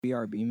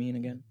BRB mean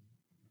again?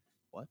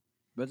 What?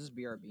 What does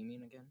BRB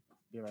mean again?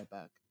 Be right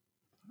back.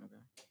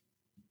 Okay.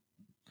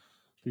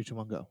 3, 2,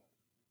 1, go.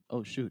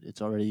 Oh shoot!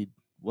 It's already.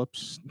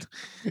 Whoops!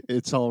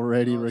 It's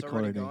already Oh, it's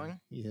already recording. going?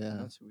 Yeah,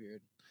 That's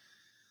weird.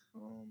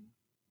 Um,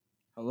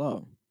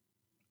 hello.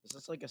 Is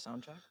this like a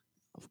sound check?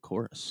 of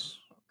course.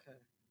 Okay.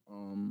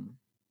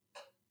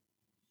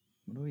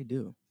 What do we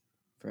do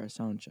for our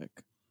sound check?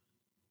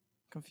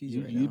 Confused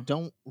You right you now.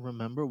 don't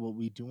remember what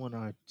we do on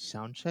our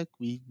sound check?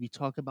 We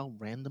talk about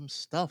random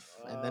stuff,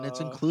 and then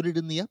it's included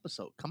in the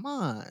episode. Come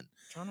on.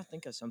 Trying to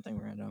think of something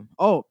random.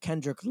 Oh,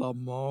 Kendrick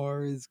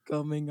Lamar is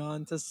coming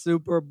on to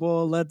Super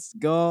Bowl. Let's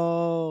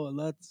go.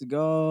 Let's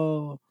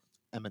go.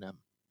 Eminem,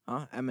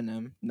 Huh?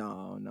 Eminem?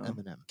 No, no.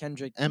 Eminem,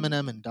 Kendrick.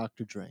 Eminem, and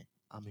Dr. Dre.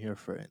 I'm here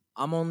for it.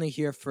 I'm only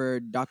here for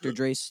Dr.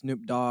 Dre,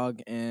 Snoop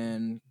Dogg,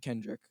 and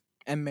Kendrick,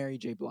 and Mary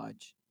J.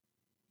 Blige,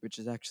 which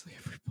is actually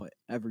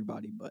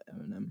everybody but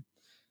Eminem.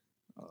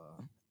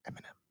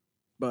 Eminem.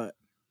 But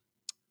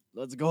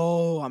let's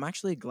go. I'm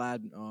actually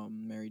glad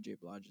Mary J.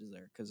 Blige is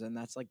there because then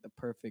that's like the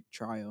perfect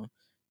trio.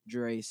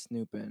 Dre,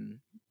 Snoop, and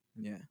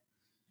yeah.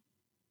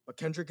 But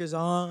Kendrick is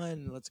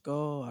on. Let's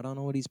go. I don't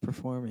know what he's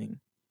performing.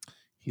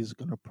 He's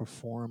gonna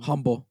perform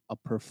Humble, a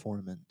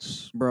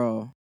performance.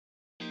 bro.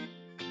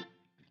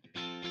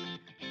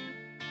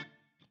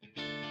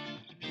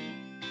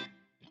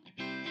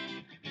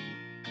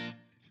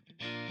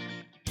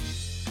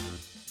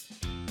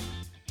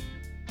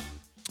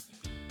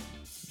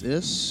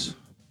 This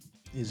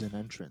is an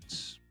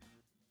entrance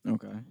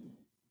Okay.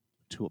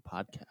 to a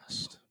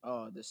podcast.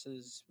 Oh, this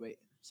is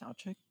sound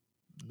check.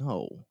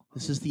 No,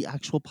 this is the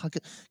actual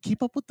podcast.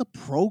 Keep up with the Oh,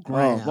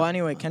 program. well,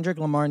 anyway, Kendrick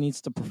Lamar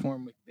needs to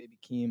perform with Baby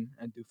Keem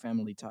and do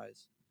Family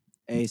Ties.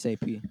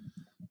 ASAP.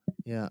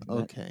 Yeah,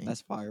 okay.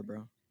 That's fire,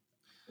 bro.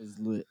 It's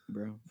lit,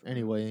 bro. For real.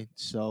 Anyway,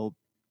 so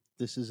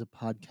this is a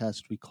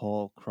podcast we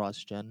call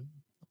CrossGen.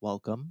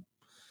 Welcome.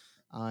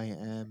 I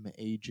am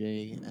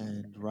AJ,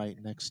 and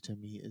right next to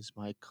me is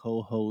my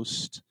co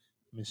host,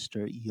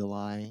 Mr.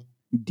 Eli.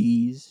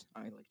 D's.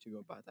 I like to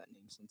go by that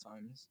name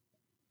sometimes.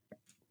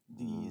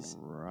 D's.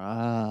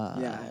 Right.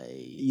 Yeah.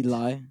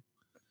 Eli.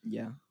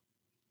 Yeah.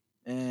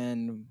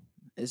 And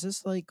is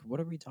this like, what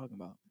are we talking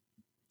about?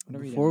 What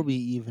are we Before doing? we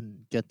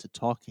even get to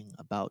talking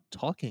about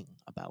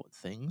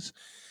things,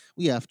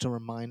 we have to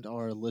remind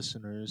our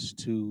listeners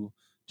to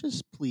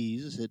just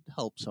please, it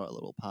helps our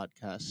little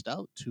podcast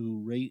out,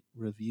 to rate,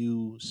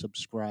 review,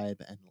 subscribe,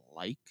 and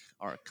like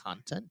our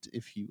content.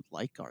 If you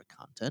like our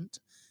content,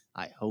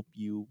 I hope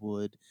you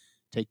would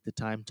take the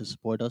time to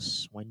support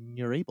us when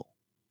you're able.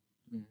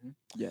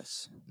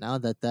 Yes. Now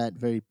that that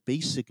very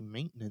basic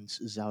maintenance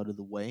is out of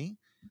the way,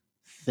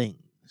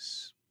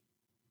 things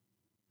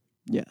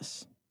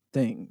Yes.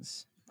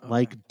 Things.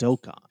 like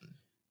Dokkan.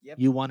 Yep.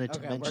 You wanted to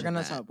Okay, mention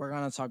that. we're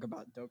gonna talk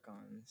about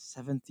Dokkan.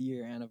 7th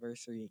year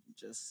anniversary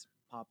just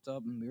popped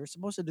up, and we were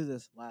supposed to do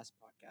this last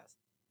podcast,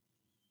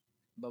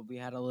 but we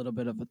had a little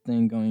bit of a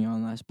thing going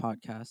on last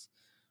podcast.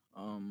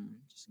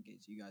 Just in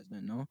case you guys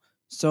didn't know.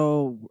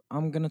 So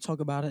I'm gonna talk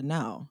about it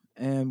now,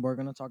 and we're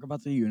gonna talk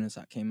about the units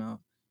that came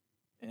out.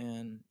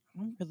 And I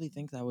don't really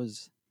think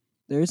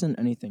there isn't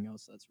anything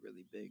else that's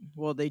really big.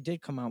 Well, they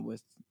did come out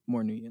with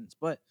more new units,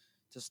 but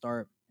to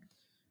start,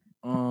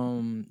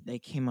 they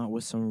came out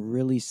with some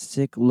really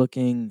sick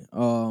looking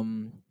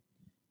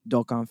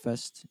Dokkan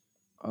Fest.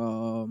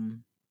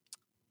 Um,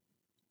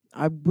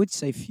 I would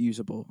say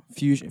fusion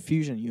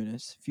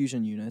units. Two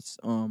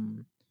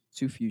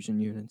fusion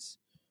units.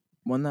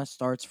 One that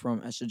starts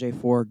from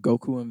SJ4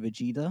 Goku and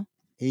Vegeta.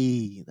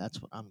 Hey,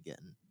 that's what I'm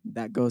getting.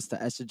 That goes to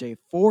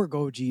SJ4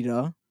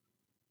 Gogeta,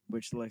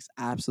 which looks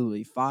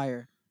absolutely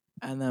fire.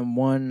 And then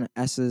one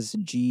SS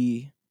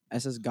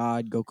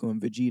God Goku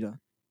and Vegeta,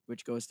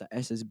 which goes to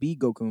SSB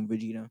Goku and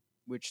Vegeta,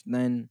 which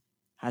then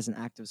has an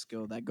active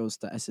skill that goes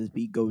to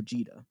SSB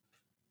Gogeta. Now,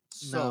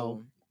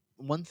 So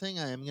one thing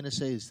I am going to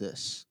say is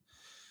this.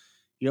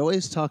 You're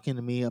always talking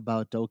to me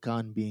about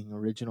Dokkan being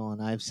original,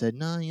 and I've said,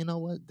 nah, you know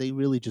what? They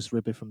really just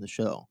rip it from the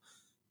show.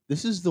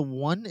 This is the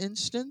one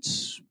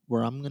instance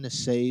where I'm going to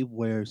say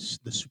where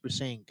the Super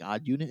Saiyan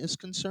God unit is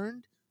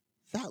concerned,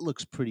 that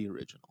looks pretty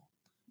original.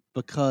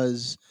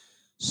 Because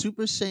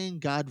Super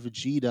Saiyan God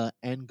Vegeta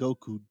and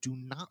Goku do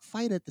not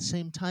fight at the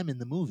same time in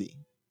the movie.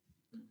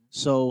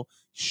 So,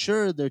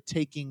 sure, they're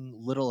taking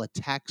little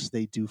attacks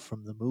they do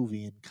from the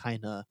movie and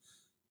kind of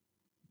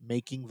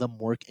making them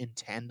work in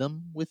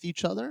tandem with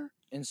each other.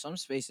 in some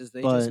spaces,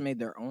 they just But made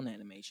their own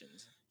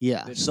animations.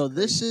 yeah, Which so is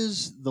this crazy.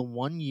 is the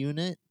one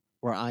unit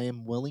where I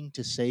am willing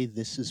to say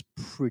this is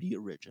pretty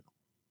original.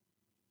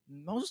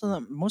 Most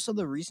of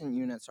the recent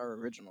units are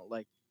original,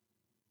 Like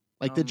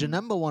the um,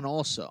 Janemba one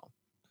also.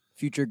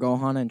 Future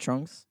Gohan and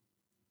Trunks.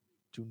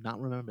 Do not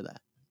remember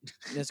that.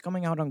 It's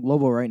coming out on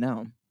Global right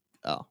now.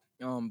 Oh.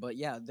 But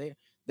yeah,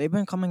 they've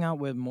been coming out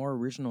with more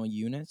original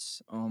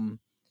units.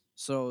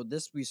 So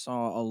this we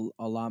saw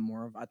a lot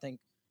more of. I think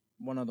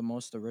one of the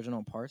most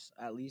original parts,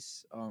 at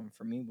least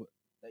for me,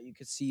 that you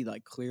could see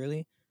like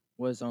clearly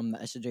was the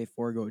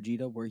SJ4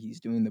 Gogeta where he's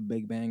doing the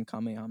Big Bang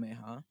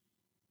Kamehameha.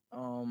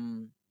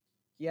 Um,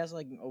 he has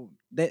like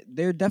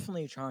they're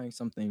definitely trying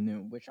something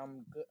new, which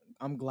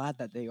I'm glad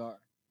that they are.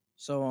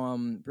 So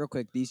real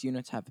quick, these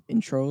units have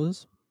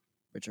intros,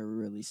 which are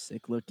really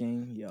sick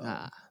looking, yo.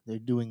 They're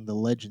doing the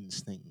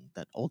Legends thing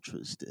that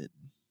Ultras did.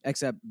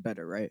 Except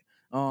better, right?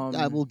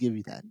 I will give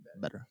you that.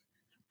 Better.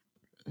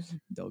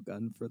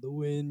 Dogon for the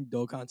win.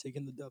 Dokkan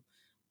taking the dub.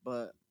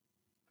 But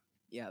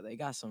yeah, they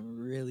got some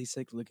really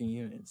sick looking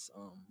units.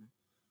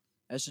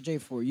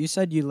 SJ4. You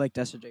said you liked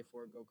SJ4,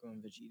 Goku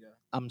and Vegeta.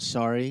 I'm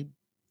sorry.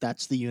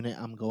 That's the unit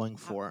I'm going I,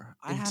 for.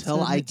 I have to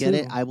Until I admit get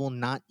it, too. I will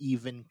not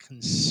even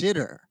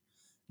consider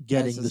As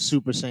getting the is,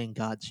 Super Saiyan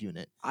Gods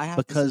unit I have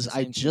to say because the I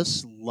same thing.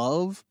 just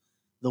love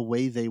the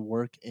way they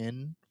work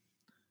in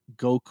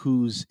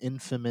Goku's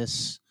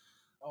infamous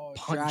Oh,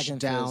 punch Dragon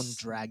down Fist.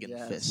 Dragon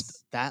Fist.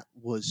 Yes. That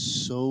was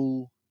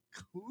so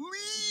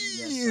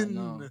Yes, I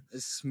know. clean.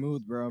 It's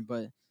smooth, bro,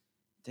 but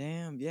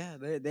damn, yeah,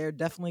 they're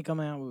definitely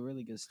coming out with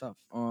really good stuff.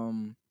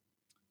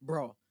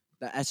 Bro,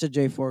 the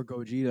SJ4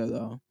 Gogeta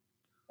though.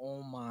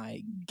 Oh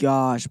my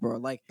gosh, bro.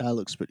 Like That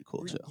looks pretty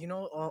cool too. you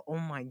know, oh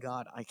my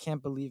god, I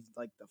can't believe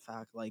like the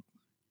fact like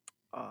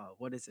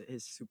what is it?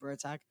 His super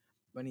attack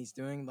when he's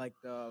doing like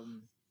the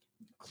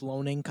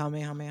cloning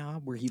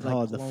Kamehameha where he like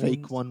Oh, the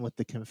fake clones. one with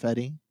the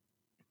confetti.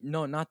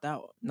 No, not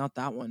that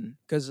one.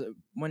 Because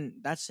when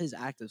that's his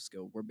active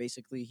skill, where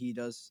basically he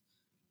does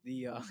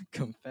the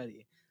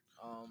confetti,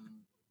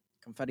 um,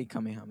 confetti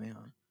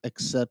Kamehameha.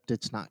 Except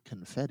it's not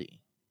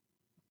confetti.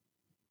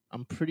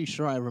 I'm pretty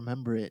sure I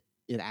remember it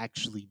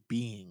actually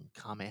being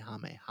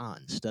Kamehameha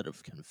instead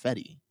of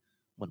confetti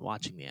when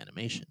watching the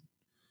animation.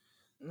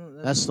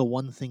 No, That's the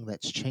one thing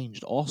that's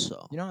changed you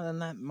also. know, then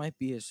that might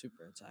be his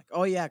super attack.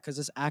 Oh yeah, because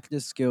his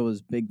active skill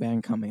is Big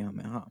Bang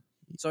Kamehameha.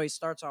 So he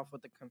starts off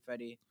with the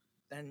confetti,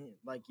 then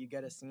like you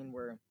get a scene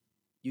where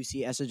you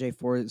see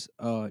SJ4's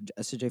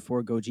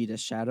SJ4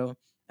 Gogeta's shadow,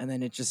 and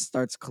then it just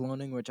starts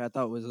cloning, which I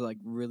thought was like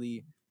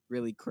really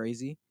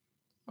crazy.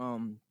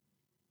 Um,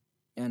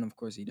 and of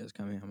course he does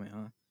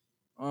Kamehameha.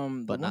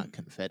 The But not one,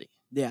 confetti.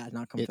 yeah,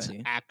 not It's confetti.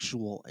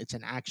 it's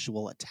an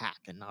actual attack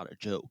and not a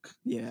joke.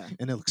 Yeah,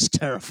 And it looks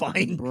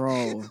terrifying.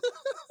 bro.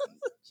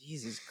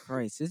 Jesus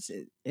Christ,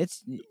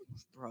 it's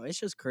bro, it's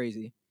just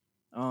crazy.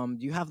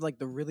 You have like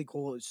the really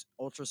cool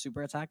ultra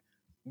super attack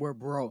where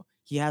bro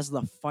he has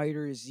the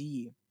Fighter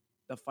Z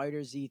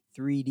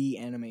 3D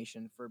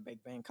animation for Big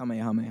Bang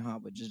Kamehameha,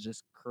 which is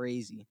just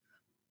crazy.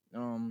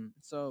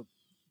 So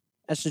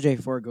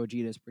SJ4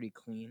 Gogeta is pretty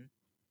clean.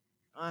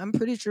 I'm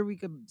pretty sure we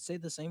could say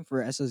the same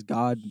for SS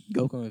God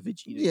Goku and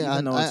Vegeta, Yeah,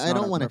 even though it's I not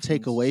don't our want to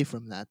take preference. away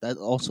from that. That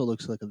also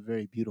looks like a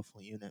very beautiful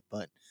unit,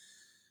 but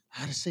I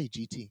gotta say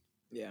GT.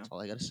 Yeah. That's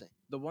all I gotta say.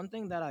 The one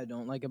thing that I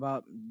don't like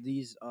about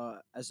these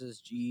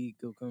SSG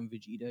Goku and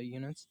Vegeta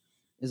units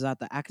is that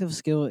the active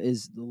skill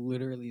is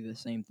literally the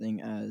same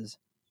thing as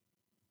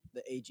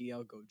the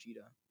AGL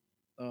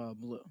Gogeta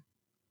blue.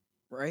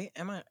 Right?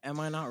 Am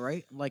I not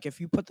right? Like if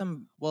you put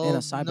them in a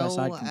Well, side by no,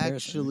 side comparison.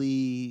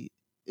 actually,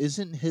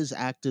 isn't his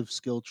active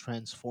skill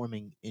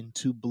transforming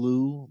into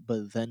blue,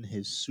 but then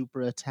his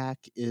super attack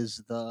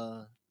is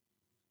the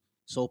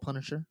Soul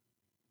Punisher?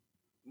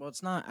 Well,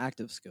 it's not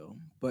active skill,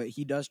 but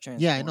he does Yeah, I know.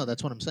 transform.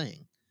 That's what I'm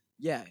saying.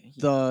 Yeah,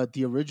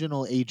 The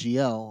original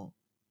AGL,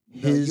 the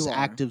his UR.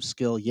 active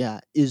skill, yeah,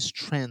 is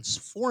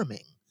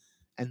transforming,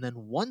 and then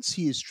once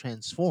he is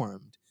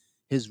transformed,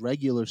 his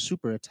regular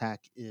super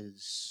attack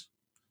is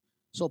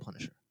Soul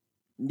Punisher.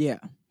 Yeah,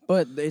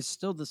 but it's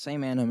still the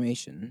same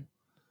animation.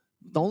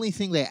 The only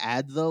thing they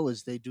add though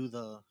is they do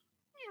the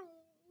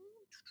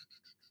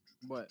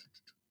What?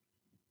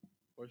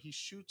 where he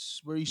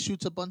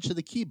shoots a bunch of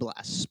the key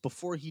blasts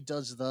before he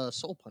does the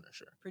Soul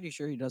Punisher. Pretty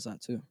sure he does that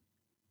too.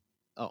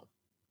 Oh,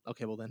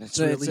 okay. Well, then it's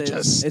So really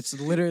just it's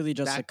literally the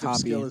just a active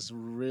skill copy. is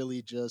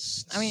really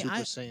just I mean, Super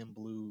I Saiyan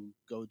Blue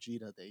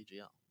Gogeta the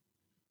AGL.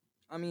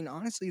 I mean,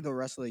 honestly, the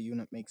rest of the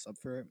unit makes up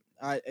for it.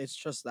 It's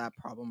just that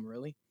problem,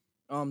 really.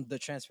 The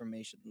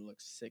transformation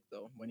looks sick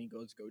though when he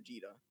goes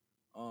Gogeta.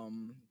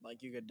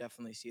 Like you could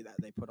definitely see that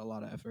they put a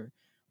lot of effort.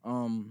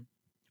 Um,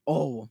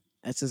 oh,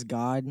 SS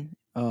God,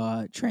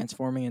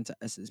 transforming into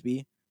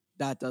SSB.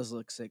 That does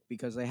look sick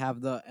because they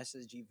have the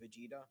SSG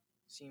Vegeta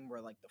scene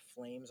where like the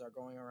flames are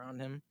going around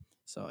him.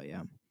 So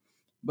yeah,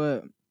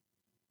 but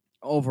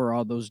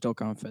overall, those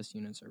Dokkan Fest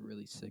units are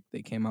really sick.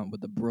 They came out with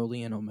the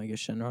Broly and Omega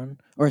Shenron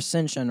or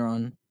Sin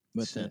Shenron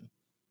with it. Sin.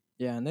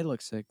 Yeah, and they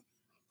look sick.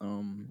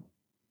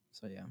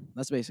 So yeah,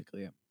 that's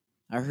basically it.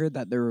 I heard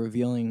that they're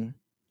revealing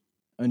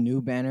a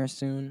new banner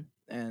soon,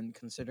 and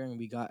considering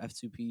we got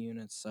F2P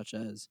units such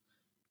as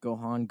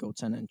Gohan,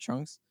 Goten, and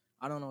Trunks,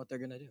 I don't know what they're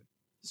gonna do.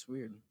 It's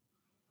weird.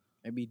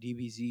 Maybe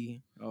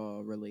DBZ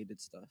related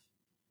stuff.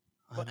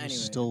 But I'm anyway,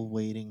 still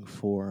waiting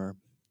for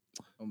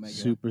Omega.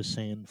 Super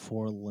Saiyan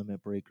 4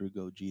 Limit Breaker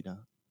Gogeta.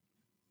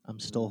 I'm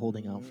still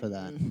holding out for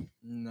that.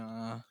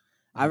 Nah,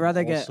 I'd I'm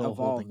rather get also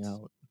holding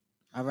evolved. out.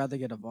 I'd rather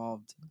get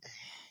evolved.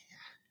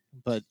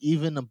 But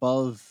even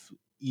above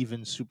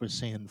even Super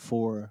Saiyan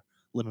 4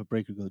 Limit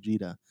Breaker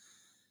Gogeta,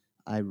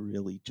 I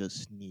really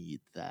just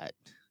need that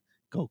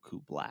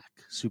Goku Black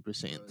Super Bro,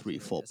 Saiyan if 3 you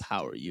like full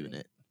power SJ3.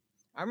 unit.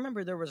 I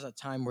remember there was a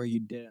time where you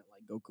didn't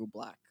like Goku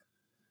Black.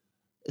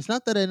 It's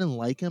not that I didn't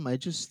like him. I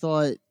just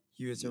thought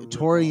He was a ripoff.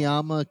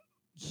 Toriyama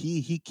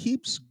he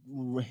keeps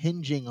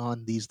hinging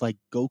on these like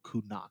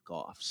Goku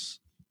knockoffs.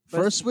 But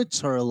First with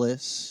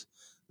Turles,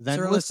 then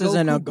with Turles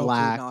isn't a Goku Goku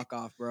Black.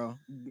 knockoff, bro.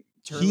 He's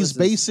Turles is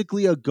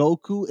basically a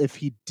Goku if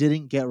he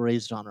didn't get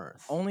raised on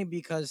Earth only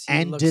because he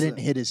and looks didn't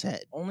hit his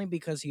head. only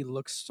because he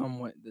looks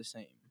somewhat the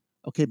same.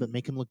 Okay, but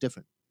make him look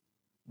different.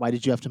 Why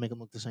did you have to make him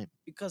look the same?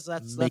 Because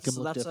that's Make that's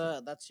him look that's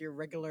different. that's your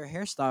regular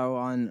hairstyle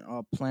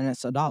on Planet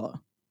Sadala.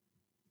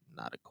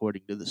 Not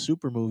according to the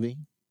Super movie.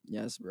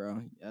 Yes,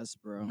 bro. Yes,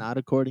 bro. Not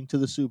according to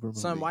the Super movie.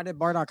 Son, why did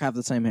Bardock have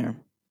the same hair?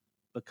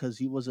 Because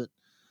he was a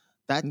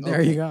that. There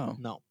Okay, you go.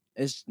 no.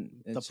 It's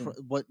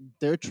What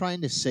they're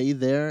trying to say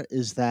there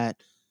is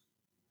that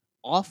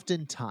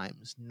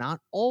oftentimes,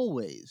 not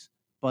always,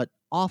 but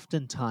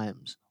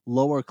oftentimes,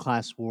 lower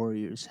class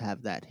warriors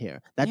have that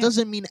hair. That Yeah.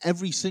 doesn't mean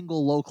every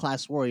single low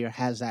class warrior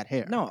has that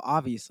hair. no,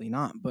 obviously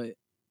not. But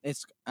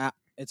it's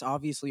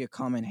obviously a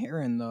common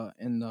hair in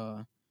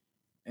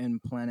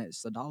Planet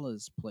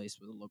Sadala's place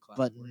with a low class.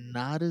 But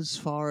not as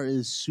far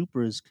as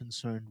Super is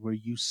concerned, where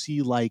you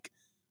see like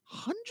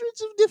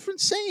hundreds of different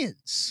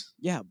Saiyans.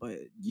 Yeah, but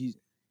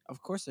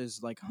of course,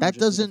 there's like That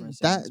hundreds of different doesn't Saiyans,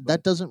 that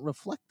but doesn't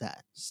reflect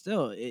that.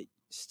 still, it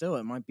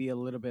might be a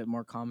little bit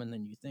more common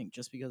than you think.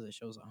 Just because it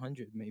shows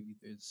 100, maybe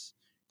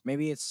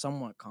it's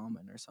somewhat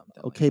common or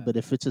something. Okay, like but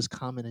if it's as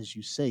common as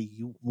you say,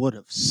 you would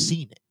have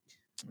seen it.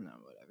 that. No,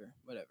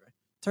 whatever.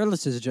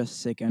 Turles is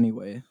just sick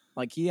anyway.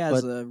 Like he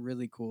has But a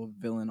really cool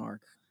villain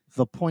arc.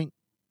 The point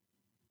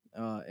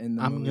In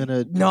the I'm movie.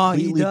 gonna No,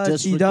 he completely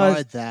does.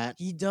 disregard that.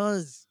 He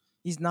does.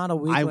 He's not a I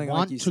weakling like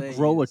want you to say.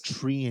 grow he a is.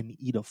 tree and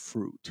eat a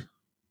fruit.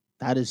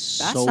 That is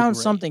That so sounds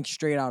great. something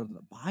straight out of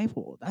the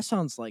Bible. That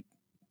sounds like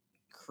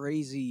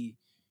crazy.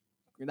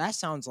 That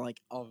sounds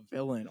like a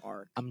villain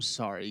arc. I'm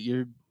sorry,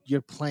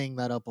 you're playing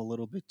that up a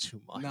little bit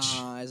too much.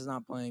 Nah, it's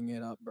not playing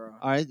it up, bro.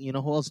 All right, you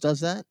know who else does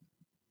that?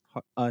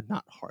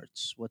 Not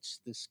Hearts. What's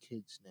this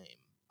kid's name?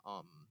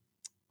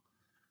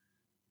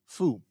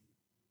 Fu.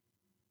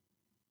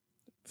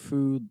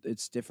 Food,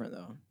 it's different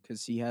though,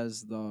 because he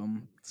has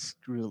the. It's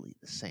really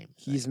the same.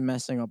 He's thing,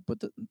 messing up with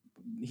the.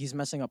 He's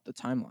messing up the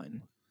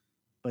timeline.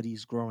 but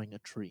he's growing a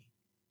tree.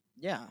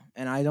 Yeah,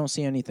 and I don't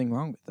see anything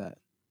wrong with that.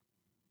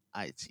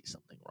 I'd see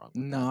something wrong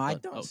with No, that. I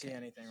but don't see okay.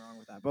 anything wrong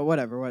with that. But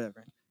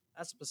whatever.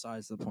 That's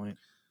besides the point.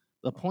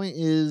 The point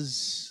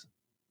is,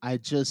 I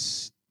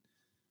just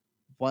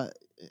what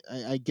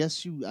I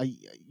guess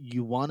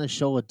you want to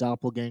show a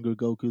doppelganger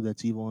Goku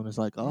that's evil, and it's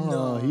like,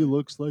 oh, he No.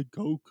 looks like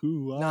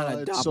Goku. Not Ah, a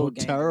it's so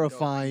doppelganger Goku.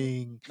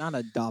 terrifying. Not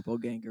a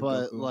doppelganger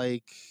But Goku.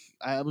 like,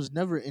 I was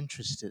never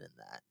interested in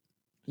that.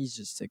 He's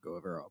just sick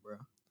overall, bro.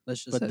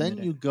 Let's just But admit then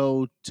it. you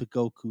go to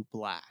Goku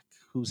Black,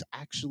 who's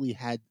actually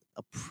had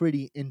a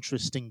pretty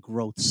interesting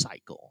growth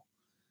cycle.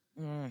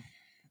 Mm.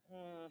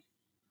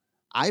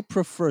 I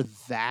prefer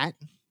that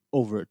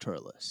over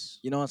Turles.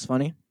 You know what's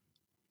funny?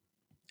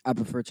 I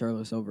prefer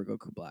Turles over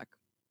Goku Black.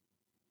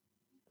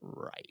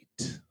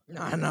 Right.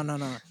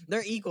 No.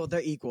 They're equal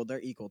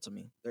to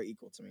me.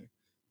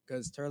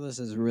 Because Turles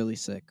is really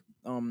sick.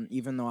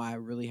 Even though I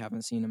really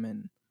haven't seen him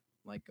in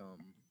like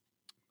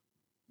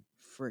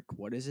frick,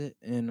 what is it?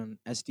 In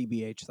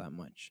SDBH that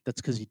much.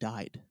 That's because he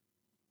died.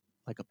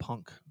 Like a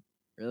punk.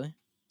 Really?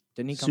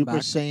 Didn't he come Super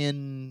back?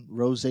 Saiyan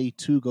Rose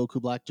 2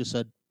 Goku Black just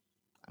said,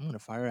 I'm going to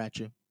fire at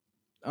you.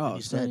 Oh,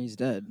 he's so dead. he's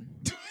dead.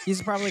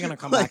 He's probably gonna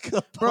come Like back,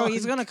 a bro.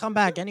 He's punk. gonna come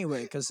back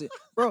anyway, cause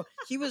bro,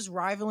 he was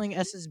rivaling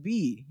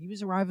SSB.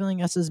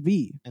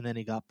 And then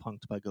he got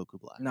punked by Goku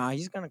Black. Nah,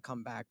 he's gonna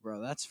come back, bro.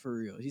 That's for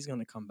real. He's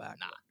gonna come back,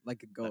 Nah.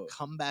 like a The goat.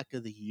 comeback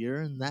of the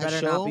year in that Better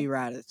show not be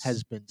Raditz.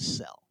 has been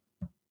Cell.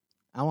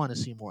 I want to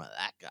see more of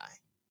that guy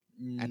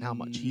and how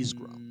much he's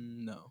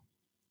grown. No.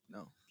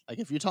 Like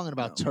if you're talking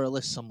about No.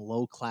 Turles, some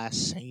low class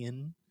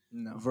Saiyan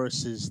No.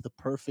 versus the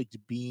perfect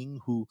being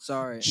who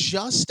Sorry.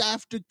 just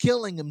after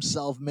killing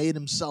himself made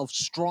himself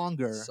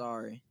stronger.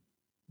 Sorry.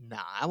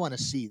 Nah, I want to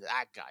see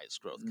that guy's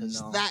growth because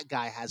No. that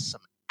guy has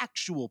some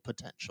actual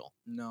potential.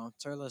 No.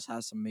 Turles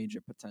has some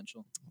major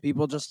potential.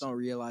 People just don't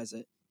realize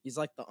it. He's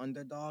like the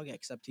underdog,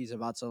 except he's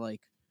about to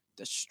like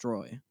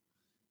destroy.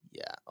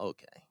 Yeah,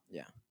 okay.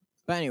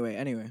 But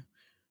anyway.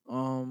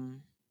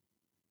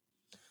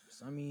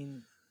 So, I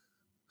mean,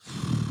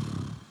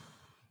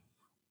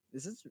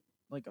 is this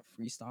like a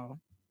freestyle?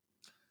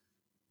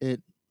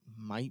 It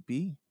might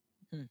be.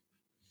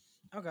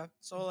 Okay.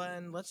 So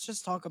then let's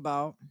just talk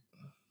about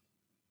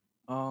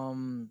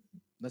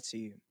let's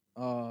see.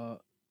 I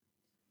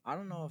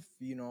don't know if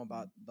you know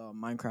about the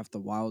Minecraft the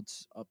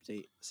Wilds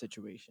update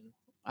situation.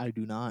 I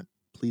do not.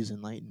 Please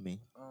enlighten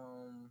me.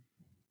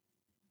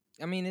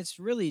 I mean it's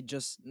really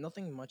just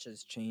nothing much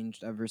has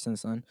changed ever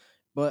since then,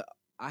 but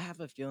I have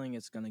a feeling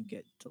it's going to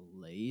get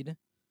delayed.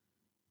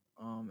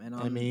 And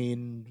I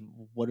mean,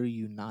 what are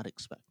you not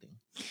expecting?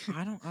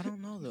 I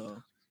don't know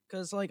though.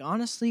 Cuz like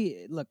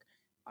honestly, look,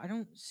 I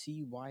don't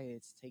see why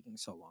it's taking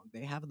so long.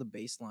 They have the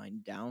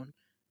baseline down,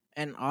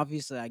 and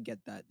obviously I get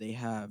that they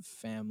have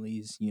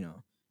families,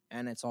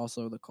 and it's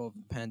also the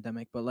COVID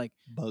pandemic. But like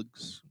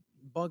Bugs.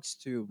 bugs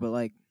too. But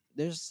like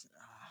there's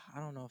I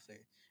don't know if they.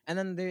 And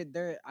then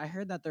they're I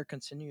heard that they're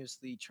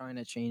continuously trying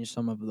to change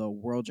some of the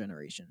world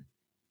generation,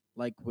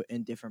 like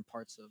in different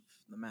parts of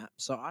the map.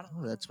 So Oh, I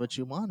don't that's know. what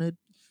you wanted.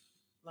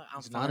 Like, I'm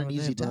It's not fine an with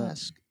easy it, but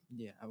task.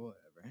 yeah,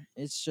 whatever.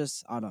 It's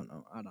just I don't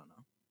know. I don't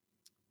know.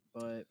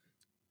 But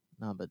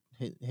No, but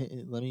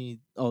let me.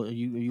 Oh, are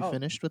you oh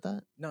finished with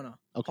that? no no,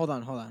 Okay. hold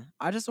on.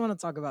 I just want to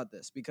talk about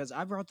this because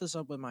I brought this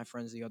up with my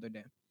friends the other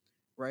day.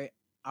 Right?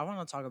 I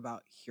want to talk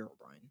about Hero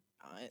Brian.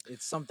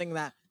 It's something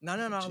that Oh,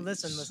 no. jeez.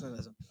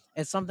 Listen.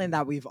 It's something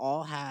that we've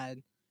all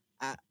had.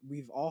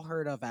 We've all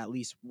heard of at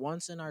least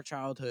once in our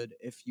childhood.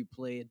 If you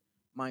played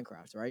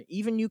Minecraft, right?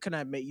 Even you can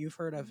admit you've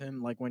heard of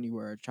him like when you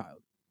were a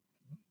child.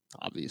 You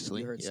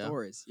Obviously, heard yeah.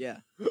 stories, yeah.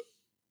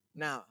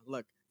 Now,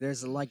 look,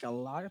 there's like a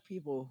lot of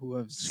people who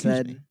have Excuse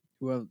said me.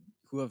 who have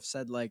who have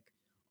said like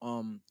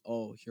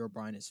oh Hero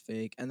Brian is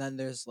fake. And then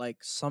there's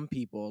like some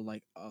people,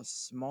 like a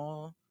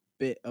small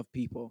bit of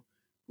people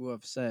who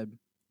have said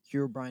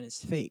Hero Brian is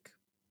fake.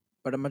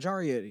 But a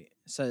majority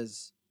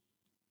says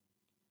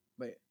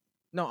wait.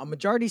 No, a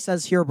majority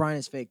says Hero Brian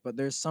is fake, but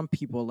there's some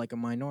people like a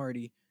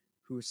minority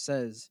who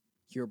says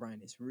Hero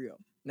Brian is real.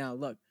 Now,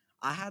 look,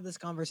 I had this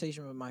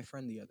conversation with my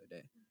friend the other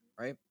day,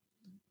 right?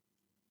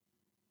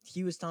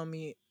 He was telling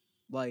me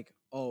like,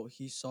 oh,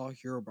 he saw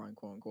Herobrine,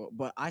 quote unquote.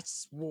 But I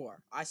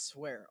swear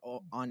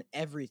on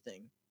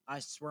everything. I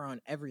swear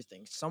on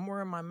everything.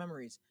 Somewhere in my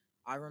memories,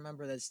 I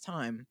remember this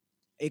time.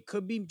 It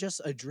could be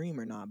just a dream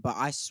or not, but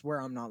I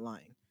swear I'm not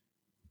lying.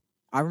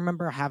 I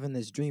remember having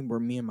this dream where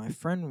me and my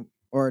friend,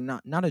 or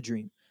not a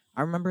dream.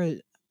 I remember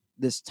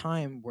this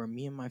time where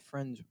me and my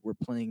friends were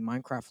playing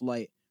Minecraft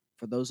Lite.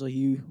 For those of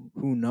you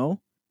who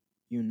know,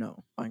 you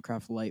know,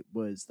 Minecraft Lite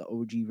was the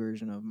OG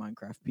version of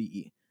Minecraft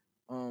PE.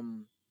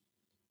 Um,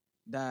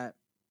 that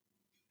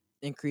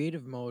in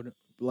creative mode,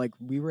 like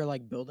we were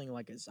like building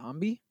like a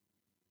zombie,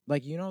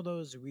 like you know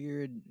those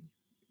weird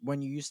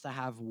when you used to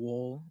have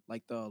wool,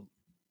 like the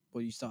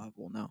well, you still have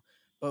wool now,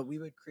 but we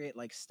would create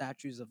like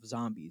statues of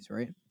zombies,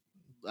 right,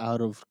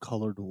 Out of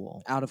colored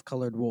wool. out of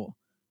colored wool,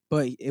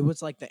 but it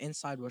was like the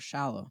inside was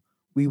shallow.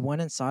 We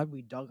went inside,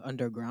 we dug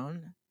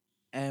underground,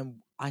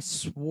 and I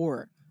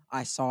swore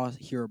I saw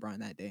Herobrine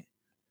that day.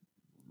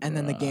 And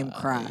then the game Right.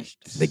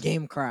 crashed. The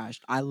game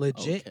crashed.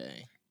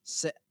 Okay.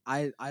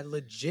 I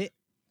legit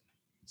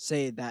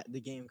say that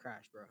the game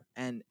crashed, bro.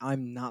 And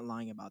I'm not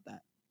lying about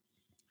that.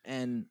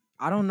 And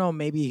I don't know,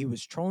 maybe he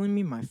was trolling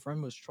me, my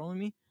friend was trolling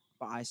me,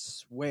 but I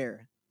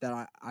swear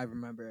that I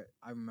remember it.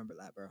 I remember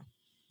that, bro.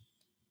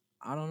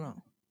 I don't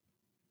know.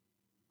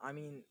 I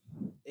mean,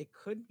 it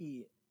could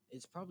be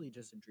it's probably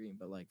just a dream,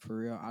 but like for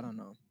real, I don't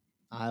know.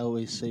 I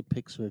always say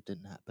Pixar it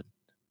didn't happen.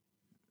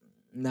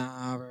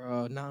 Nah,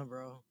 bro. Nah,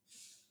 bro.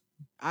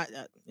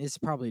 It's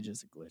probably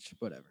just a glitch,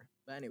 whatever.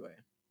 But anyway,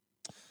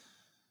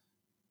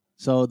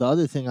 So the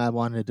other thing I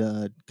wanted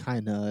to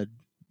kind of,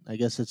 I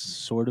guess it's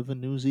sort of a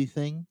newsy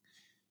thing.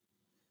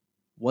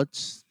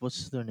 What's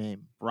their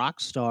name?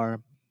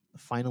 Rockstar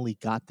finally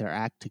got their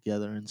act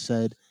together and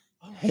said,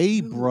 oh "Hey,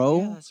 shoot, yeah,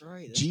 bro, that's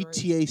right. That's right.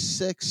 GTA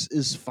 6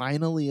 is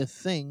finally a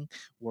thing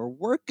we're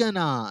working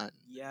on." And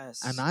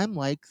Yes. I'm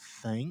like,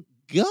 "Thank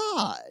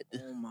God."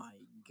 Oh my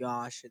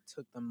gosh, it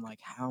took them like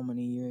how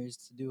many years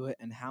to do it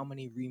and how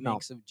many No,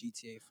 remakes of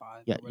GTA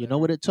 5 yeah, or you know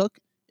what whatever? it took?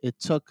 It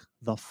took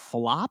the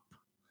flop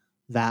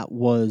that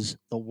was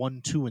the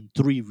 1, 2, and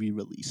 3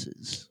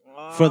 re-releases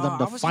for them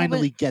to I was hoping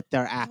finally get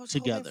their I act was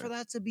hoping for together.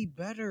 that to be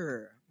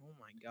better. Oh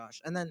my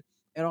gosh. And then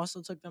it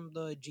also took them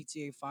the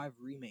GTA 5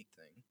 remake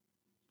thing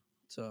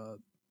to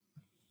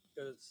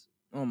cuz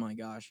oh my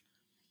gosh,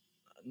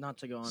 not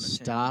to go on a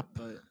tangent, Stop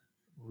but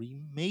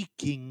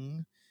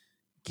remaking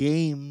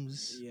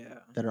games yeah.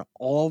 that are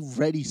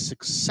already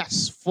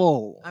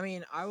successful. I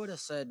mean, I would have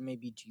said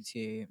maybe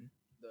the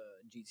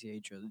GTA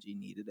trilogy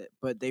needed it,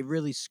 but they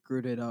really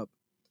screwed it up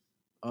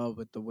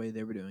with the way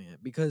they were doing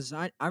it because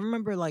I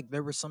remember like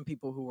there were some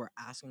people who were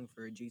asking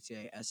for a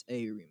GTA SA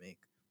remake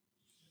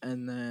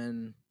and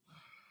then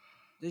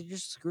they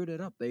just screwed it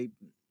up. They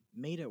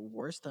made it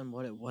worse than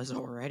what it was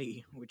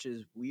already, which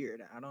is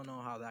weird. I don't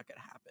know how that could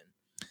happen.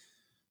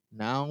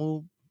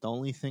 Now, the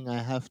only thing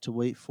I have to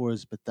wait for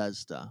is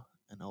Bethesda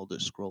and Elder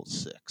Scrolls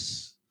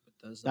 6.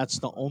 Bethesda That's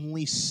the what?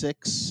 only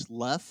 6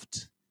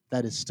 left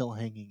that is still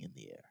hanging in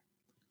the air.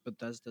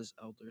 Bethesda's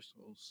Elder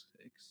Scrolls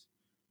 6.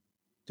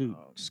 Dude,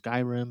 Um,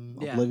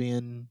 Skyrim, yeah,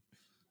 Oblivion,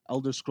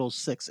 Elder Scrolls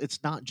 6.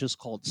 It's not just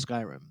called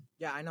Skyrim.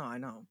 yeah, I know, I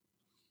know.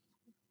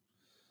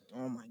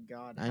 Oh my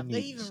god, I have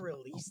they need even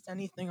released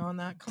anything on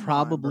that? Come on,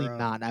 probably bro.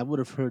 not. I would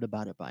have heard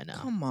about it by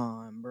now. Come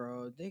on,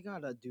 bro. They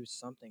gotta do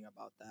something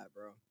about that,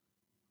 bro.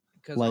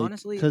 Because Like,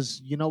 honestly, because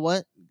you know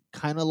what?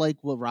 Kind of like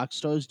what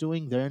Rockstar is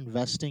doing, they're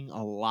investing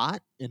a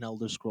lot in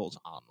Elder Scrolls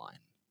Online.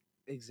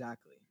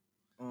 exactly.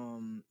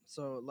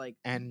 So like,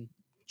 And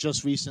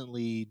just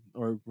recently,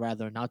 or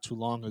rather not too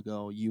long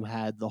ago, you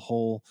had the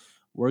whole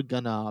we're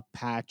gonna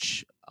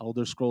patch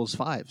Elder Scrolls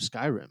 5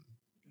 Skyrim.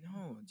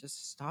 no,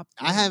 just stop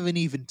I doing haven't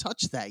it. even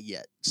touched that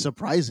yet,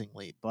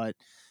 surprisingly, but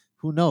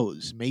who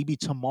knows? Maybe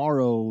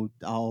tomorrow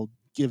I'll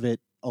give it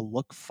a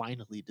look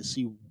finally to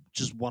see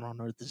just what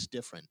on earth is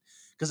different.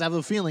 Because I have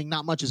a feeling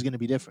not much is going to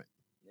be different.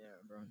 Yeah,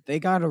 bro. They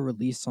gotta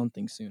release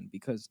something soon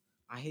because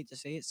I hate to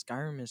say it,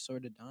 Skyrim is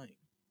sort of dying.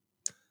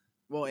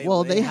 Well,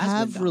 Well, it they has been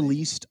have dying.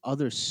 released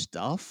other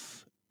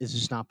stuff. It's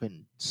just not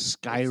been It's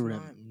Skyrim.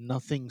 not.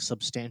 Nothing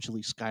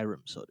substantially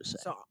Skyrim, so to say.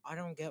 So I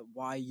don't get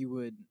why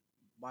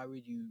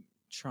would you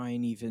try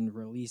and even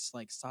release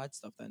like side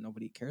stuff that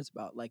nobody cares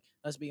about? Like,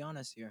 let's be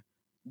honest here.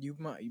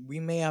 We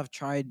may have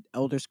tried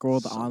Elder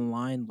Scrolls So,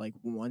 Online like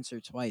once or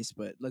twice,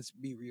 but let's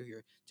be real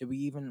here. Did we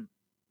even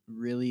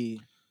really?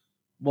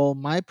 well,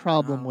 my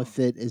problem No, with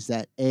it is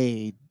that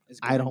A, it's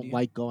I don't grindy.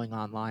 like going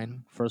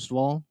online, first of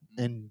all.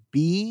 And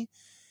B,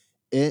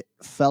 it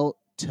felt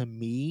to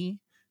me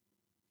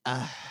a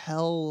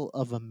hell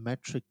of a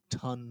metric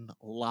ton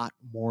lot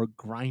more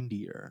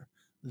grindier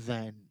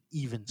than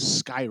even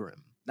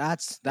Skyrim.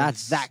 That's And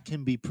that's that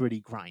can be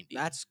pretty grindy.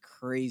 that's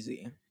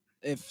crazy.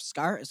 If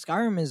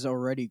Skyrim is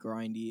already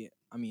grindy,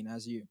 I mean,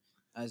 as you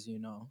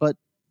know, But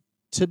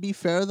to be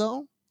fair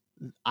though,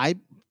 I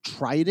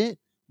tried it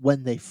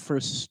when they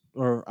first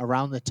or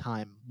around the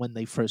time when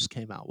they first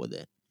came out with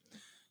it.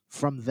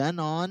 From then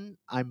on,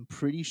 I'm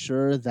pretty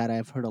sure that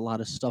I've heard a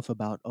lot of stuff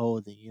about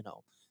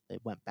they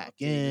went back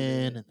updated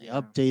in it. and they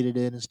Yeah, updated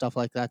it and stuff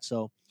like that.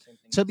 So same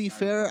thing to with be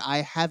fair, Cyberpunk. I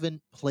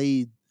haven't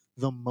played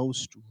the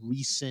most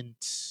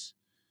recent,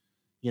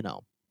 you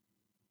know,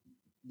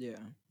 Yeah,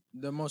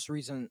 the most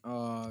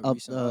up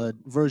recent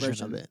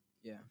version of version. it.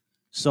 Yeah.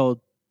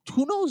 So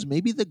who knows?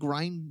 Maybe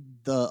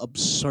the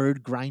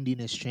absurd grinding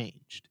has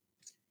changed.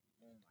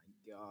 Oh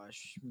my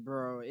gosh,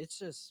 bro, it's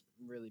just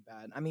really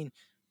bad. I mean,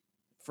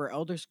 for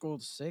Elder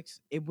Scrolls 6,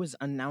 it was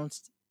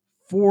announced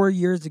 4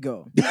 years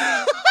ago.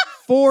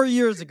 4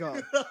 years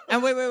ago.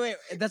 And wait.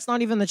 That's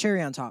not even the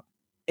cherry on top.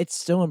 It's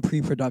still in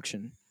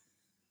pre-production.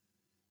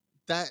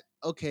 That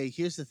okay,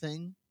 here's the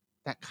thing.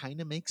 That kind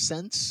of makes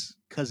sense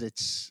because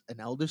it's an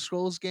Elder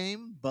Scrolls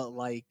game, but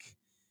like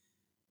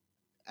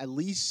at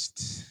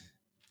least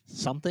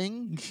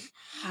something.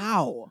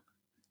 How?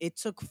 It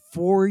took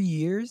 4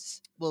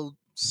 years? Well,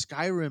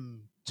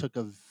 Skyrim took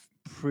a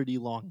pretty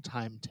long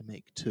time to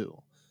make too.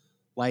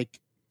 Like,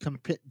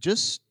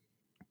 just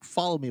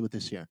follow me with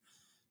this here.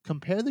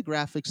 Compare the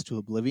graphics to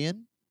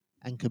Oblivion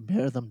and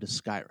compare them to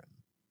Skyrim.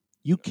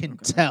 You can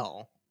Okay.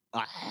 tell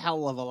a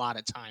hell of a lot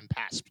of time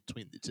passed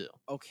between the two.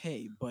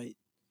 Okay, but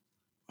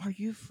are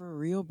you for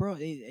real, bro?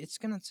 It's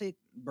gonna take,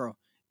 bro.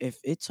 If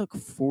it took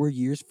 4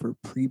 years for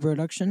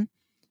pre-production,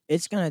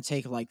 it's gonna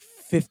take like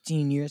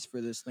 15 years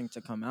for this thing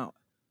to come out.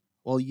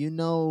 Well,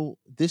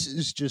 this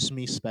is just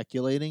me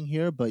speculating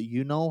here, but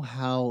you know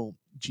how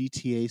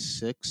GTA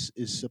 6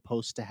 is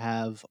supposed to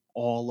have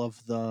all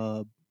of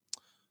the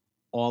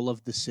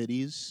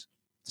cities,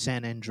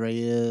 San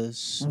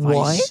Andreas,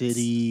 Vice What?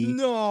 City.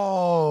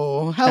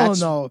 No, hell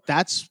That's no.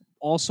 that's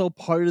also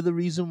part of the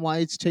reason why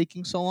it's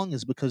taking so long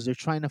is because they're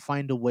trying to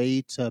find a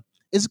way to.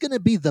 It's going to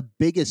be the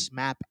biggest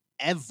map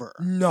ever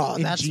No,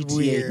 in that's GTA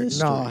weird.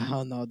 No, history.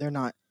 hell no, they're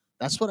not.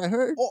 That's what I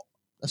heard. Oh,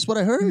 That's what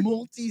I heard.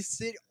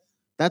 multi-city.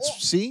 That's Oh,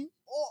 see.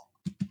 oh,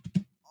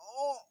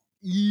 oh,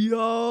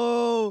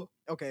 yo.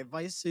 Okay,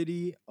 Vice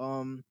City.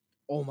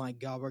 Oh my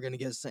God, we're gonna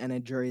get San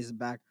Andreas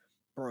back,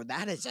 bro.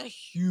 That is a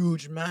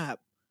huge map.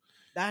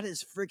 That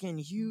is freaking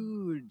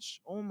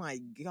huge. Oh my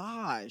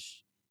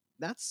gosh.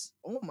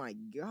 Oh my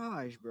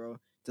gosh, bro.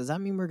 Does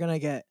that mean we're gonna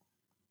get,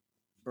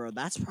 bro?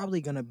 That's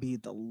probably gonna be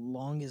the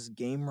longest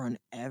game run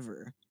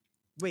ever.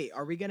 Wait,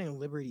 are we getting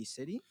Liberty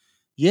City?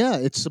 Yeah,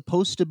 it's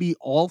supposed to be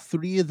all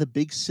three of the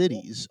big Oh,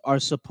 cities are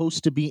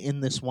supposed to be in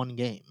this one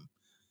game.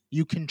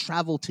 You can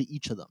travel to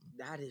each of them.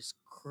 that is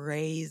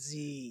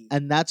crazy.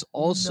 And that's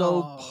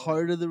also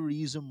part No, of the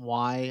reason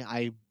why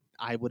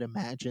I would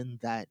imagine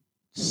that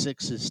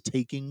 6 is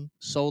taking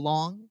so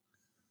long.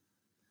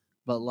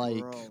 But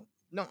like bro.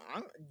 No,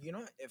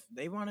 if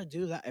they want to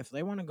do that, if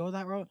they want to go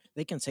that route,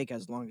 they can take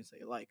as long as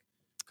they like,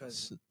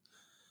 because s-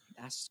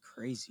 that's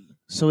crazy.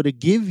 so to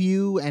give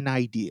you an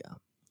idea,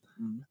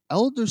 Mm.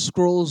 Elder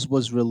Scrolls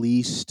was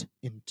released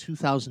in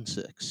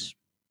 2006.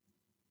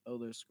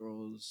 Elder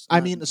Scrolls, I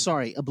not mean,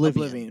 sorry,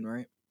 Oblivion, Oblivion,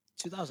 right?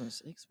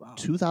 2006. Wow,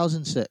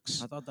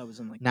 2006. I thought that was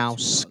in like the Now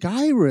 2000s. No,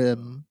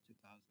 Skyrim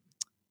 2000.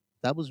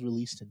 that was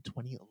released in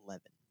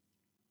 2011.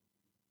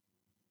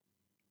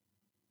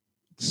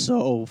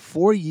 So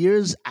 4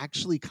 years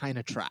actually kind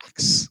of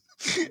tracks.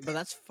 But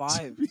that's To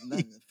five.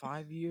 me.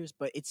 5 years,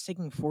 but it's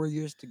taking 4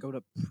 years to go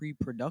to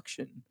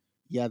pre-production.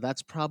 Yeah,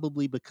 that's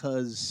probably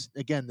because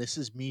again, this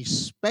is me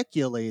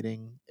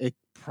speculating. It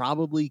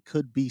probably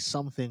could be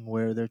something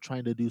where they're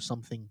trying to do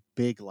something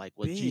big like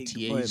what Big,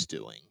 GTA but is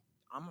doing.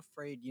 I'm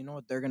afraid you know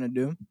what they're gonna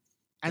do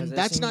because And it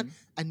that's not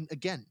seems and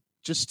again,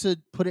 just to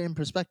put it in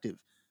perspective,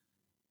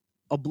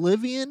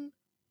 Oblivion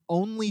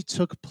only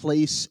took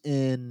place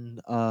in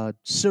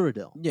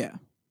Cyrodiil. yeah,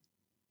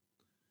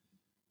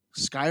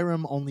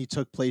 Skyrim only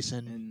took place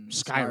in in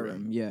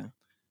Skyrim. Skyrim, yeah.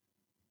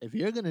 If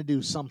you're going to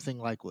do something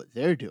like what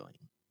they're doing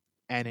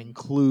and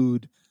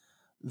include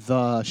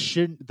the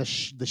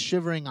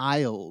Shivering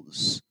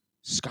Isles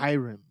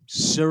Skyrim,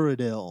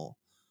 Cyrodiil,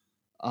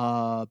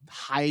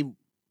 High,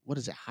 what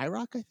is it? High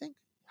Rock, I think.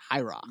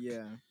 High Rock.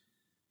 Yeah.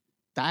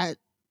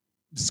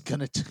 That's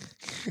gonna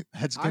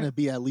that's I gonna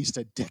be at least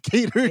a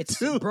decade or it's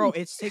two. bro,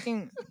 it's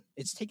taking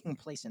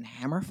place in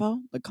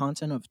Hammerfell, the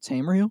content of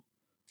Tamriel.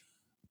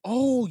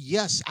 Oh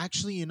yes,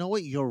 actually, you know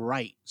what? You're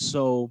right.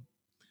 So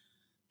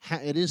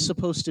it is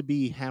supposed to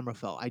be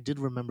Hammerfell. I did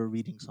remember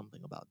reading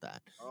something about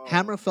that. Oh.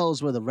 Hammerfell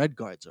is where the Red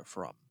Guards are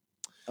from.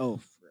 Oh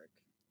frick.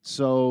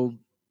 So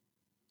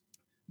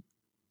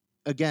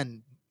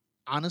again,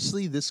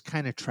 honestly, this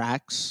kind of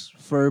tracks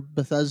for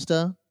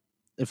Bethesda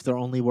if they're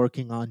only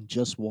working on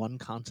just one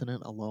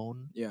continent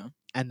alone, Yeah.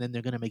 and then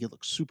they're gonna make it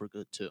look super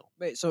good too.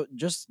 Wait, so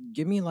just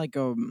give me like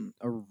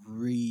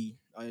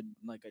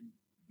like a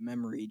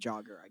memory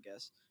jogger, I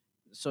guess.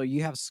 So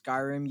you have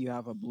Skyrim, you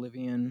have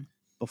Oblivion,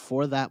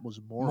 Before that was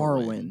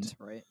Morrowind, Morrowind,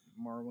 right?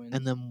 Morrowind.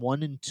 and then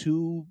 1 and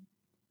 2,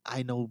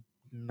 I know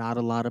not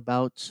a lot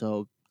about.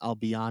 So I'll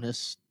be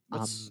honest,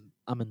 What's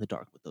I'm in the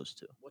dark with those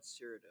two. what's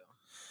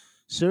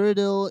Cyrodiil?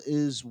 Cyrodiil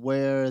is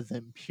where the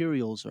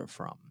Imperials are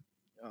from,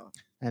 Oh.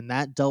 and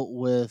that dealt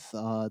with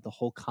the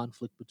whole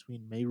conflict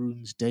between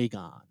Mehrunes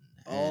Dagon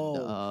and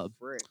Oh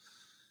frick.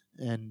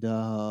 and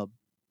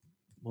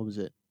what was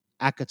it,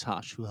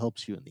 Akatosh, who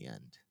helps you in the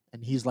end,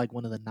 and he's like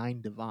one of the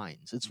 9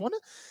 divines. It's one of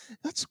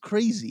That's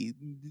crazy.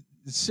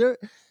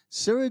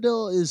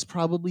 Cyrodiil is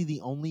probably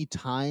the only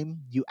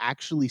time you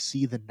actually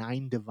see the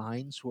 9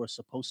 divines, who are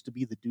supposed to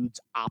be the dudes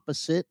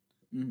opposite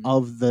Mhm.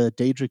 of the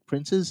Daedric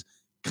princes,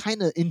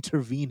 kind of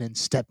intervene and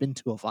step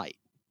into a fight.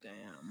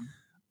 Damn.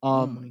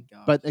 Oh my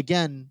But gosh.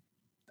 again,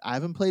 I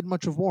haven't played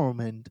much of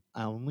Morrowind.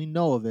 I only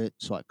know of it,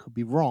 so I could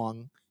be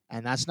wrong.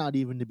 And that's not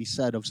even to be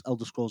said of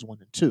Elder Scrolls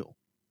 1 and 2.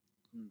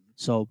 Mm.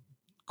 So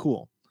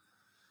cool.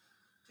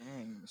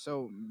 Dang.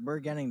 So we're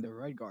getting the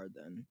Red Guard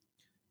then.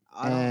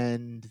 I don't.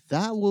 And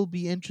that will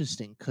be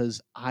interesting because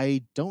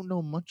I don't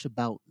know much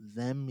about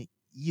them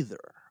either.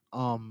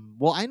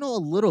 Well, I know a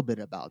little bit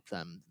about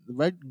them. The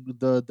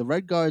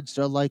Red Guards,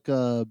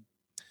 they're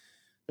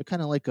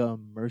kind of like a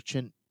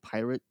merchant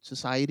pirate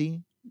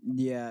society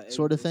Yeah,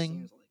 sort of it thing.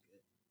 seems like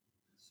it.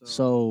 So,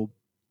 So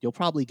you'll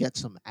probably get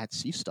some at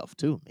sea stuff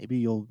too. Maybe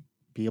you'll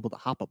be able to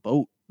hop a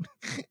boat.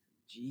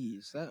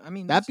 geez, I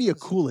mean, That'd be a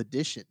cool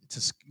addition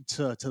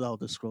to the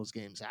Elder Scrolls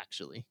games,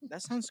 actually.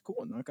 that sounds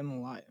cool. Not gonna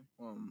lie.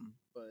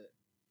 But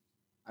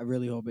I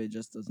really hope it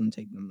just doesn't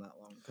take them that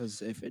long.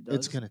 Because if it It's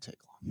does, gonna take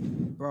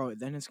long. bro,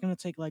 then it's gonna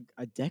take like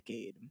a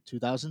decade.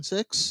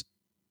 2006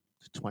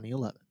 to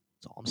 2011.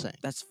 That's all I'm saying.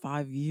 That's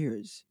 5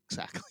 years.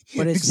 Exactly.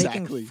 But it's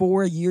taking Exactly.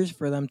 4 years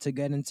for them to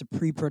get into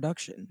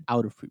pre-production.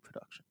 Out of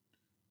pre-production.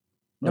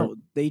 Or No,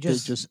 they they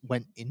just just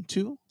went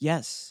into.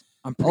 yes.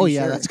 I'm Oh pretty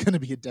yeah, sure. that's gonna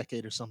be a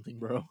decade or something,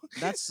 bro.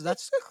 That's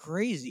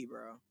crazy,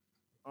 bro.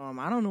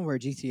 I don't know where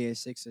GTA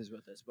 6 is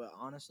with this, but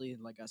honestly,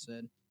 like I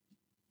said,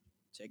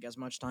 take as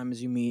much time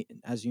as you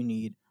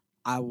need.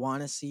 I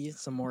want to see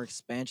some more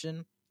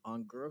expansion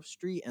on Grove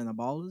Street and the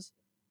Balls.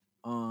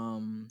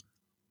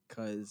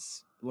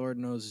 Cause Lord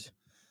knows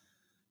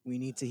we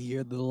need to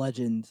hear the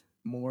legend,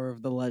 more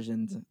of the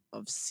legend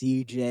of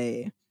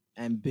CJ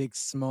and Big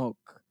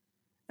Smoke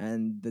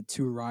and the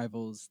two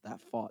rivals that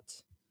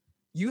fought.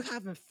 You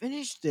haven't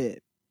finished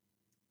it.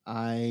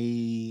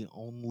 I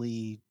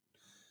only,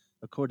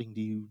 according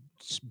to you,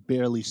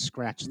 barely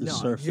scratched the No, you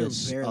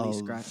surface barely of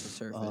scratched the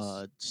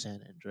surface.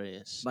 San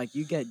Andreas. Like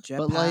you get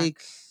But like,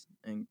 jetpacks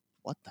and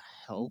what the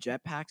hell?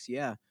 jetpacks,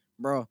 yeah,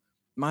 bro.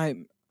 My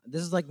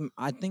this is like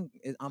I think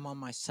I'm on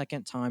my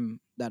second time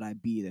that I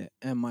beat it,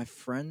 and my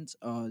friend,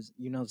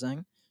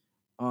 Zhang,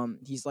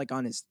 he's like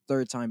on his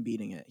third time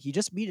beating it. He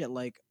just beat it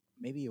like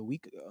maybe a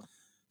week ago.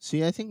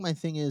 See, I think my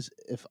thing is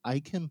if I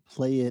can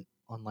play it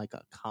on like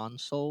a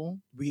console,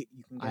 You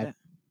can get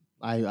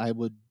I it. I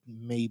would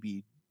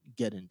maybe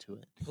get into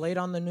it. Play it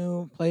on the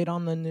new. Play it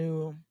on the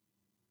new.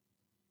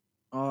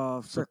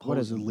 Frick, what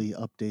is it? Supposedly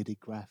updated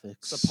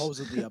graphics.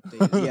 Supposedly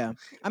updated. Yeah,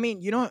 I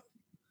mean, you know what?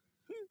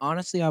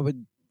 Honestly, I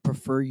would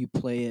prefer you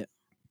play it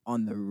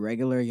on the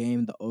regular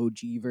game, the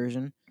OG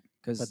version, But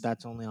because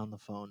that's only on the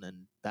phone,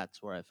 and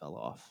that's where I fell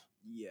off.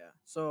 yeah.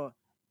 So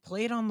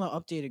play it on the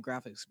updated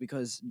graphics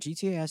because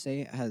GTA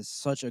SA has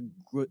such a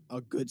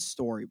good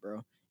story,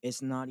 bro.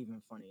 It's not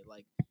even funny.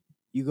 Like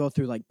you go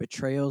through like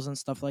betrayals and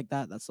stuff like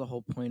that. That's the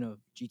whole point of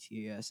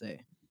GTA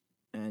SA.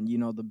 And you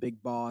know the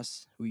big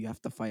boss who you have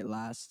to fight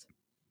last,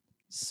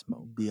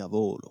 Smoke.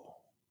 Diavolo.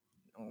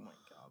 Oh my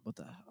god, what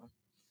the hell?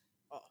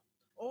 Oh,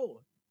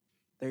 oh,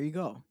 there you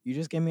go. You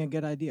just gave me a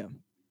good idea.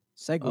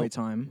 Segue Oh,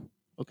 time.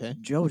 okay.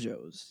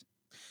 JoJo's.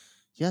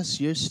 Yes,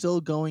 you're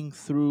still going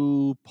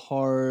through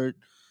part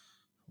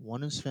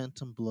one is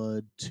Phantom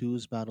Blood, two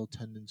is Battle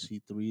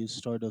Tendency, three is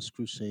Stardust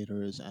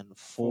Crusaders, and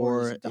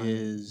Four is four Diamond.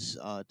 is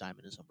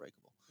Diamond is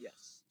Unbreakable.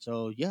 Yes.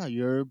 So yeah,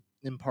 you're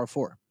in part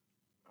four,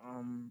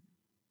 Um.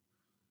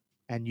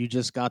 and you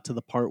just got to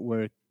the part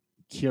where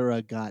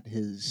Kira got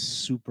his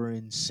super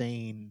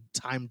insane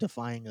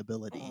time-defying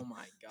ability Oh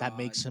my that god.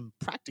 makes him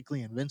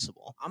practically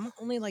invincible. I'm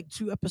only like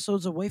 2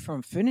 episodes away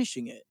from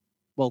finishing it.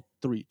 Well,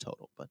 three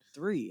total, but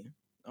 3.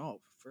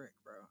 Oh frick.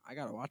 I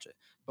gotta watch it.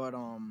 But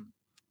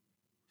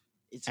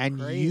it's And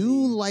you crazy.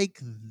 like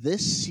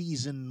this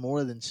season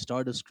more than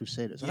Stardust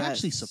Crusaders. I'm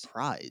actually Yes,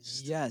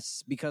 surprised.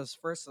 yes. Because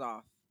first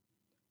off,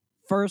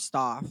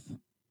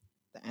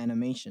 the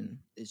animation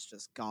is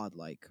just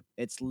godlike.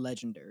 It's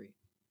legendary.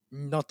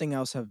 Nothing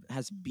else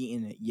has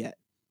beaten it yet.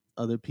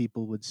 Other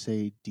people would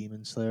say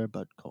Demon Slayer,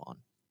 but go on.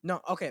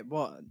 No, okay.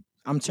 Well,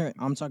 I'm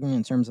talking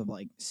in terms of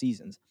like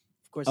seasons.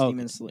 Of course, Okay,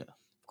 yeah.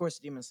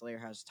 Demon Slayer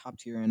has top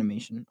tier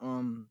animation.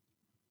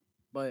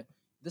 But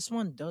this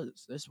one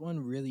does. This one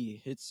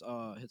really hits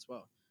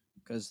well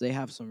because they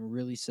have some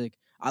really sick.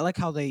 I like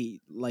how they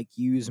like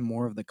use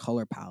more of the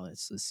color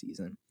palettes this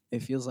season.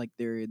 It feels like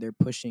they're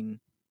pushing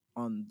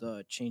on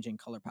the changing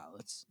color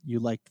palettes. You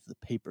liked the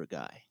paper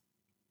guy.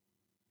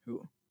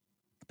 Who?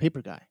 The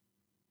paper guy.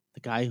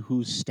 The guy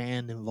whose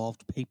stand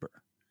involved paper.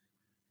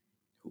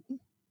 Who?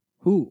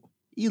 Who?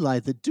 Eli,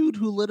 the dude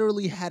who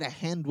literally had a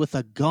hand with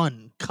a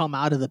gun come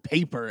out of the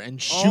paper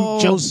and shoot Oh,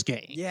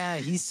 Josuke. yeah,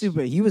 he's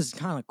super. He was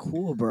kind of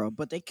cool, bro.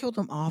 But they killed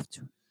him off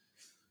too.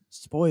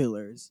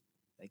 Spoilers.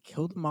 They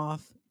killed him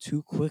off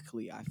too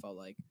quickly. I felt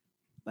like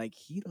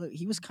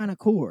he was kind of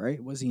cool,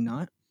 right? Was he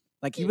not?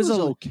 Like He was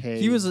okay.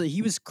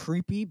 he was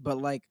creepy, but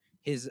like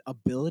his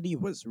ability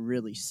was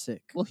really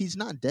sick. Well, he's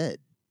not dead.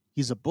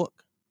 He's a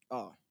book.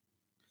 Oh,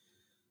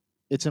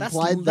 It's that's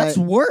implied that's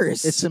that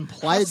worse. it's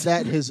implied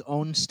that his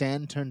own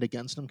stand turned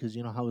against him because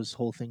you know how his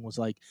whole thing was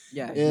like,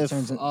 yeah. He if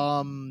turns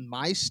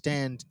my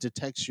stand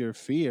detects your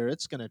fear,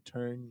 it's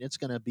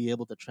gonna be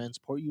able to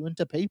transport you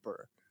into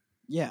paper.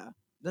 yeah.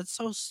 That's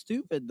so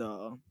stupid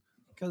though,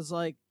 because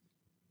like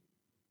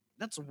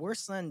that's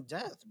worse than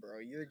death, bro.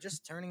 You're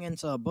just turning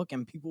into a book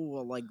and people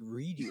will like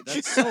read you.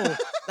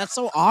 That's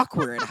so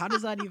awkward. How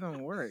does that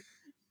even work?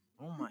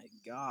 Oh my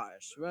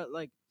gosh. But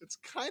like, It's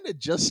kind of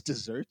just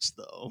desserts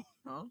though.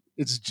 huh?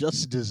 It's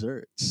just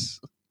desserts.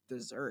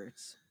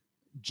 Desserts.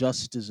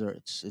 Just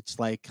desserts. It's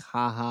like,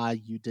 haha,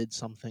 you did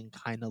something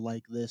kind of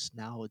like this.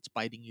 Now it's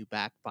biting you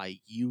back by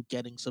you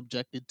getting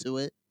subjected to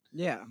it.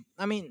 Yeah.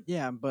 I mean,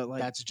 yeah, but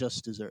like That's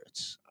just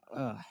desserts.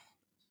 uh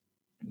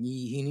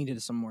he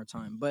needed some more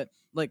time. But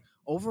like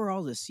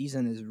overall this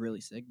season is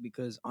really sick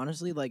because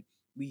honestly, like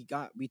we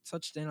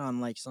touched in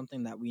on like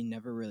something that we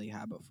never really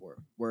had before.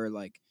 Where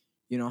like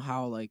you know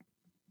how like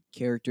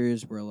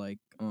characters were like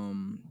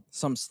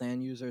some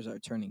stand users are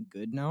turning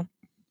good now.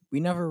 We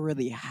never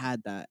really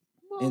had that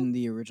Well, in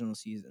the original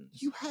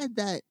seasons. you had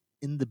that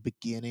in the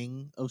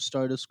beginning of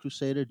Stardust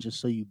Crusader just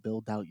so you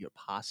build out your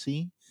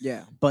posse,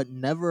 Yeah. but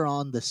never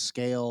on the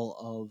scale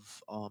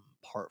of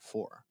part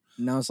 4.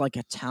 Now it's like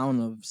a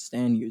town of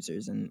stand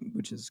users and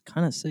which is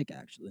kind of sick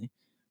actually.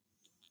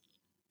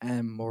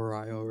 And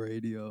Morio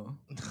Radio.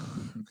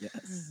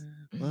 Yes.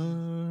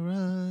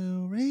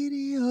 Mariah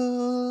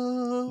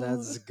Radio.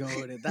 That's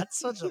goaded. That's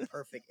such a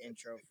perfect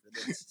intro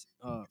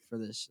for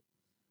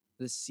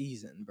this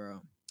season,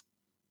 bro.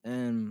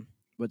 And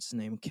what's his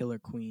name? Killer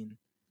Queen.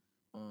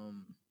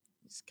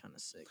 It's kind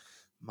of sick.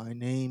 My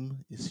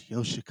name is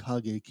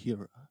Yoshikage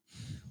Kira.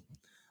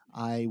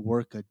 I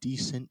work a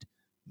decent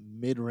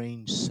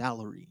mid-range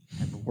salary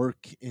and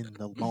work in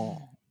the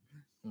mall.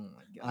 Oh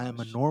my I am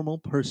a gosh, normal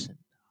person.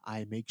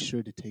 I make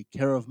sure to take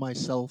care of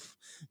myself,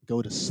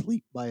 go to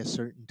sleep by a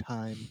certain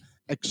time,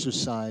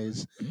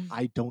 exercise.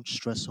 I don't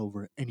stress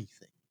over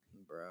anything.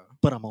 bro.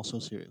 But I'm also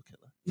a serial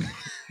killer.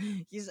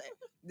 He's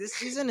this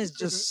season is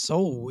just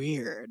so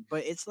weird,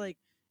 but it's like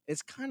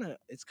it's kind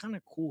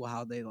of cool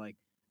how they like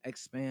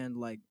expand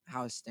like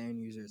how stand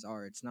users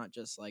are. It's not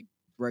just like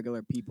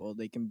regular people;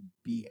 they can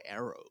be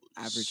Arrows.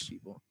 average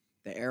people.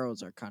 The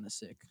arrows are kind of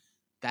sick.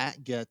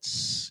 That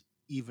gets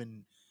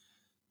even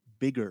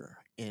bigger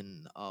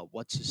in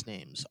what's his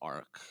name's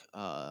arc.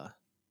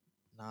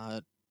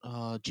 Not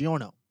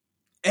Giorno.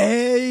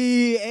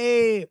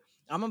 Hey,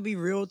 I'm gonna be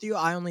real with you.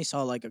 I only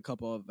saw like a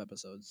couple of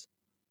episodes.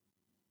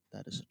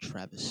 That is a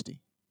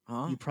travesty.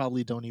 Huh? You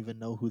probably don't even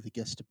know who the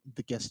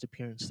guest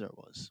appearance there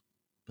was.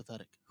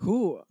 Pathetic.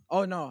 Who?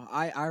 Oh no,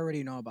 I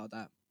already know about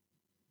that.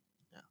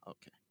 Yeah,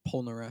 okay.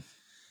 Polnareff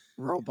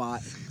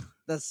robot.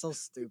 That's so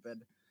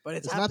stupid. But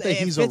It's not that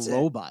he's a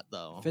robot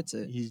though. Fits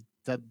it. He's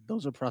that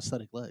those are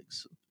prosthetic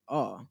legs.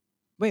 Oh,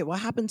 wait, what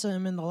happened to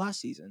him in the last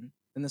season?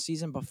 In the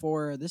season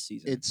before this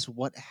season? It's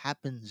what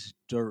happens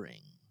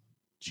during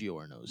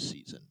Giorno's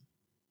season.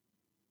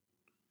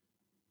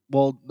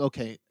 Well,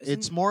 okay,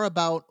 it's Isn't- more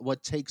about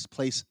what takes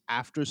place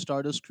after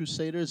Stardust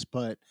Crusaders,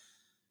 but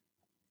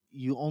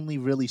you only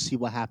really see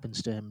what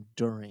happens to him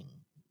during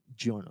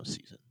Giorno's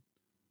season.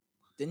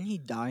 Didn't he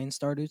die in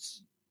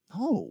Stardust?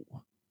 No.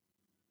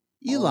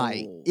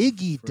 Eli, Oh,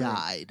 Iggy frick.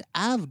 died.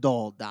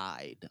 Avdol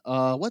died.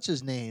 What's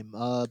his name?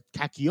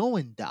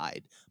 Kakyoin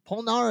died.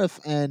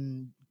 Polnareff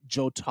and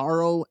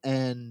Jotaro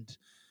and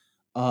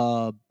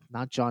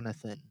not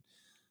Jonathan.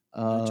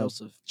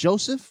 Joseph.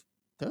 Joseph.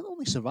 They're the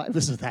only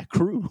survivors of that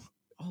crew.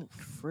 Oh,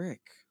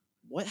 frick.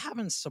 What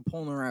happens to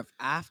Polnareff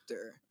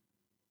after?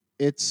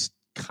 It's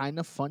kind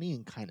of funny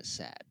and kind of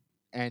sad,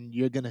 and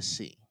you're gonna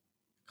see.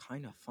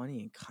 Kind of funny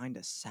and kind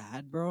of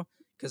sad, bro.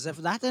 Because if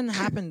that didn't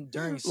happen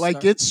during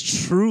Like it's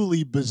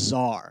truly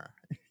bizarre.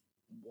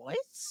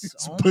 That's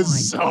It's oh my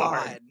bizarre.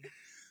 god.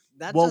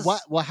 That Well, what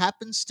just what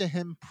happens to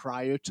him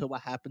prior to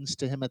what happens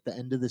to him at the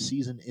end of the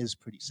season is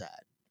pretty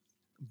sad.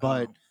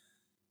 But oh.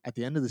 at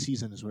the end of the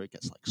season is where it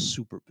gets like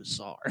super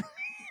bizarre.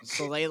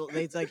 So they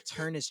like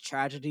turn his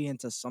tragedy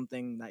into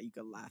something that you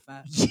could laugh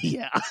at.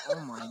 Yeah.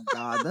 Oh my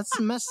god, that's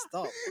messed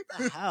up. What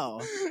the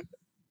hell?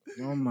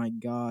 Oh my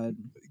god.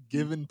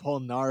 Giving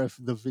Polnareff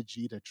the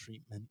Vegeta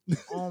treatment.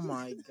 Oh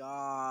my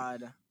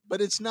god.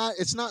 But it's not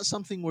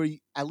something where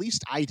at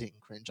least I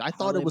didn't cringe. I How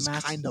thought it they was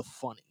kind of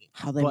funny.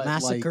 how they But like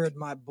massacred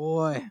my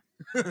boy.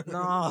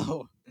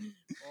 No.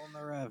 On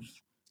the rev.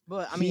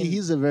 But I mean,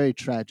 he's a very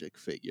tragic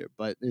figure,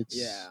 but yeah. it's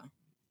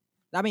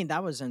I mean,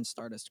 that was in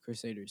Stardust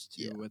Crusaders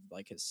too, yeah, with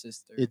like his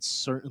sister. it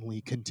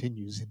certainly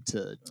continues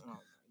into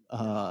Oh my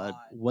god.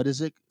 what is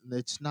it?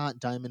 It's not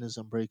Diamond is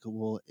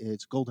Unbreakable,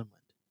 it's Golden Wind.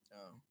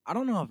 Oh. I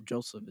don't know if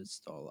Joseph is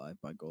still alive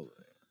by Golden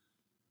Winds.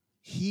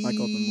 He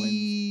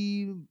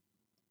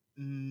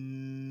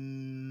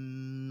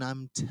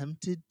I'm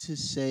tempted to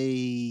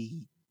say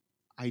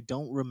I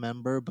don't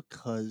remember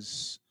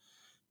because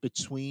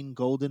between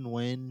Golden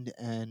Wind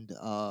and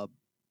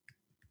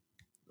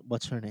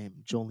what's her name?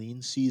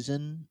 Jolene's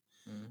season,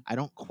 Mm. I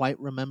don't quite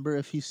remember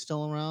if he's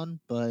still around,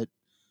 but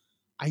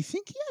I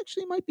think he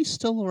actually might be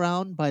still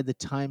around by the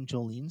time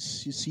Jolene's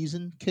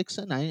season kicks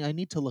in. I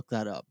need to look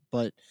that up,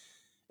 but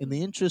in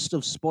the interest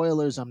of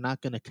spoilers, I'm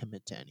not going to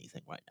commit to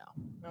anything right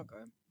now.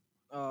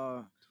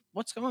 Okay.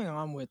 What's going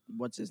on with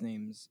what's his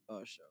name's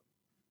show?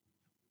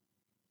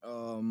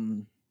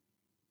 Um,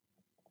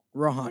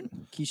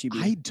 Rohan Kishibe.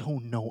 I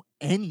don't know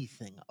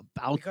anything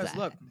about Because that,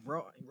 look,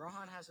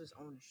 Rohan has his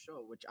own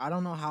show, which I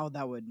don't know how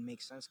that would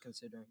make sense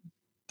considering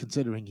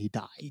considering he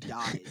died. he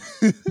died.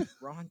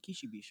 Rohan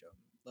Kishibe show.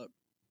 Look,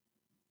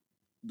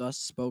 thus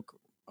spoke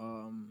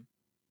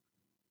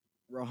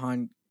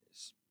Rohan.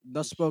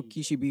 Thus spoke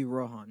Kishibe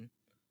Rohan.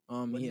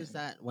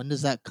 When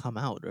does that come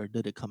out, or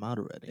did it come out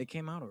already? It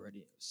came out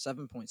already.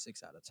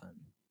 7.6 out of 10.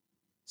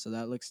 So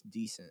that looks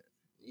decent.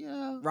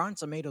 Yeah. Rotten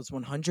Tomatoes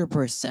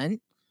 100%.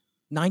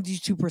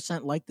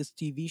 92% like this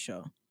TV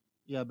show.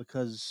 Yeah,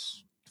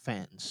 because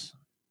fans.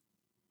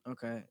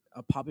 Okay.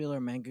 A popular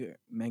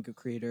manga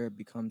creator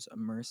becomes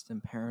immersed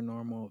in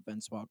paranormal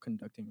events while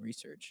conducting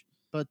research.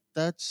 But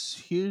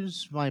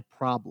here's my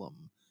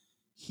problem.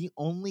 He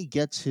only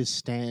gets his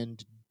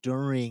stand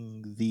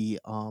during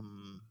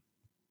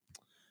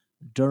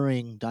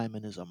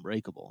Diamond is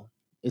Unbreakable.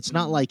 It's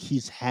not Mm. like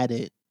he's had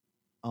it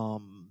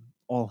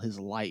all his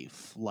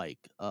life like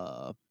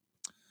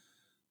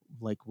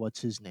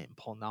what's his name?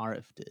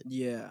 Polnareff did.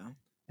 Yeah.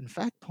 In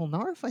fact,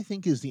 Polnareff I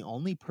think is the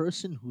only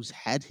person who's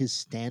had his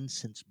stand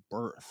since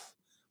birth.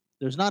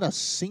 There's not a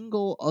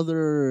single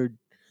other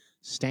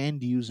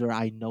stand user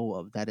I know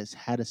of that has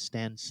had a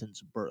stand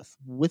since birth,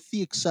 with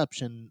the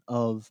exception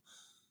of,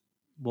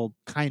 well,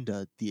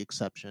 kinda the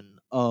exception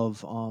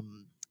of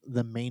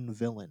the main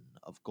villain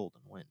of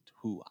Golden Wind,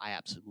 who I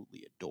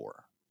absolutely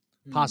adore,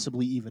 Hmm.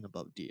 possibly even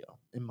above Dio,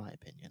 in my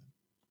opinion.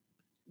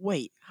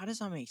 Wait, how does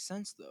that make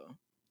sense though?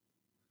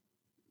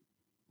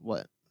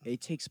 What?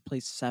 It takes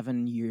place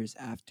 7 years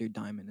after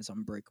Diamond is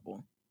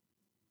Unbreakable.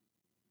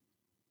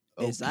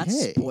 Is that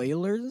Okay,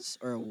 spoilers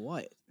or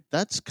what?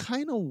 that's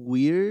kind of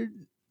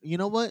weird. You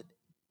know what?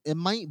 It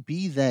might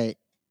be that.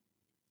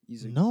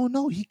 He's a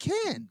No, he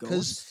can't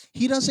because ghost?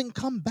 he doesn't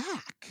come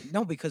back.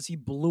 No, because he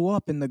blew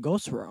up in the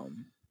ghost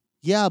realm.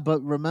 Yeah,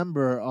 but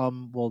remember,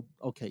 well,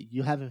 okay,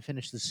 you haven't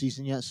finished the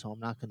season yet, so I'm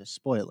not going to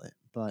spoil it.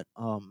 But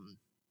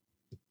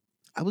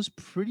I was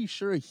pretty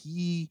sure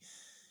he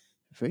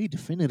very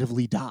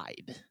definitively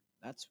died,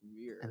 That's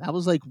weird. and that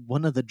was like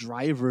one of the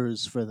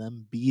drivers for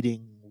them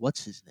beating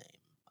what's his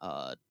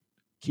name,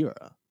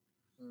 Kira.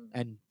 Mm.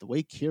 And the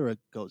way Kira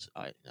goes,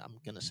 I'm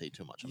gonna say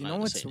too much. I'm You not know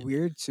gonna what's say anything.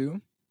 weird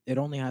too? It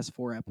only has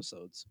 4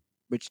 episodes,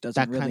 which doesn't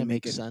That really kind of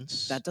make makes it.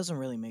 sense. That doesn't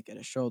really make it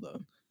a show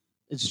though.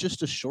 It's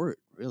just a short,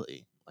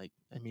 really. Like,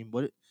 I mean,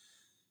 what?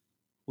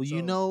 Well,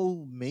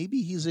 So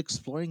maybe he's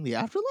exploring the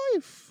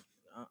afterlife.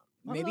 uh, I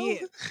don't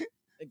maybe know.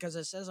 because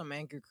it says a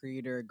manga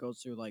creator goes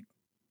through like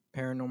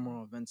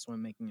paranormal events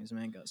when making his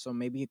manga, so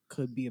maybe it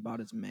could be about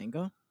his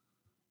manga.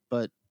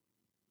 But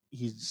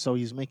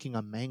he's making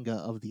a manga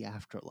of the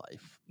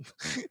afterlife.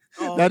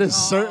 Oh That is no!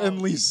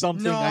 certainly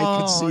something I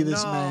could No, see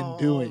this man no! Oh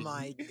doing.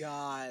 my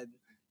god,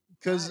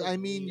 Because that I is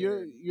mean,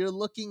 weird. you're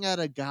looking at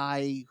a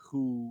guy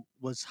who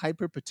was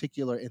hyper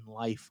particular in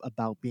life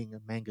about being a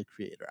manga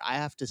creator. I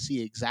have to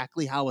see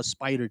exactly how a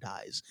spider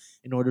dies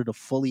in order to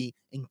fully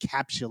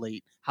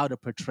encapsulate how to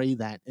portray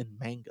that in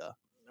manga.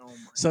 Oh my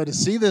So to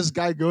see god! this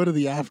guy go to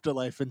the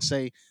afterlife and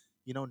say,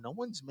 no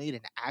one's made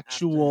an After,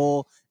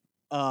 actual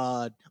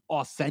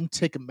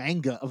authentic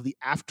manga of the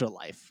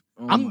afterlife.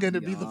 oh I'm my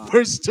gonna be the god!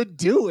 first to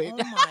do it. Oh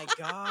my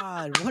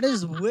god! What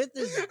is with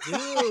this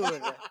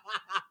dude?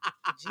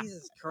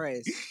 Jesus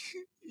Christ!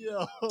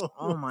 Yo,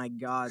 Oh my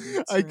god!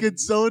 I could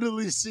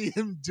totally see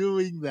him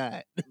doing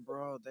that.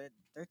 Bro,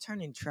 they're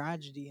turning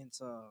tragedy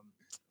into.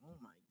 Oh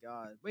my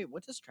god! Wait,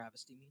 what does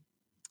travesty mean?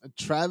 A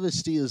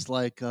travesty is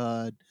like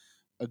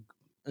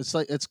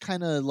It's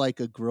kind of like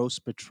a gross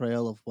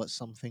betrayal of what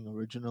something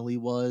originally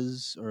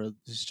was, or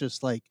it's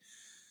just like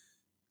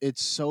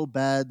it's so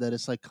bad that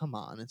it's like, come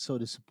on, it's so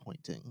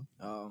disappointing.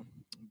 Oh,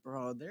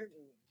 bro,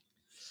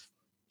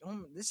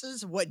 this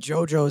is what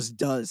JoJo's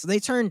does. They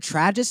turn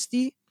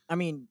tragedy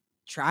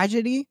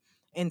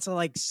into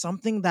like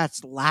something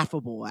that's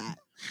laughable at.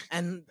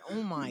 And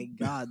oh my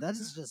god, that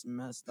is just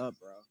messed up,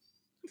 bro.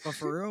 But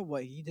for real,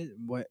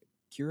 what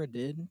Kira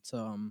did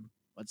to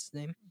what's his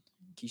name?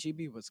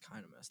 Kishibe was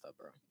kind of messed up,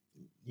 bro.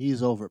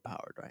 He's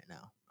overpowered right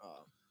now.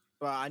 Uh,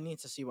 but I need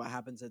to see what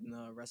happens in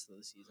the rest of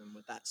the season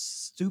with that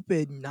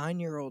stupid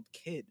 9-year-old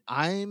kid.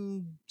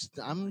 I'm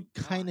Oh my I'm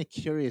kind god, of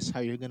curious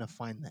how you're gonna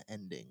find the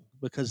ending,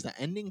 because the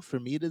ending for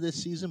me to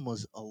this season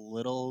was a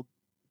little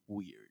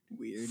weird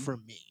weird. for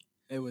me,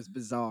 It was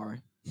bizarre.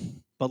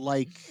 but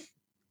like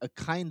a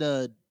kind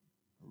of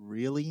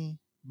really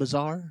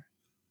bizarre.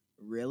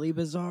 Really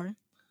bizarre.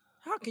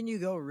 How can you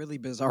go really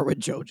bizarre with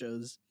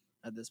JoJo's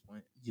at this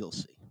point? You'll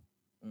see.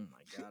 Oh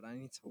my god, I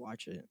need to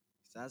watch it.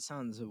 That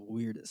sounds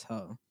weird as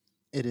hell.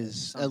 It It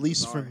is, at sounds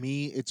least for bizarre.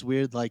 me, it's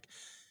weird. Like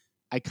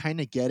I kind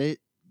of get it,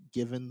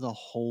 given the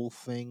whole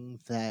thing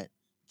that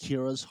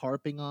Kira's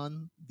harping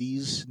on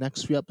these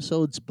next few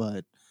episodes,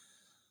 but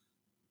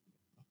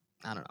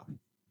I don't know.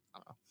 I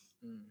don't know.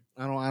 Mm,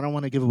 I don't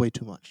want to give away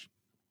too much.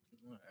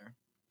 whatever.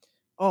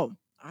 Oh,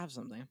 I have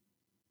something.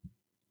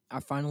 I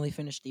finally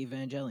finished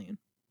Evangelion.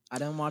 I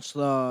didn't watch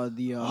the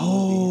movie.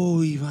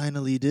 Oh, he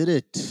finally did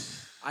it.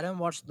 I didn't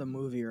watch the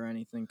movie or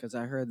anything because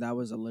I heard that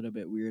was a little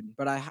bit weird.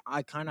 But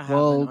I kind of have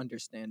an Well,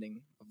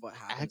 understanding of what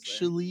happens there.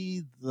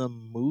 actually, the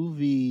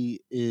movie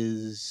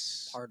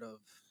is Part of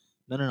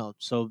no.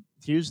 So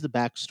here's the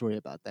backstory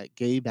about that.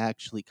 Gabe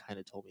actually kind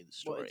of told me the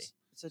well, story.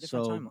 it's a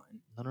different So timeline.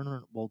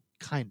 no. Well,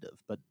 kind of,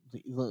 but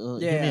hear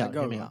me Yeah, out.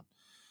 Hear go me go. out.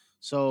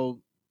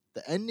 So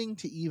the ending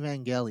to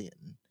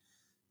Evangelion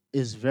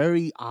is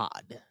very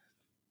odd,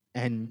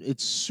 and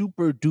it's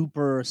super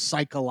duper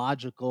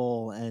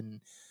psychological,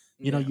 and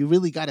Yeah. you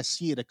really got to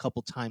see it a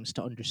couple times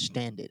to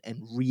understand it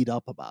and read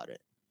up about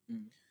it.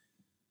 Mm.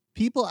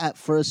 People at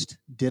first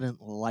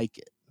didn't like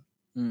it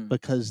Mm.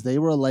 because they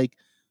were like,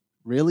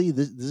 really,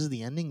 this is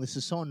the ending? This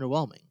is so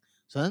underwhelming.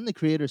 So then the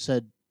creator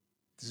said,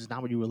 this is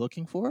not what you were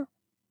looking for?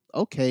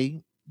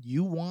 Okay,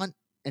 you want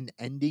an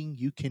ending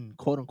you can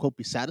quote unquote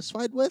be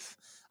satisfied with?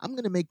 I'm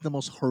going to make the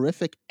most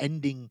horrific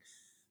ending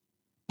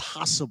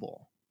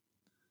possible.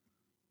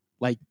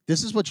 Like,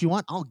 this is what you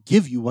want? I'll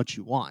give you what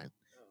you want.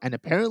 And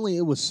apparently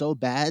it was so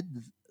bad.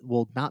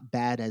 Well, not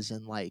bad as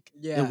in like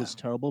it Yeah. was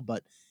terrible,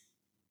 but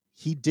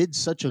he did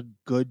such a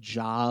good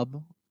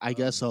job, I Of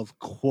guess, of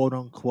quote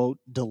unquote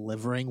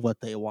delivering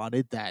what they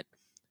wanted, that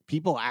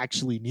people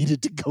actually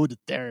needed to go to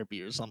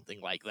therapy or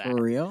something like for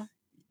that. real?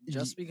 Y-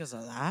 Just because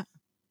of that?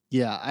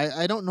 Yeah,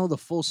 I don't know the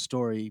full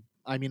story.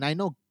 I mean, I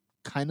know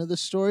kind of the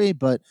story,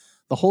 but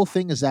the whole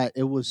thing is that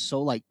it was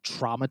so like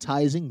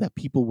traumatizing that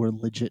people were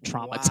legit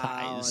Wow,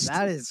 traumatized.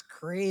 that is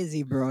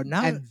crazy, bro.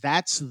 Now And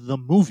that's the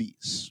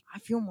movies. I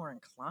feel more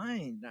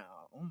inclined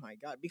now. Oh my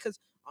god, because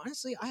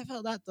honestly, I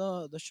felt that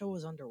the show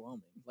was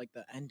underwhelming. Like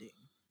the ending.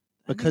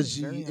 The ending was Because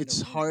very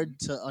it's underwhelming. hard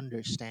to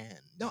understand.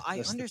 No, I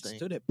That's the thing.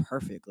 understood it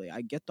perfectly.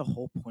 I get the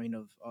whole point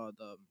of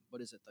the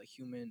what is it?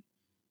 The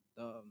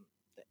um,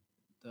 the,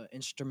 the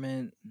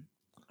instrument.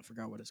 I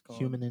forgot what it's called.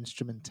 Human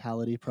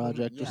Instrumentality Human,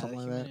 Project or yeah, the something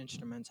like human that.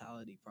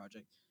 instrumentality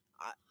project.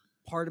 I,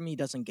 part of me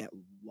doesn't get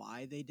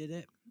why they did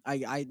it.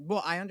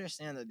 Well, I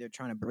understand that they're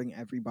trying to bring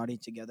everybody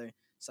together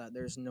so that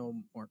there's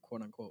no more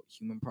quote unquote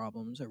human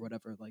problems or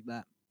whatever like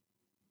that.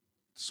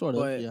 Sort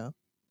of, But yeah.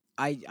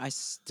 I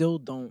still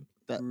don't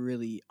That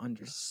really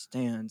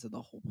understand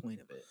the whole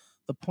point of it.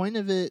 the point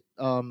of it,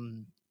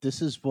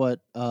 this is what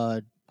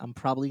I'm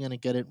probably gonna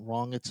get it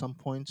wrong at some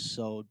points,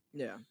 so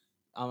Yeah,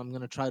 I'm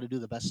gonna try to do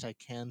the best I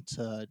can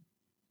to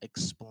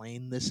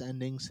explain this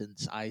ending,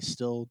 since I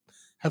still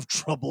have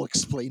trouble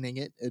explaining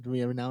it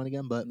every now and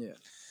again. But yeah,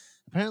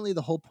 apparently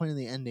the whole point of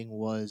the ending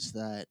was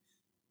that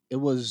it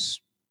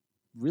was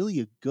really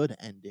a good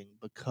ending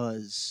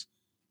because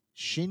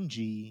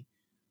Shinji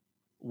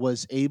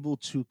was able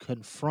to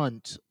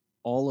confront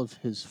all of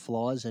his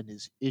flaws and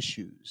his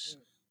issues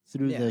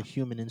through the yeah.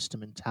 Human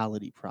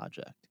Instrumentality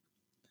Project.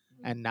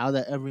 Mhm. And now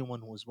that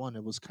everyone was one,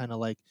 it was kind of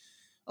like,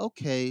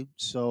 okay,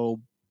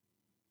 so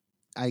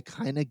I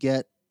kind of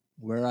get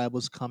where I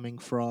was coming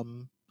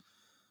from.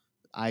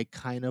 I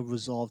kind of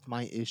resolved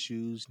my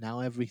issues. Now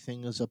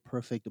everything is a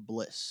perfect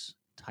bliss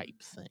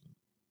type thing.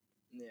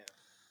 Yeah,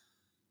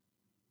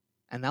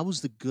 And that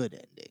was the good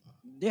ending,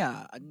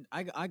 yeah.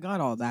 I got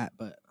all that,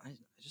 but I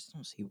just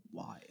don't see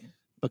why. Why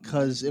did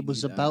because we it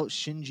was need that? about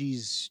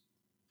Shinji's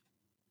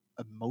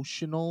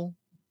emotional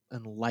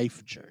and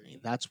life journey. Journey.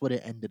 That's what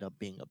it ended up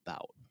being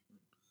about.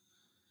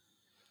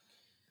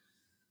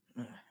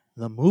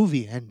 The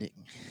movie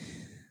ending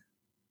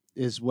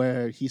is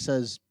where he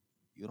says,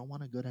 "You don't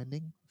want a good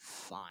ending?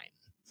 Fine."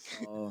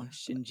 Oh,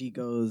 Shinji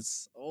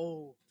goes,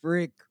 oh,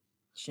 frick.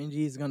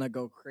 Shinji's gonna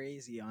go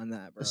crazy on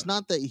that, bro. It's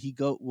not that he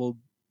go well.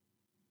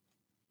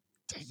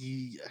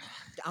 He-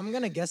 I'm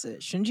gonna guess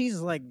it.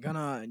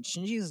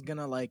 Shinji's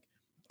gonna like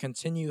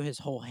continue his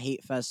whole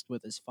hate fest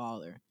with his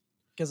father,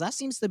 because that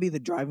seems to be the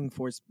driving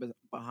force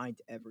behind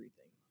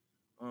everything.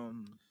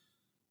 Um,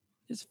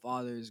 his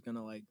father is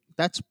gonna like,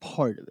 that's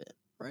part of it.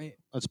 right.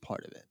 That's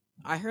part of it.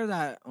 I heard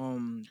that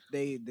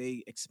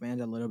they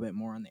expand a little bit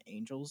more on the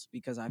angels,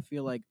 because I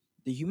feel like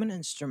the human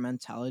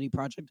instrumentality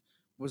project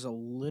was a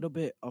little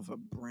bit of a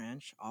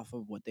branch off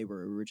of what they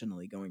were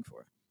originally going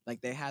for.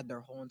 Like they had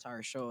their whole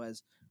entire show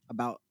as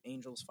about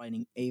angels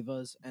fighting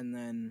Avas, and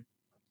then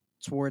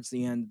towards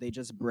the end they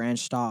just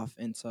branched off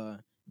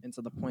into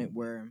the point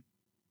where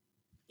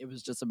it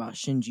was just about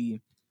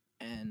Shinji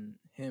and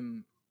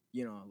him,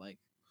 like,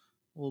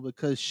 Well,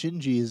 because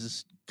Shinji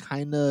is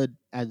kind of,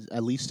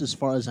 at least as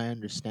far as I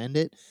understand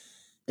it,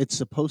 it's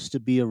supposed to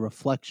be a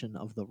reflection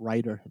of the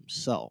writer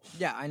himself.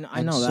 yeah, I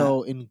And know that.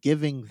 so, in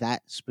giving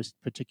that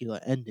particular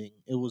ending,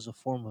 it was a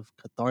form of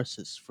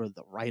catharsis for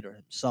the writer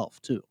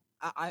himself, too.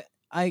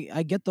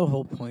 I get the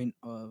whole point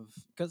of,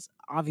 because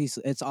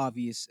obviously it's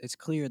obvious, it's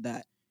clear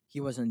that he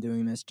wasn't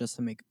doing this just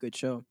to make a good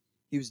show.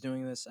 He was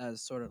doing this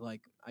as sort of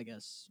like, I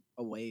guess,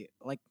 a way,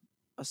 like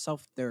a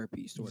self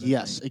therapy sort of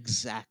Yes, thing.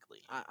 exactly.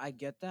 I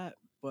get that,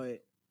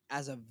 but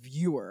as a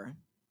viewer,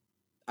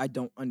 I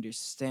don't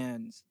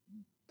understand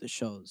the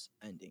show's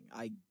ending.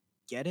 I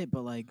get it,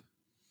 but like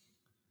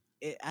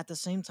at the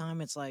same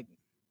time, it's like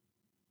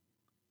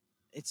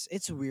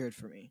it's weird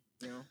for me.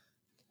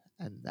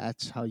 And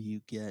that's how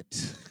you get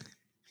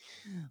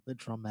the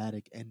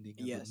dramatic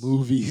ending of the Yes,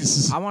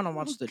 movies. I want to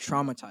watch the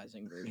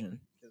traumatizing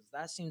version because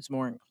that seems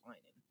more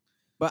inclining.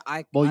 But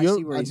I Well, I you're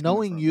see where he's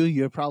coming knowing you, from.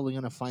 you're probably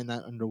gonna find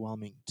that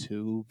underwhelming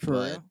too. For But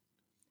real,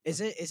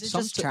 is it some,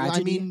 just I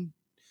tragedy? mean,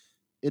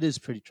 it is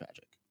pretty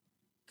tragic.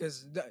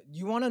 Because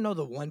you want to know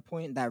the one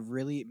point that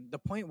really, the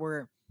point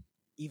where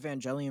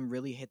Evangelion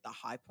really hit the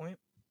high point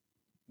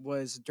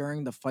was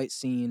during the fight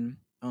scene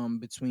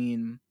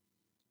between,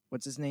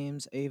 what's his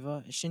name's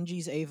Ava,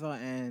 Shinji's Ava,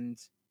 and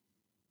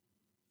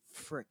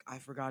frick, I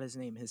forgot his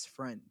name, his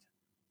friend.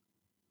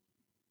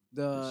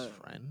 His The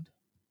friend.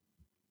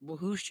 Well,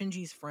 who's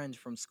Shinji's friend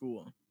from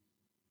school?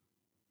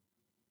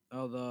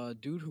 Oh, the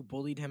dude who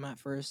bullied him at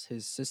first.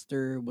 His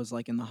sister was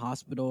like in the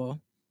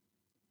hospital.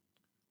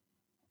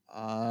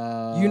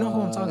 You know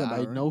who I'm talking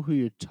I about, right? know who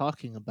you're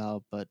talking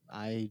about, but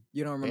I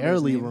You don't remember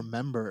his barely name?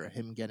 remember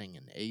him getting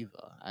an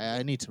Ava. Yeah,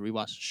 I need to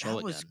rewatch the show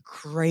that was again.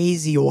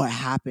 crazy what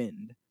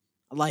happened.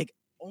 Like,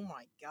 oh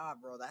my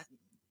god, bro, that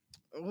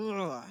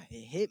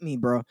it hit me,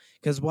 bro.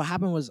 Because what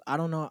happened was, I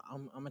don't know.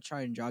 I'm gonna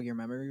try and jog your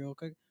memory real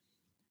quick.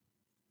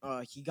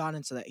 He got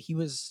into that. He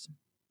was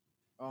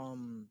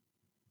um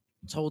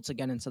told to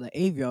get into the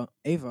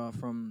Ava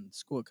from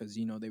school, because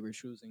they were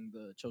choosing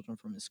the children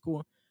from his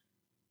school,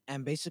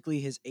 and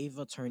basically his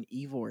Ava turned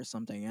evil or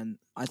something, and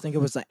I think it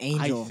was the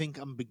I angel. think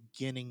I'm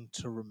beginning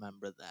to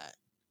remember that.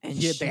 And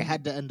Yeah, they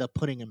had to end up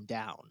putting him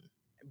down.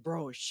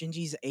 bro,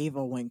 Shinji's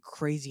Ava went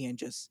crazy and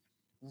just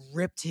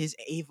ripped his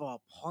Ava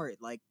apart,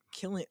 like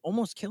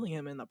almost killing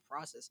him in the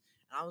process.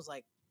 And I was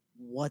like,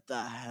 what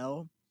the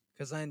hell?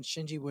 Because then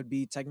Shinji would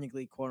be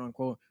technically, quote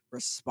unquote,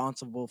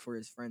 responsible for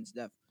his friend's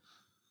death.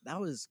 That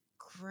was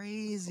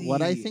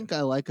What I crazy. think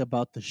I like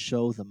about the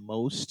show the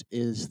most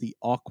is the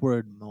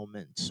awkward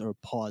moments or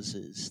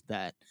pauses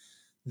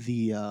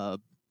the uh,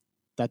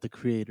 that the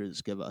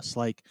creators give us.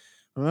 Like,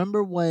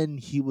 remember when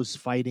he was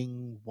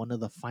fighting one of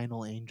the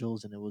final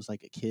angels and it was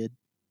like a kid?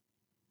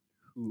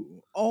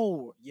 Who?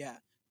 Oh yeah,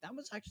 that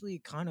was actually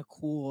kind of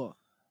cool.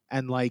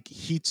 And like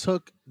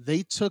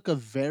they took a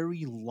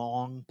very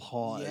long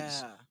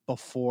pause Yeah,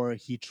 before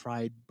he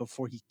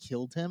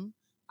killed him.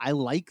 I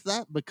like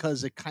that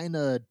because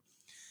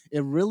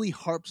it really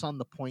harps on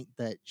the point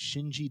that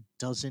Shinji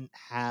doesn't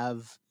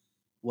have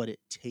what it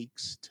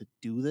takes to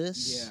do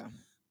this, yeah.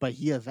 but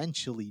he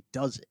eventually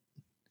does it.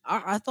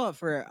 I thought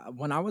for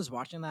when I was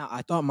watching that,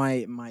 I thought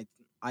my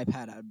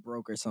iPad had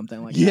broke or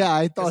something like that. Yeah,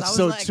 I Because thought I was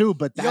so like, too,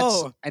 but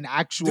that's "Yo, an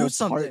do actual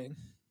part. something."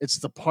 It's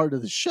the part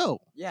of the show.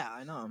 Yeah,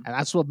 I know. And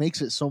that's what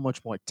makes it so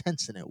much more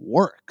tense and it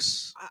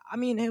works. I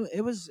mean,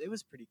 it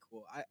was pretty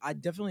cool. I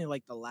definitely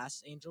like the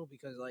last angel,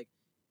 because like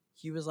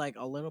he was like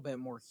a little bit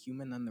more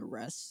human than the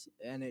rest,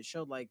 and it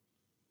showed like,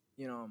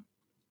 you know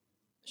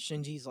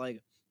Shinji's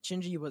like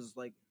Shinji was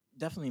like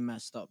definitely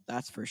messed up.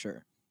 That's for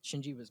sure.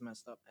 Shinji was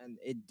messed up, and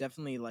it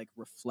definitely like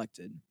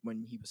reflected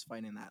when he was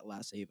fighting that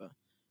last Ava,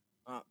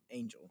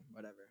 angel,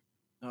 whatever.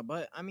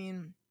 But I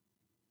mean,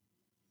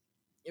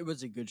 it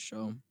was a good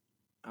show.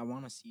 I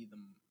want to see the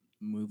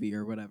movie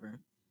or whatever,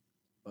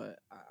 but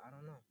I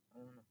don't know. I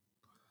don't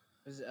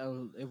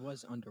know. It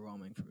was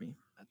underwhelming for me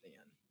at the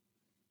end,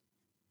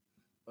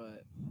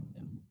 but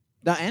yeah,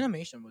 the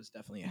animation was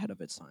definitely ahead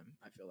of its time.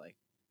 I feel like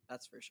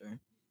that's for sure.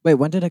 Wait,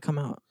 when did it come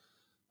out?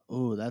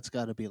 Oh, that's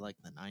got to be like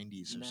the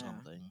 90s or Nah,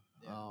 something.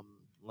 yeah.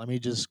 Let me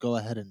just go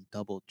ahead and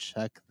double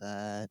check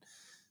that.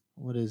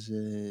 What is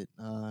it?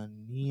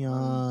 Um,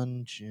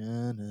 Neon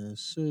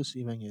Genesis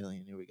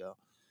Evangelion. Here we go.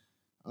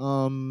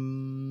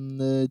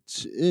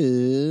 It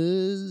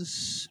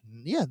is,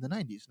 yeah, the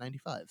 90s,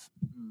 95.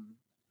 mm,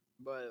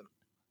 but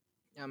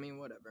I mean,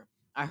 whatever.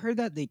 I heard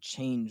that they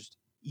changed some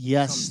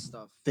Yes,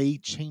 stuff they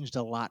changed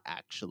a lot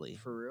actually,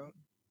 for real. Um,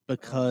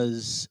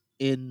 because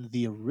in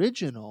the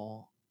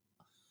original,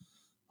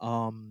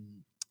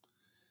 um,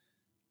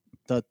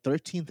 the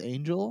 13th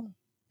angel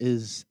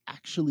is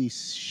actually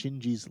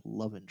Shinji's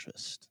love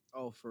interest.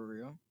 oh, for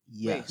real.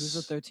 Wait, who's the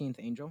Yes, 13th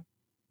angel?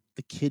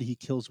 the kid he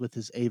kills with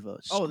his Ava,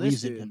 Oh,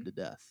 this squeezing him dude. to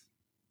death.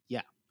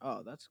 Yeah,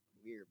 Oh, that's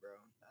weird, bro.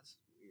 That's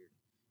weird.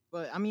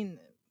 But I mean,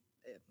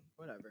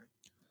 whatever.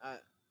 Uh,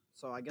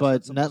 so I guess but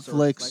that's supposed to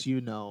Netflix, reflect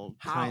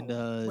kind how.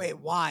 of Wait,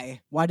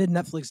 why? Why did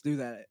Netflix do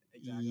that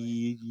exactly?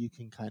 you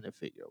can kind of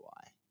figure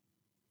why.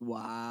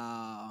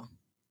 Wow.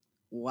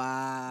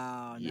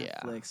 Wow, Yeah,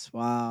 Netflix.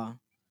 Wow.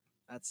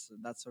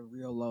 That's a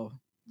real low.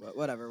 But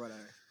whatever,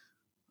 whatever.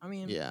 I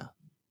mean, yeah,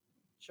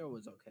 show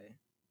was okay.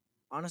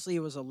 Honestly, it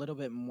was a little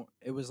bit more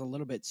it was a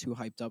little bit too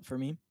hyped up for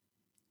me.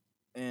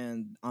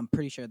 And I'm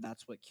pretty sure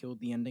that's what killed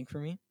the ending for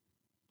me.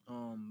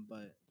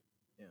 But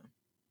yeah,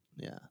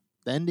 yeah.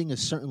 The ending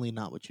is certainly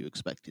not what you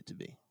expect it to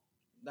be.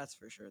 that's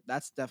for sure.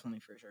 That's definitely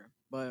for sure.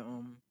 But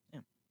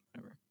yeah,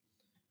 whatever.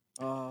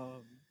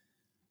 Um,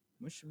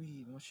 what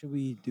should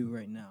we do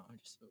right now?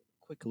 Just a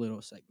quick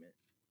little segment.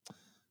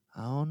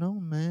 I don't know,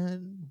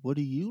 man. What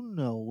do you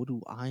know? What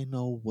do I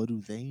know? What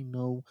do they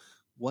know?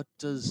 What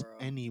does Bro.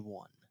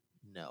 anyone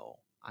know?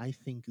 I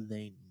think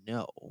they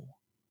know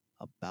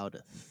about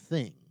a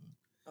thing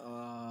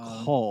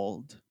Uh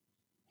called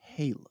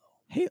Halo.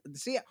 Hey,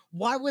 see,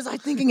 why was I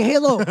thinking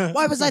Halo?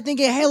 Why was I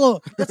thinking Halo?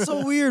 That's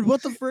so weird.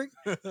 What the frick?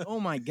 Oh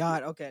my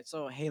god. Okay,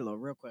 so Halo,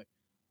 real quick.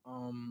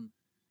 Um,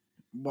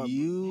 what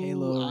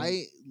Halo?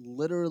 I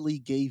literally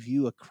gave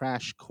you a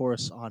crash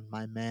course on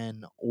my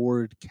man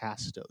Ord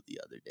Casto the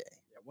other day.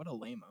 Yeah, what a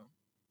lameo.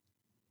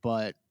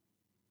 But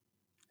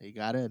you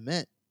gotta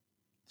admit,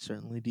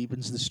 certainly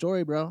deepens the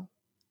story, bro.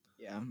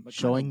 Yeah, but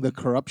Showing the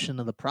corruption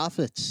of the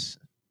prophets.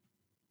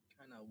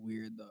 kind of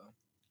weird though.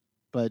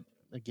 But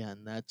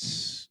again,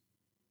 that's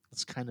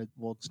kind of,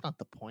 well, it's not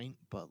the point,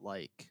 but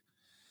like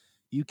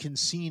you can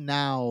see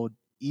now,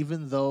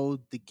 even though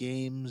the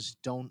games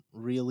don't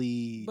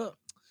really, But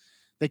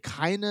they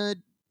kind of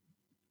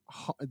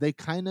they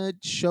kind of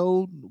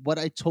show what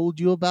I told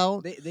you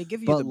about, they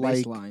give you but the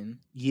like, baseline.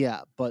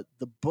 yeah, but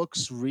the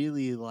books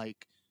really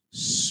like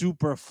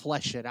super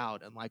flesh it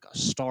out in like a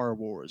Star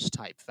Wars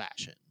type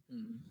fashion.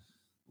 Hmm.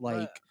 But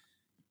Like,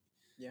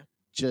 yeah,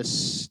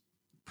 just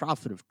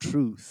prophet of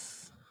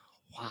truth.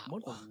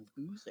 what a Wow.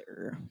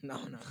 loser. No,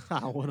 no.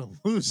 What a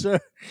loser.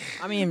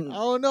 I I mean,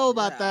 don't know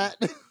about yeah,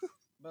 that.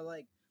 but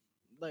like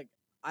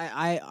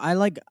I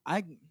like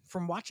I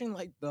from watching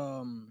like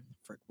the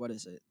frick, what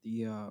is it?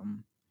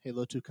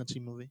 Halo 2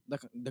 cutscene movie.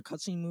 The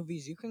cutscene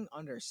movies, you can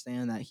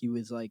understand that he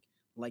was like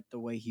the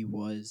way he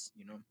was.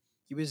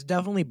 He was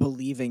definitely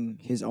believing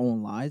his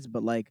own lies,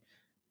 but like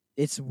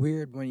it's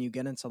weird when you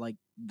get into like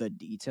the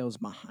details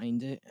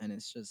behind it, and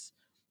it's just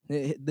But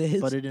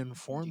his it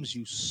informs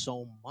you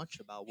so much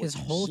about his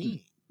what you're whole seeing.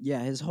 yeah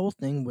his whole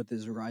thing with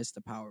his rise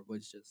to power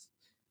was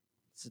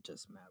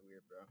just mad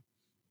weird,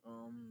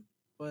 bro.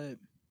 But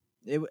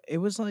it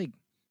was like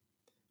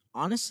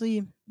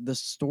honestly the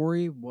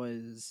story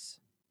was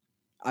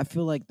I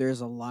feel like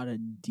there's a lot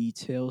of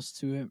details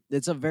to it.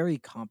 It's a very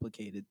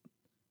complicated,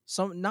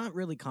 some not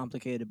really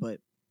complicated,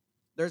 but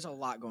there's a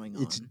lot going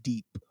It's on.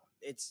 deep.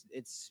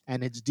 It's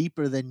And it's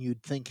deeper than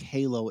you'd think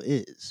Halo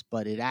is,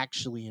 but it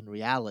actually, in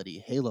reality,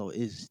 Halo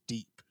is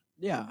deep.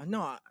 yeah,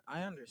 no,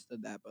 I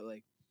understood that, but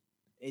like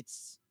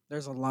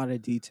there's a lot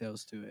of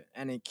details to it,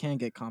 and it can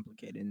get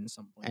complicated in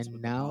some points And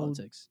with the now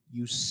politics.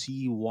 you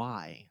see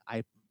why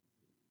I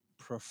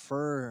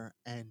prefer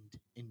and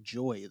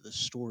enjoy the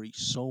story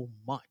so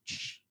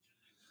much,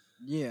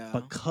 Yeah,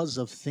 because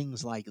of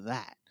things like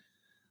that.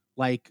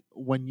 Like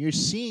when you're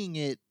seeing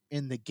it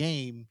in the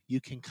game, you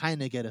can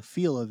kind of get a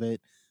feel of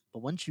it, but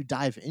once you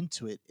dive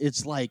into it,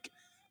 it's like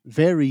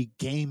very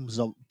Game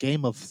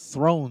of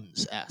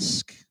Thrones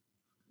esque.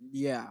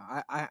 yeah,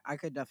 I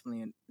could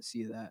definitely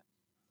see that.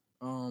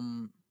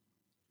 Um,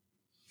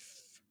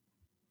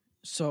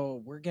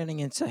 so we're getting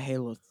into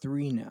Halo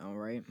 3 now,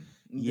 right?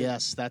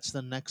 Yes, that's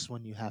the next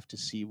one you have to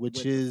see, which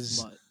With the is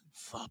flood.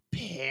 the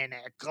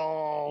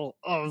pinnacle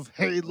of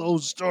Halo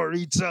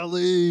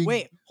storytelling.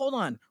 Wait, hold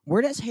on.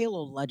 Where does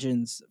Halo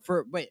Legends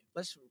for wait,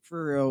 let's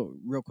for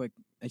real quick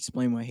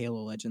explain what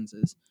Halo Legends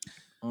is.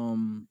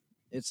 Um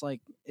it's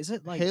like is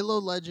it like Halo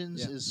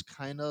Legends yeah. is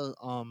kind of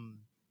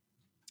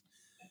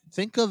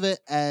think of it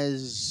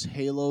as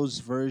Halo's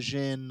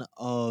version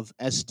of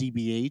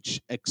SDBH,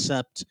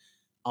 except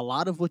a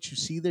lot of what you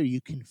see there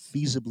you can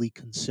feasibly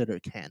consider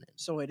canon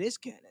So it is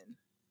canon.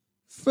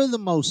 for the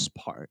most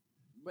part.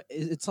 But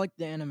it's like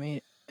the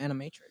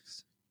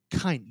Animatrix.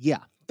 Yeah.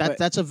 But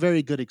That's a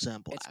very good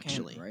example, it's canon,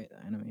 actually. right? The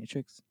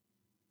Animatrix.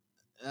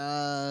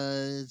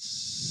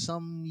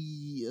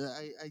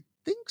 I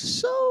think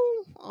so.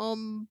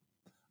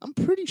 I'm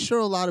pretty sure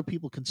a lot of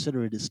people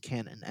consider it as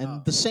canon, and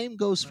Oh. the same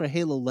goes for Right.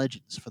 Halo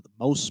Legends for the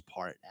most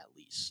part, at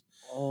least.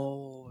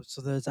 Oh,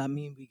 so does that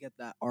mean we get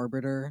that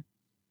Arbiter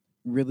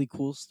really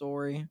cool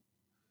story?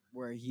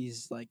 where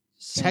he's like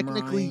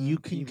Technically, you samuraiing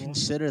can people.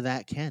 consider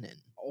that canon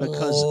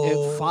because it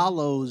Oh,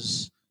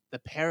 follows the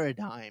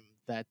paradigm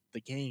that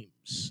the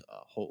games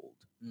hold.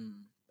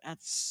 mm,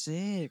 that's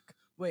sick.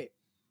 Wait,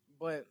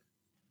 but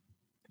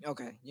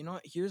okay, you know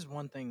what? Here's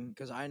one thing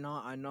because I know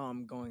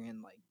I'm going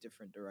in like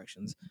different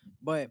directions,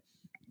 but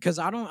because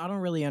I don't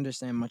really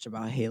understand much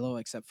about Halo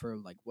except for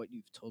like what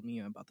you've told me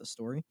about the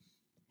story.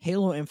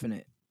 Halo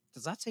Infinite,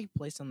 does that take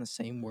place on the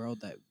same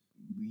world that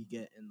we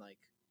get in like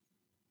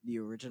the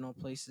original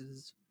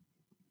places?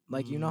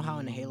 Like you know how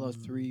in Halo Mm,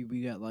 3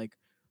 we get like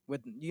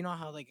with you know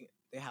how like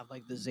they have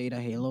like the Zeta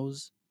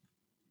Halos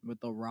with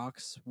the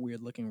rocks,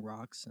 weird looking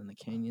rocks and the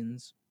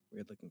canyons,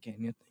 weird looking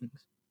canyon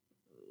things.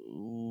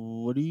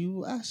 what are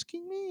you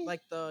asking me?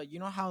 Like the you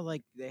know how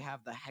like they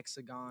have the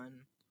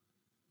hexagon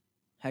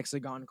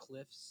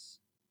cliffs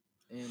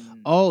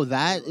in Oh,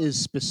 that Halo. is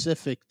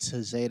specific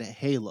to Zeta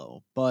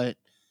Halo. But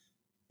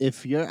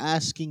if you're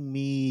asking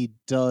me,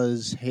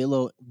 does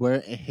Halo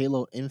where a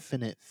Halo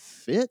Infinite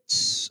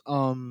fits?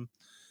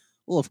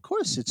 Well, of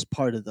course, it's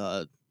part of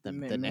the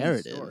Main story,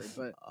 narrative.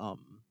 but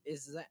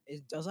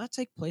does that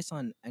take place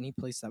on any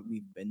place that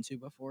we've been to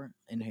before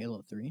in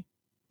Halo 3?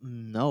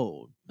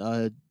 No,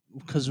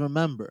 because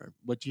remember,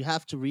 what you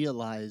have to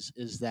realize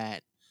is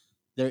that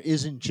there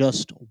isn't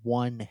just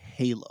one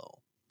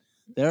Halo.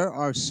 There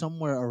are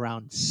somewhere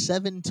around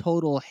 7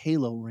 total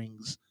Halo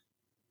rings,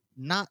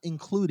 not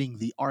including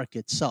the arc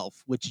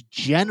itself, which Oh.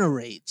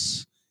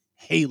 generates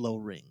Halo Oh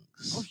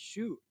rings.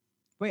 shoot.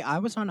 Wait, I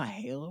was on a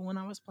Halo when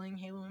I was playing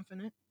Halo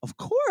Infinite? Of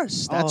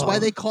course, that's why Oh,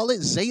 they call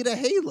it Zeta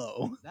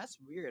Halo. that's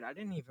weird. I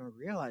didn't even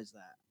realize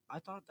that. I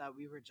thought that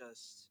we were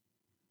just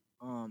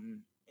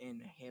in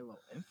Halo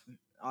Infinite.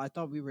 I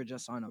thought we were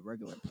just on a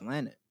regular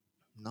planet.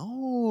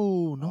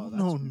 No, no, Oh, no,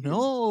 that's weird.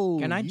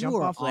 Can no. I You jump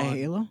are off the on.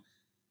 Halo?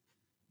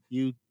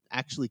 You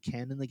actually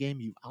can in the game.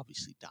 You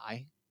obviously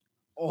die.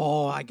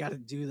 Oh, I gotta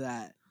do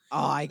that. Oh,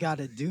 I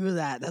gotta do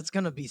that. That's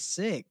gonna be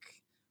sick.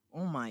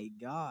 Oh my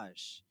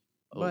gosh.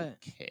 But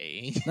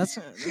Okay. that's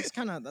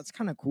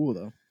kind of cool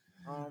though.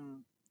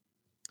 Um,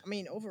 I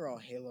mean, overall,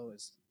 Halo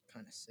is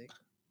kind of sick.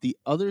 The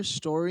other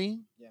story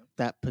Yeah.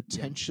 that Yeah.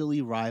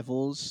 potentially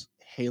rivals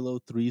Halo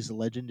 3's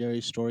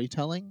legendary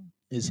storytelling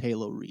is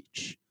Halo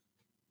Reach.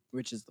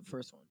 Which is the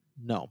first one.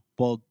 No.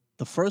 Well,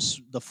 the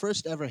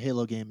first ever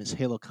Halo game is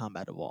Halo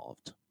Combat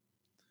Evolved,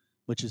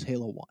 which is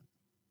Halo 1.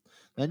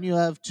 Then Okay. you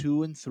have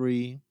 2 and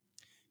 3.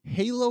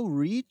 Halo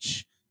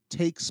Reach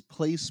takes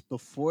place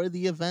before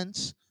the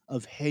events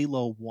of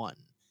Halo 1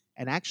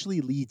 and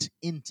actually leads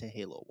into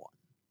Halo 1.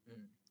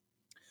 Mm.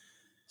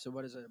 So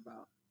what is it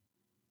about?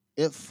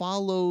 It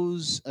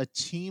follows a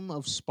team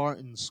of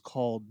Spartans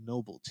called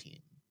Noble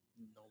Team.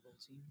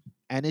 Novelty.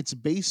 And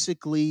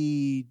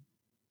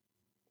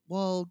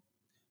well,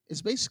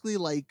 it's basically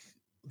like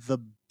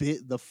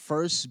the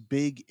first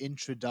big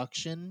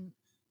introduction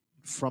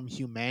from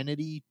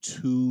humanity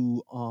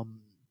to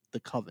the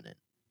Covenant.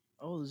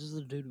 Oh, this is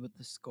the dude with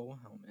the skull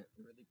helmet.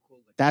 Really cool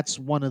looking That's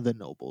dude. one of the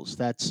nobles.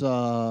 That's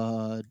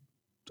oh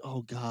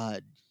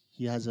god,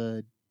 he has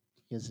a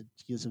he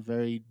has a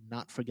very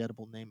not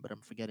forgettable name, but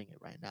I'm forgetting it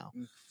right now.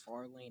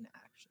 Far lane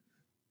action.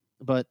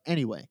 But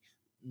anyway,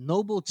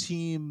 Noble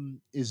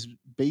Team is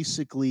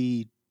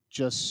basically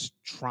just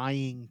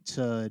trying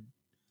to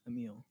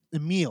Emil.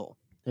 Emil.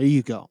 There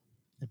you go.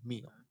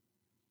 Emil. Okay.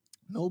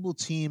 Noble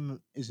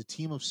Team is a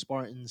team of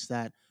Spartans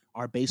that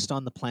are based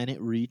on the planet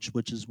Reach,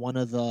 which is one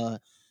of the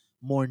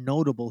more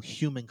notable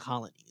human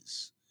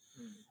colonies.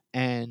 Hmm.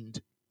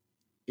 And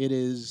it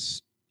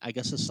is, I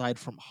guess, aside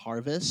from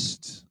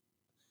Harvest,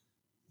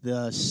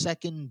 the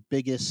second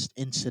biggest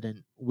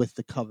incident with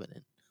the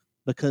Covenant.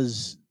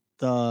 Because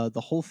the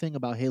whole thing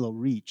about Halo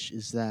Reach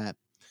is that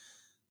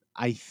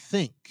I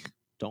think,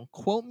 don't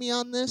quote me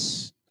on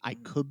this, I Hmm.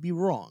 could be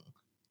wrong,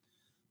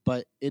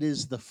 but it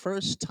is the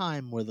first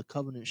time where the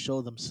Covenant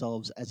show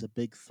themselves as a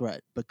big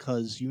threat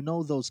because you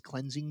know those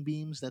cleansing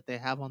beams that they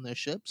have on their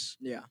ships?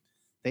 Yeah.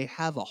 They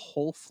have a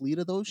whole fleet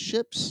of those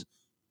ships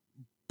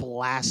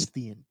blast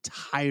the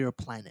entire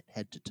planet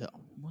head to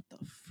toe. What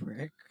the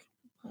frick?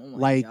 Oh my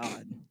Like,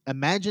 god.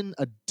 imagine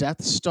a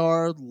Death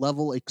Star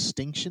level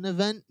extinction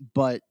event,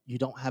 but you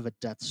don't have a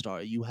Death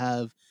Star. You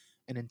have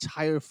an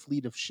entire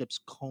fleet of ships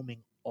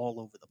combing all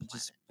over the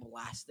Just planet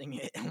blasting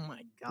it. Oh my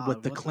with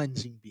god. the What the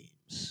cleansing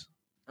beams.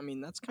 I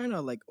mean, that's kind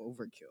of like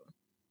overkill.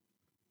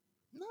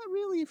 Not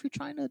really if you're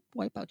trying to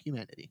wipe out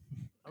humanity.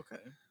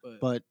 Okay, but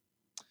But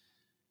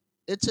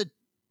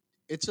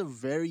it's a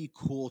very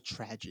cool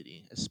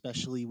tragedy,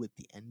 especially with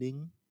the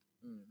ending.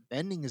 mm, The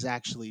ending is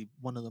actually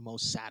one of the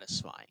most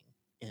satisfying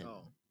in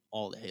oh,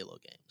 all the Halo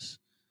games.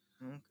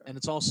 okay. And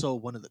it's also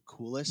one of the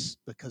coolest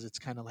because it's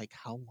kind of like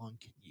how long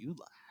can you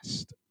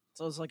last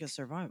So it's like a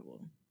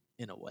survival.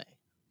 in a way.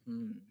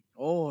 Hmm.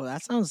 Oh,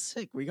 that sounds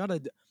sick.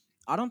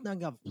 I don't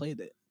think I've played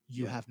it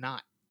You yet. have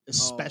not, Oh,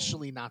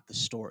 especially not the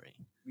story.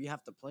 we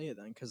have to play it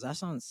then, because that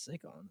sounds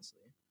sick,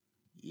 honestly.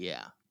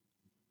 Yeah.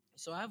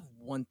 So I have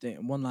one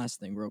last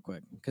thing, real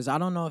quick, because I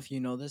don't know if you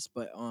know this,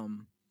 but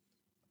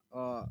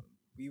uh,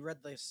 we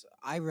read this.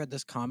 I read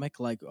this comic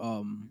like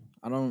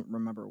I don't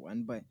remember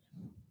when, but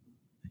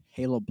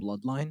Halo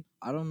Bloodline.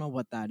 I don't know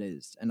what that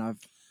is, and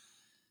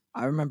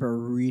I remember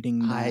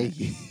reading that. I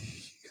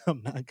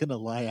I'm not gonna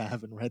lie, I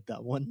haven't read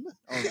that one.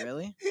 Oh,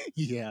 really?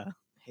 Yeah.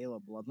 Halo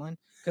Bloodline?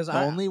 Because The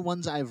I only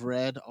ones I've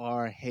read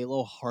are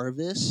Halo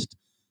Harvest,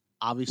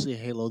 obviously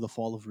Halo the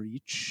Fall of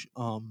Reach,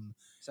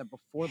 said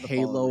before the Fall of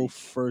Halo Reach.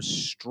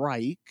 First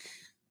Strike,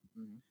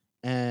 Mhm.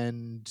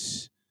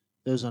 and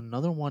there's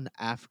another one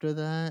after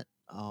that.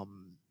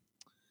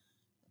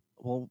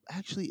 Well,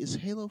 actually, is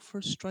Halo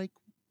First Strike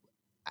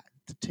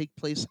to take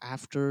place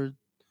after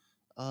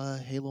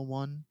Halo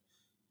One?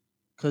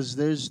 Because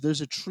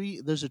there's a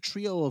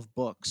trio of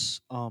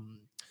books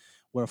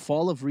where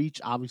Fall of Reach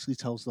obviously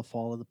tells the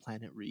fall of the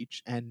planet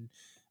Reach and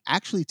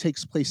actually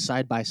takes place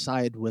side by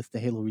side with the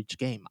Halo Reach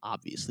game,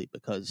 obviously,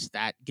 because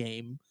that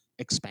game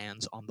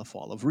expands on the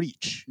fall of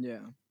Reach.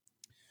 Yeah.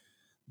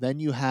 Then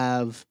you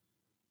have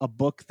a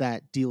book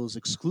that deals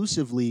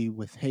exclusively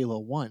with Halo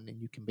 1,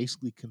 and you can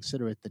basically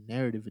consider it the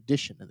narrative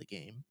edition of the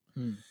game.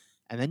 Hmm.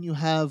 And then you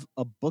have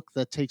a book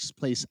that takes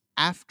place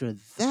after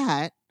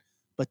that,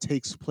 but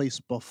takes place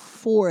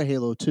before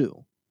Halo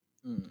 2.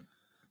 Mm.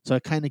 So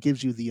it kind of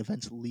gives you the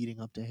events leading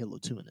up to Halo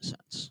 2 in a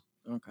sense.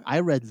 Okay. I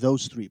read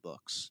those three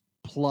books,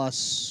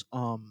 plus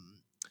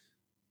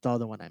the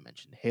other one I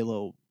mentioned,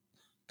 Halo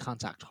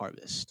Contact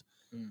Harvest.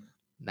 Mm.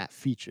 And that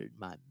featured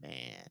my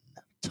man,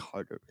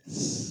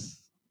 Tartarus.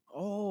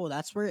 Oh,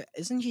 that's where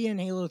isn't he in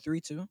Halo 3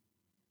 too?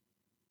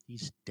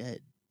 He's dead.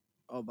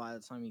 Oh, by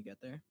the time you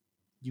get there.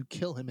 You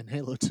kill him in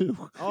Halo 2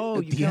 Oh,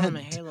 at you the kill him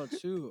end. in Halo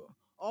 2.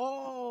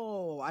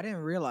 Oh, I didn't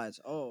realize.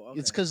 Oh, okay.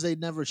 It's because they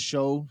never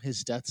show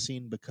his death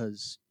scene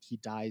because he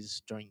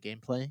dies during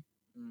gameplay.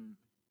 Mm.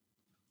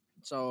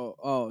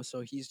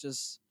 So he's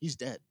just He's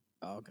dead.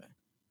 oh, okay.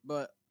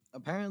 But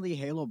apparently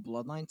Halo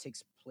Bloodline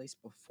takes place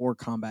before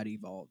Combat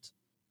Evolved,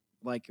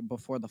 like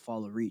before the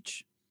Fall of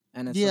Reach.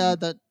 And it's Yeah,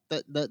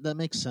 that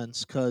makes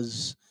sense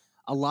because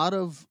a lot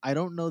of I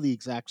don't know the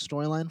exact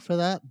storyline for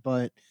that,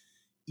 but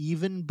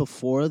even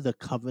before the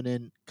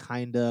Covenant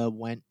kind of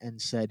went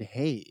and said,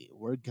 "Hey,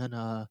 we're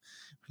gonna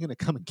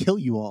come and kill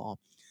you all,"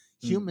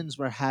 Hmm. humans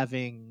were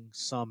having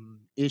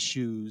some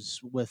issues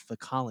with the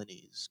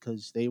colonies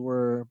because they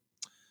were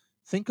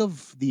think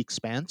of the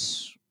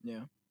Expanse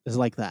Yeah. as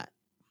like that,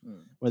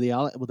 Hmm. where the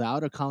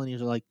outer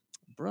colonies are like,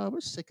 "Bro,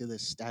 we're sick of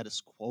this status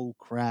quo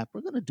crap.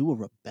 We're gonna do a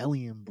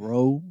rebellion,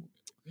 bro."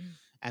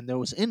 And there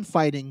was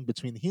infighting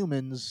between the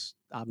humans,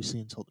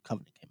 obviously, until the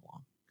Covenant came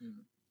along. Hmm.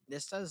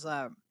 This says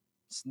that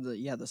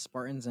the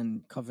Spartans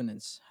and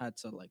Covenants had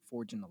to like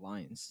forge an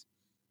alliance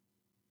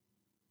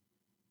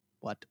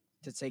What?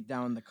 to take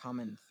down the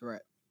common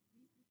threat.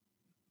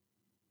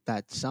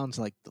 That sounds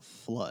like the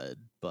flood,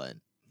 but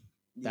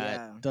that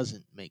Yeah.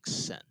 doesn't make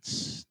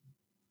sense.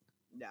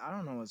 Yeah, I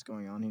don't know what's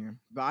going on here,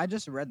 but I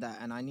just read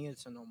that and I needed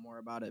to know more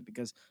about it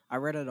because I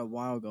read it a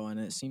while ago and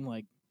it seemed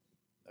like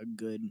a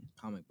good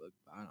comic book.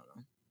 But I don't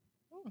know.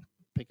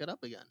 Pick it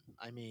up again.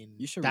 I mean,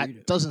 You should that read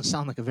it. doesn't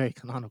sound like a very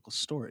canonical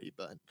story,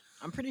 but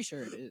I'm pretty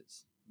sure it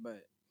is,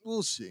 but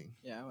we'll see.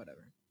 yeah,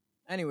 whatever.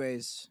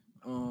 Anyways,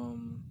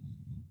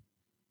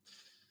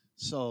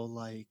 So,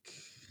 like,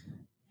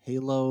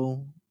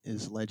 Halo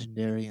is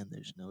legendary and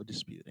there's no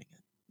disputing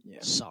it.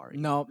 yeah. Sorry,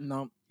 No,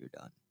 you're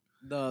done.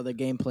 the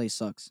gameplay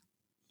sucks.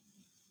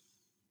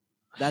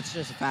 That's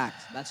just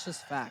fact. That's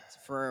just fact.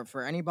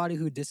 For anybody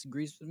who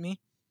disagrees with me,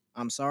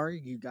 I'm sorry.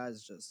 You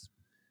guys just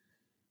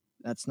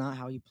that's not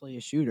how you play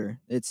a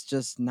shooter. It's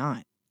just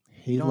not.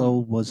 You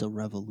Halo don't. was a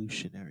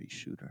revolutionary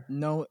shooter.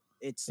 No,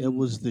 it's It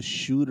was the it's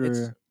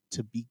shooter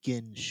to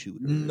begin no.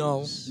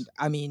 shooters.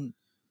 I mean,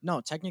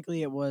 no.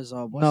 Technically, it was.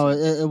 What's No,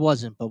 it? it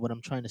wasn't. But what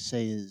I'm trying to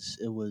say is,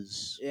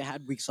 It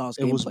had weak sauce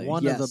it was gameplay.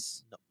 one of the.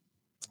 Yes. No,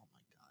 oh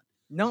my god.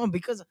 No,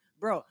 because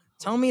bro, Oh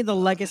tell my me the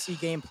god. legacy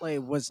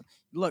gameplay was.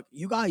 Look,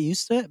 you got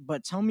used to it,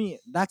 but tell me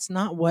that's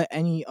not what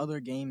any other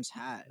games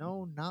had.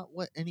 No, not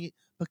what any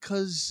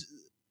because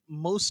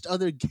most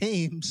other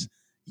games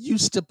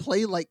used to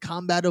play like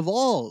Combat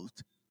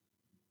Evolved.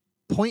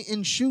 Point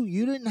and shoot.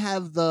 You didn't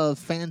have the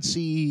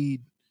fancy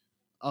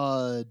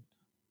uh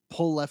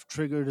pull left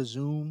trigger to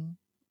zoom.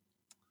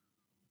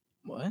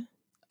 What?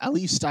 At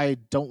least I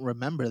don't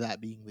remember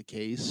that being the Wait,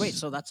 case.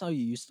 so that's how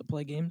you used to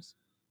play games?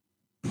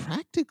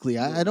 Practically.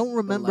 I don't The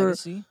remember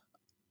legacy?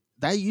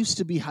 that used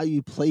to be how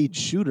you played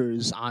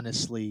shooters,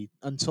 honestly,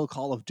 until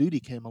Call of Duty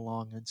came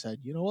along and said,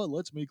 you know what,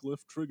 let's make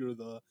left trigger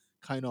the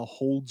kind of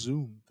hold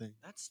zoom thing.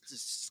 That's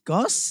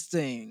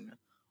disgusting.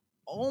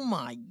 Oh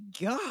my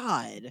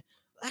god.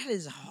 That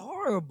is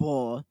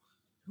horrible.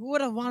 Who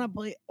would have want to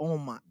play Oh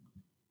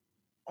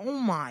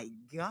my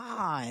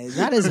god.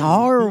 That is Are you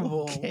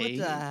horrible. What the okay?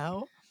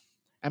 hell?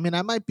 I mean,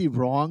 I might be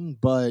wrong,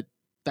 but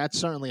that's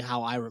certainly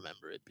how I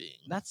remember it being.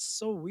 That's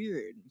so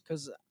weird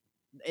cuz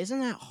isn't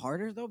that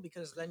harder though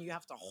because then you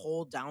have to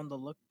hold down the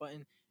look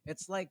button.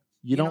 It's like,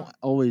 You you don't know,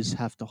 always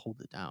have to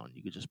hold it down.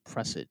 You could just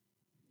press it.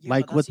 yeah, but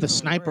Like that's with the even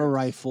sniper worse.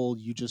 rifle,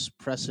 you just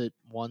press it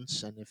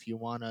once, and if you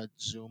want to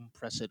zoom,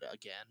 press it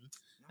again.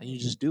 and you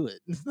just do it.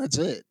 That's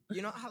it.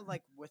 You know how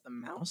like with a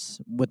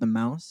mouse,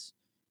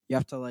 you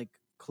have to like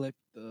click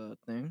the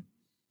thing.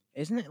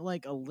 Isn't it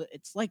like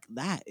it's like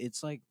that.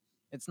 It's like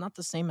it's not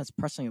the same as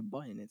pressing a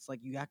button. It's like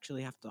you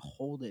actually have to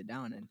hold it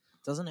down, and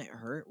doesn't it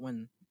hurt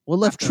when Well,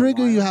 left after a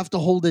trigger, you while? have to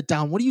hold it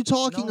down. What are you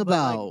talking No, but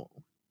like about?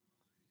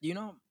 you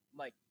know,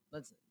 like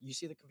you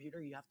see the computer,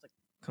 you have to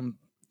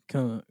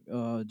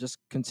just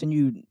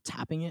continue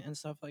tapping it and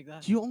stuff like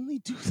that. You only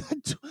do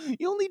that.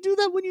 You only do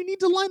that when you need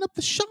to line up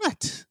the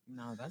shot.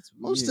 No, that's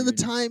Most of the weird.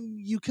 time,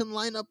 you can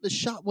line up the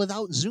shot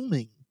without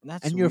zooming,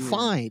 That's and you're weird.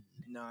 fine.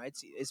 No,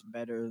 it's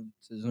better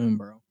to zoom,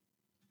 bro.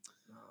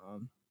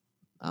 Um,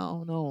 I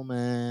don't know,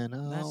 man. I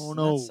don't that's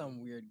know.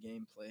 some weird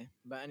gameplay.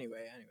 But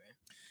anyway.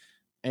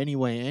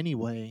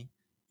 Anyway,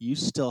 you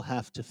still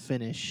have to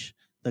finish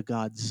the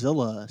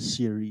Godzilla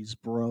series,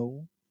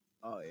 bro.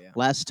 Oh yeah.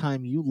 Last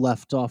time you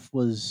left off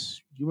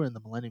was you were in the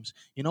Millenniums.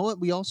 You know what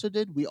we also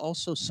did? We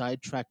also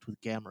sidetracked with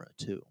Gamera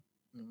too,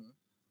 Hmm.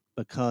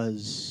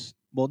 because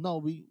well, no,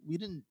 we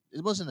didn't.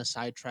 It wasn't a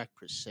sidetrack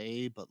per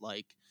se, but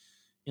like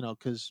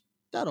because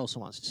Dad also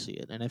wants to see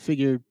it, and I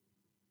figured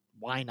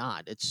why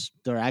not?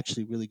 They're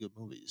actually really good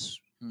movies.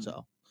 Hmm.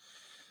 So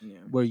Yeah.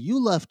 where you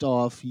left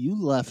off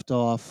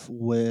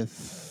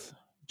with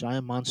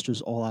Giant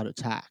Monsters All Out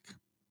Attack,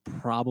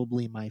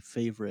 probably my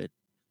favorite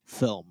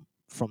film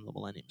from the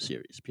Millennium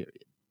series.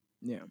 Period.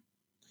 Yeah.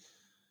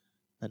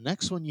 The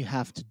next one you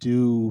have to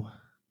do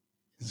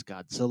is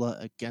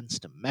Godzilla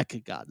against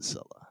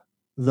Mechagodzilla,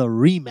 the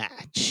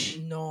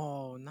rematch.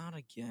 No, not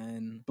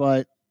again.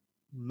 But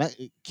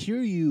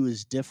Kiryu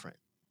is different.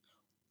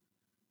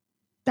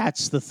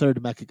 That's the third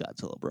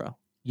Mechagodzilla, bro.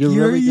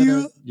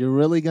 Kiryu? You're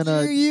really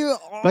gonna, Kiryu.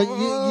 but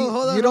Oh,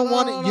 hold you on, don't hold on,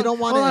 want it. hold You on, don't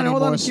want hold it on, hold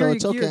anymore, on. so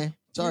it's Kiryu. okay.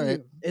 It's all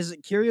right. Is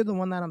it Kiryu the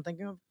one that I'm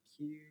thinking of?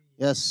 Kiryu.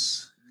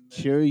 Yes,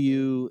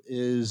 Kiryu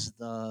is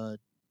the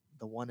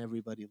one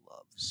everybody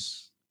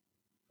loves.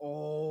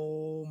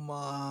 Oh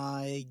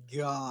my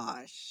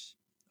gosh.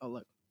 Oh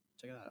look,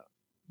 check that out.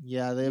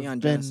 Yeah, there have Neon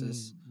been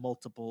Genesis.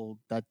 multiple.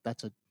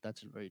 That's a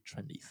very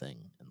trendy thing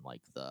in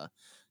like the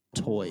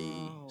toy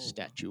Bro,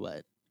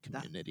 statuette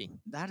that community.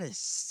 that is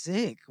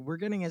sick. We're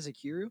getting as a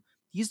Kiryu.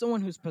 He's the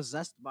one who's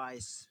possessed by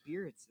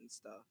spirits and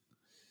stuff,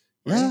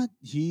 right? Yeah,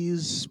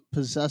 he's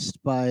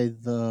possessed by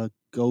the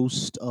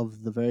ghost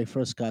of the very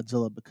first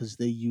Godzilla because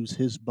they use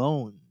his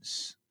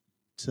bones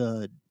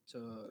to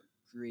To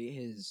create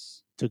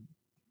his. to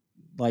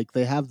like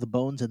they have the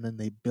bones and then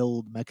they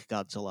build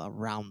Mechagodzilla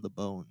around the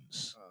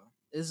bones.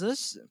 Is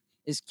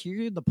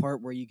Kiryu the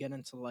part where you get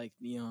into like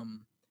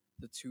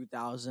the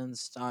 2000s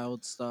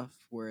styled stuff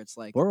where it's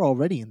like We're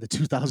already in the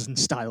 2000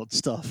 styled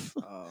stuff.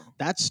 oh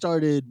That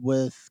started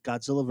with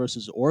Godzilla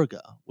versus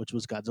Orga, which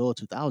was Godzilla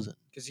 2000.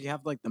 because you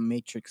have like the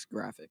Matrix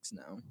graphics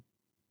now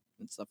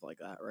and stuff like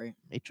that, right?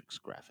 Matrix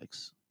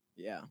graphics.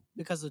 Yeah,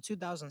 because the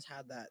 2000s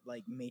had that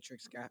like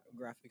Matrix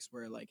graphics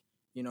where like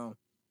you know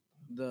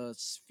the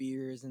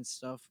spheres and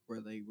stuff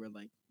where they were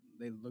like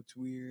they looked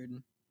weird,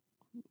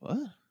 What?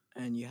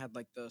 and you had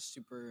like the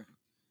super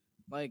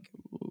like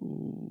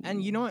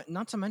and you know what?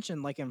 Not to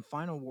mention like in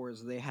Final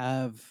Wars they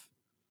have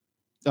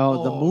Oh,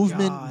 oh the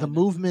god.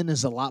 movement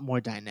is a lot more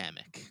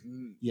dynamic.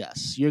 Mm,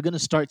 Yes, you're going to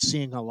start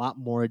seeing a lot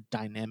more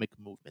dynamic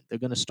movement. They're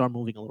going to start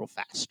moving a little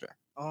faster.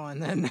 oh,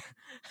 and then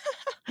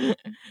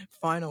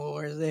Final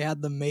Wars they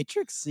had the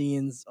Matrix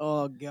scenes.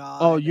 Oh Oh,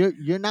 god.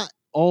 you're not.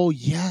 Oh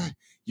yeah,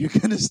 you're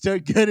gonna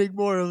start getting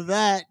more of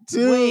that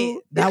Wait,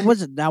 too.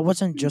 that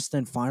wasn't just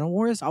in Final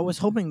Wars? I was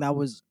hoping that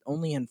was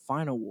only in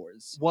Final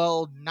Wars.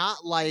 Well,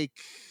 not like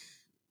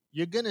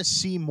you're gonna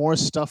see more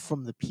stuff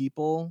from the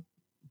people,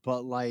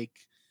 but like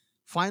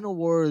Final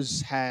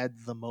Wars had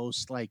the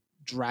most like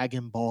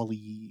Dragon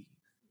Ball-y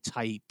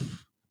type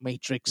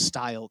Matrix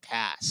style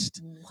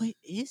cast. What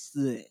is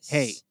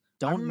Hey, this?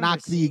 I don't remember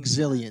knock the seeing that.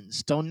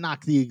 Exilians. Don't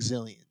knock the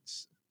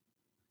Exilians.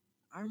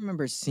 I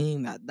remember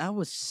seeing that. That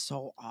was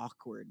so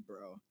awkward,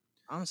 bro.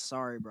 I'm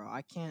sorry, bro.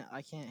 I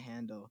can't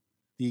handle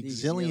The the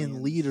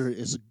Exilian leader Exilians.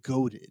 is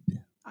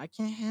goaded. I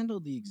can't handle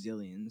the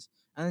Exilians.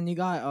 And then you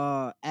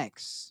got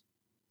X.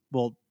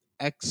 Well,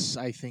 X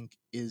I think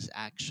is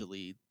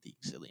actually the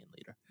Exilian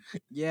leader.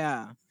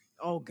 Yeah.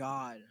 Oh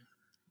god.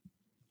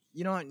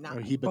 You know what? Not,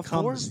 Or he before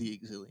becomes the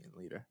Exilian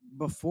leader.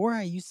 before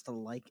I used to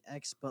like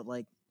X, but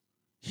like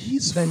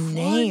He's the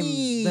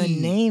funny.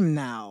 name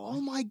now.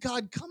 Oh my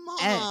god, come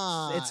X.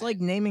 It's on. like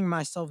naming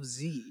myself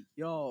Z.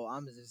 Yo,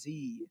 I'm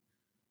Z.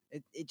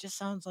 It just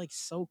sounds like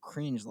so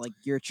cringe. Like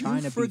you're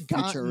trying You've to be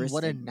forgotten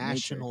what a futuristic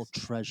national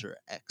Matrix. treasure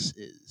X X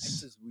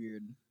is. is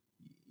weird.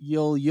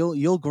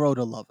 You'll grow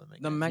to love him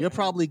The again. You're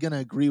probably gonna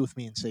agree with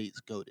me and say he's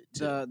goaded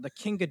too. the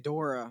King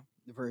Ghidorah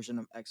version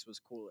of X was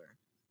cooler.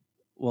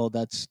 Well,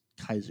 that's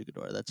Kaiser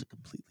Ghidorah. That's a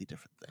completely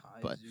different thing.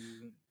 But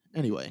Kaizu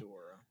anyway, Ghidorah.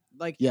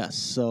 Like yes.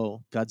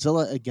 So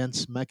Godzilla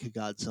against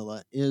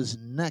Mechagodzilla is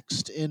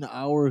next in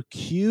our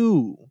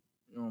queue.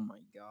 oh my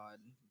god.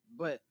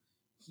 But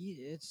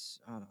it's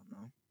I don't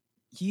know.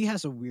 He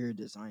has a weird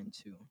design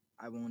too.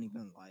 I won't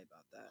even lie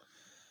about that.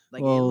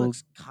 Like it Well,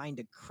 looks kind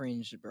of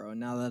cringe, bro.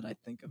 Now that I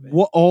think of it,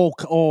 what? Oh,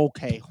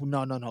 okay.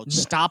 No, no, no. No,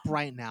 Stop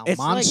right now. it's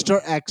like Monster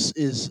X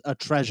is a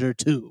treasure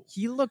too.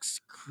 he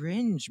looks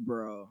cringe,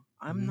 bro.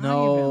 I'm not even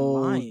No,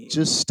 lying.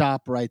 just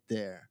stop right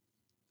there.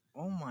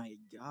 Oh my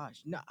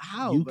gosh, no,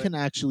 how? You But can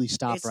actually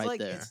stop it's right like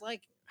there. it's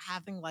like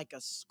having like a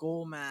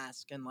skull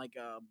mask and like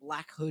a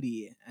black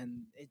hoodie,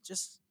 and it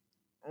just,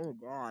 oh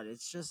god,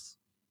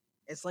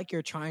 it's like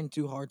you're trying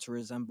too hard to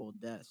resemble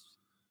death.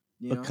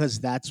 You know? Because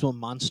that's what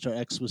Monster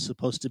X was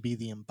supposed to be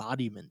the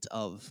embodiment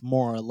of,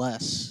 more or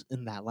less,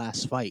 in that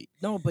last fight.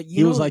 No, but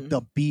He was like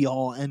the be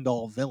all end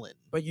all villain.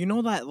 but you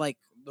know that like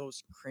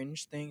those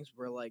cringe things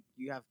where like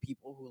you have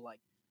people like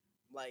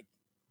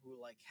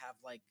who like have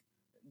like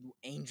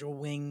angel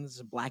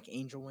wings, black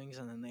angel wings,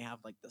 and then they have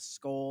like the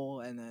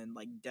skull and then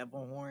like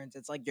devil horns.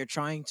 It's like you're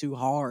trying too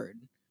hard,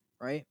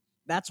 right?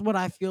 That's what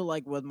I feel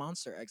like with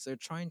Monster X. They're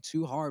trying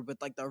too hard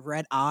with like the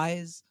red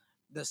eyes,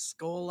 the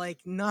skull. Like,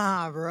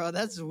 nah, bro,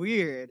 that's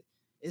weird.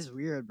 It's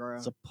weird, bro.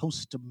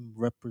 Supposed to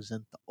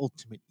represent the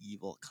ultimate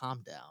evil.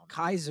 Calm down.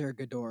 Kaiser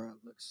Ghidorah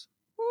looks.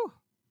 Whew,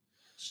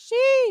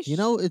 sheesh. You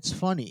know, it's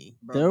funny.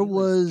 Bro, There he looks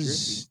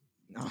was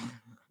drippy. No.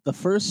 the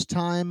first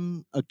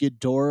time a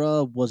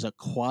Ghidorah was a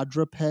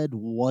quadruped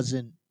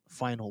wasn't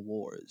Final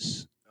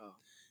Wars. Oh.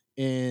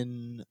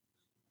 In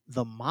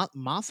the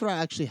Mothra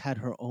actually had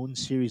her own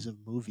series of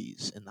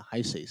movies in the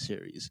Heisei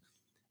series,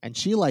 and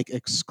she like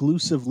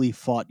exclusively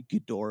fought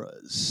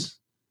Ghidorahs.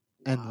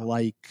 And Wow.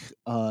 like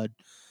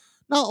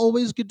not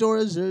always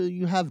Ghidorahs.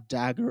 You have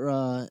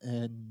Dagora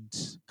and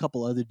a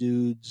couple other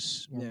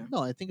dudes. Well, Yeah. no,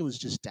 I think it was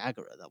just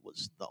Dagora that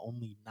was the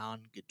only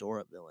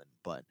non-Ghidorah villain.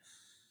 But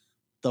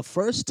the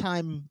first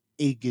time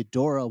a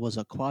Ghidorah was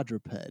a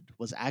quadruped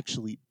was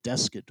actually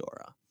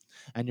Desghidorah.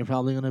 And you're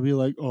probably gonna be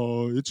like,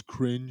 "Oh, it's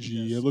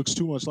cringy. It looks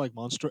too much like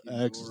Monster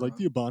X. It's like Ghidorah.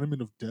 the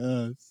embodiment of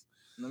death."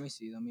 Let me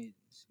see. Let me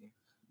see.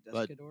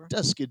 But Desghidorah?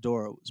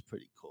 Desghidorah was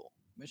pretty cool.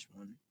 Which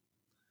one?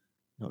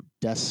 No,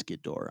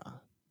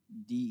 Desghidorah.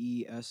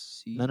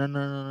 DESC. No, no, no,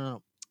 no, no,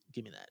 no.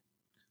 Give me that.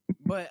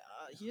 But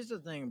here's the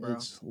thing, bro.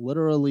 It's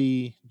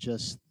literally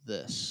just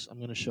this. I'm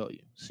gonna show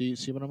you. See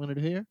what I'm gonna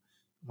do here?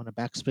 I'm gonna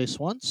backspace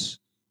once,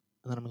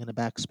 and then I'm gonna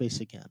backspace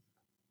again.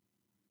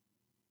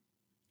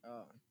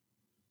 Oh.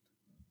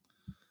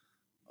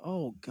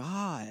 Oh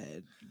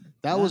God.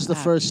 That was the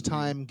first actually-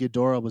 time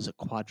Ghidorah was a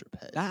quadruped.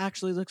 That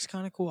actually looks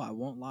kind of cool. I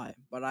won't lie,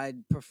 but I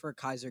prefer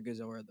Kaiser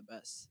Ghidorah the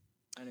best.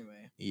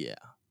 Anyway. Yeah.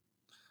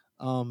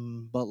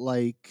 But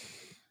like,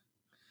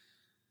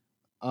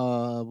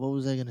 what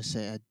was I gonna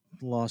say? I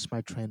lost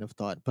my train of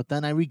thought, but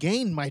then I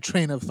regained my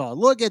train of thought.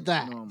 Look at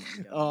that. Oh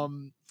my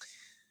God.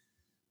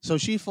 So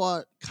she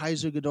fought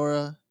Kaiser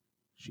Ghidorah.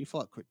 She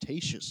fought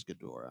Cretaceous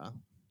Ghidorah.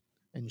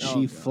 And Oh,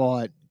 she God.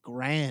 fought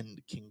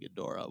Grand King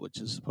Ghidorah, which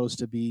is supposed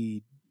to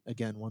be,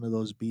 again, one of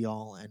those be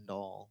all end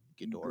all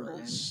Grand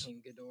Ghidorahs.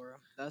 King Ghidorah.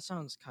 That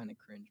sounds kind of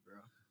cringe,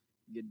 bro.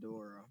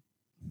 Ghidorah.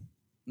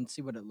 Let's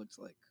see what it looks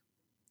like.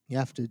 It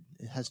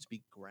has to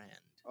be grand.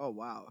 Oh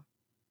wow.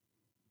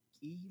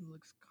 He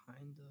looks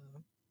kind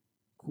of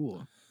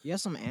cool. He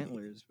has some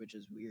antlers, which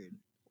is weird.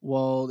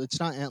 Well, it's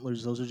not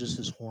antlers, those are just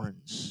his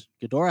horns.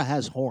 Ghidorah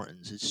has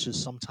horns. It's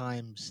just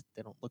sometimes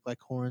they don't look like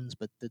horns,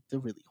 but they're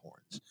really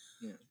horns.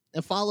 Yeah.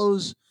 It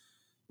follows.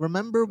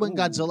 Remember when Ooh.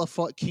 Godzilla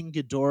fought King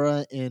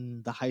Ghidorah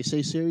in the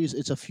Heisei series?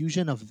 It's a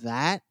fusion of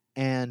that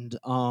and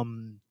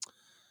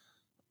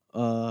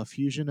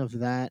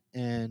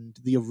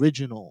the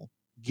original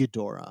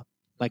Ghidorah.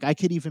 Like I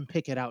could even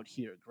pick it out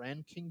here.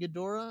 Grand King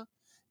Ghidorah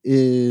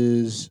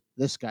is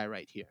this guy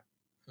right here.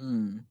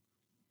 Hmm.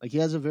 Like he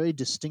has a very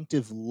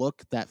distinctive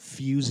look that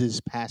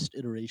fuses past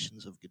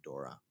iterations of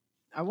Ghidorah.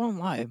 I won't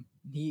lie.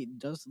 He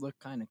does look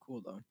kind of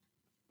cool though.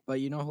 But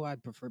you know who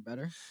I'd prefer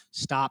better?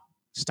 Stop,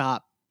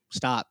 stop,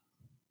 stop,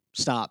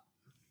 stop,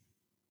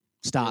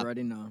 You stop.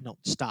 already know. No,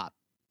 stop,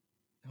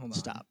 Hold on.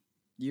 stop.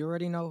 You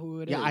already know who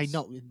it is. Yeah, I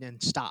know. And then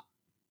stop.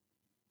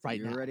 Right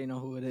You now. already know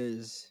who it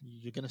is.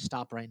 You're gonna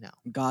stop right now.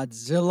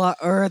 Godzilla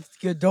Earth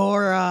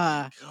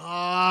Ghidorah.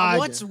 God.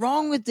 What's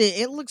wrong with it?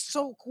 It looks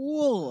so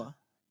cool.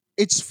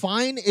 It's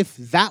fine if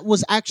that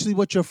was actually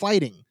what you're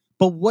fighting.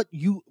 But what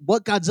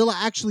Godzilla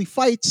actually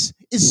fights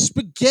is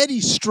spaghetti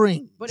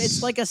strings. But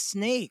it's like a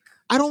snake.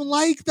 I don't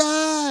like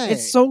that.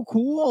 It's so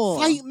cool.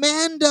 Fight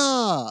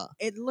Manda.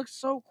 It looks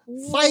so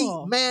cool.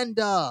 Fight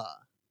Manda.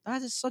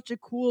 That is such a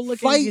cool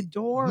looking Fight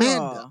Ghidorah.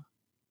 Manda.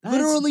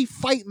 Literally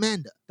fight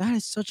Manda. That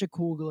is such a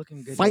cool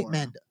looking Ghidorah. Fight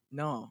Manda.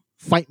 No.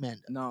 Fight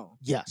Manda. No.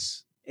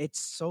 Yes. It's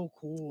so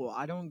cool.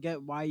 I don't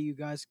get why you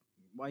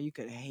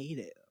could hate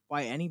it.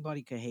 Why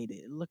anybody could hate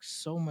it. It looks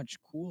so much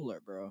cooler,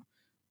 bro.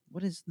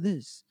 What is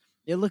this?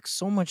 It looks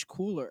so much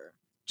cooler.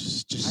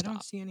 Just I stop.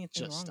 don't see anything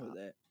Just wrong stop. with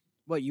it.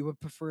 What, you would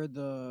prefer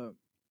the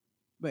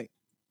wait.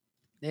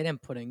 They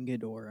didn't put in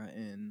Ghidorah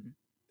in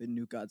the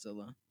new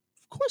Godzilla.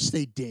 Of course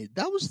they did.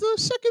 That was the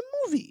second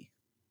movie.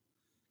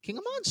 King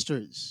of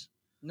Monsters.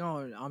 No,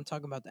 I'm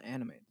talking about the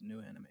anime, the new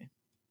anime.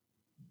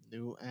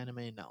 New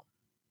anime, no.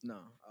 No.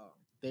 Oh.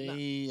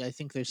 I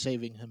think they're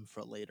saving him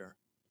for later.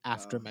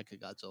 After Oh.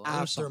 Mechagodzilla. or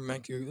After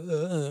something.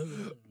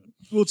 Mecha.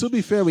 Well, to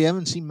be fair, we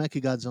haven't seen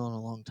Mechagodzilla in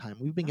a long time.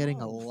 We've been getting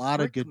a No, lot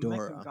of frick Mecha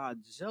Ghidorah.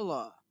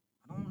 Godzilla.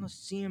 I don't want to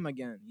see him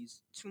again.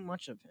 He's too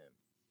much of him.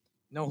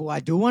 Know who I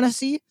do want to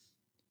see?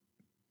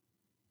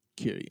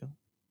 Kiryu.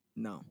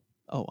 No,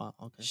 Oh wow,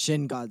 okay.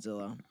 Shin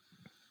Godzilla.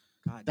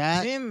 God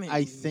That damn it, I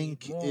we need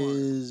think more.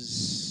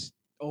 is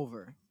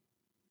Over.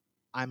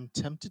 I'm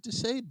tempted to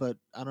say, but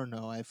I don't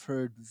know. I've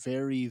heard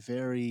very,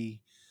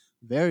 very,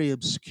 very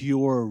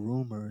obscure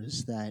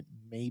rumors that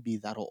maybe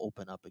that'll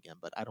open up again,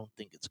 but I don't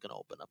think it's going to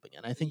open up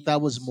again. I think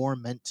that was Yes. more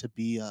meant to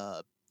be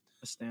A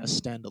a stand.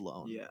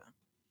 standalone. Yeah.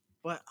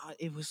 But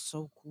it was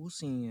so cool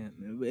seeing him.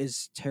 It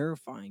was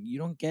terrifying. You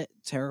don't get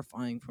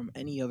terrifying from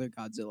any other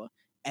Godzilla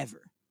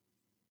ever.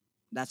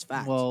 That's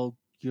fact. Well,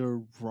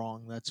 you're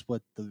wrong. That's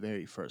what the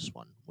very first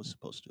one was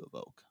supposed to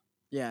evoke.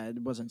 Yeah, it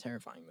wasn't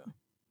terrifying though.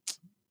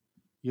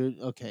 You're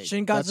okay.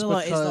 Shin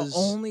Godzilla is the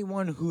only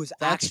one who's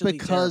that's actually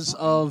because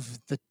terrifying. of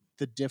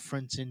the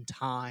difference in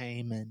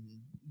time and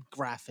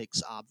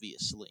graphics,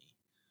 obviously.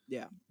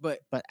 Yeah,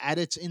 but But at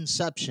its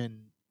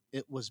inception,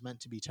 it was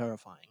meant to be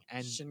terrifying,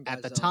 and Shin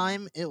at the Godzilla.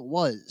 time, it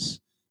was.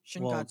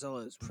 Shin Well,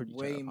 Godzilla is pretty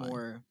way terrifying.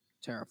 more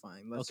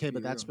terrifying. Let's Okay, be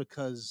but that's real.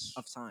 because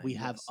Of time, we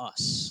have yes.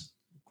 us.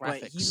 But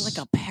Graphics. he's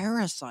like a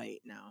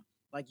parasite now.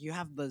 Like you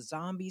have the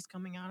zombies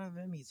coming out of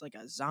him. He's like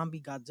a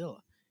zombie Godzilla.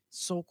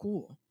 So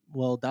cool.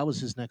 Well, that was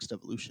his next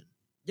evolution.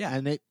 Yeah.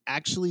 And it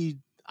actually,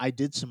 I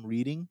did some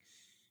reading.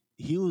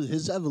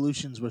 His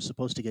evolutions were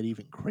supposed to get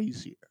even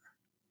crazier.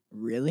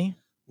 Really?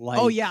 Like,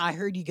 Oh yeah, I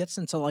heard he gets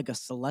into like a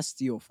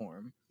celestial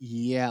form.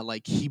 yeah,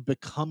 like he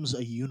becomes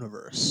a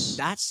universe.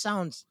 That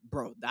sounds,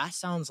 bro. That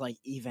sounds like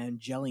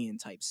Evangelion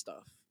type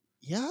stuff.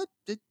 Yeah,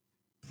 it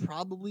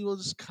probably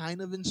was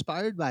kind of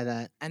inspired by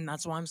that. And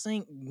that's why I'm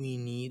saying we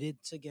needed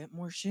to get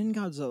more Shin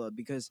Godzilla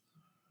because,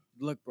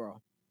 look,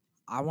 bro,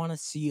 I want to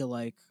see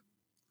like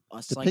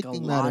a Depicting that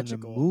in a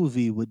psychological.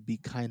 movie would be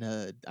kind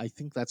of, I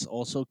think that's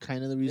also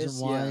kind of the reason This,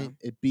 why yeah,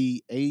 it'd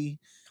be a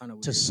kind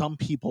of to weird, some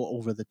people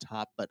over the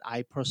top, but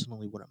I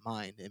personally wouldn't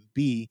mind. And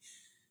B,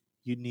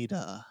 you need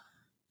a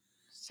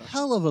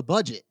hell of a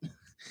budget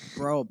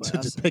bro. But to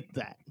depict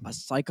that. a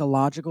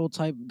psychological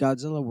type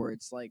Godzilla where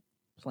it's like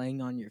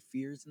playing on your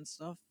fears and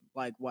stuff,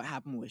 like what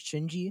happened with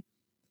Shinji.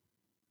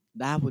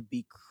 That would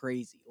be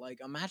crazy. Like,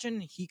 imagine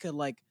he could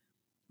like,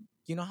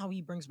 you know how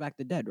he brings back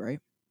the dead, right?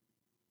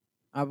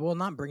 Well,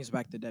 not brings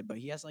back the dead, but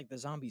he has like the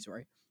zombies,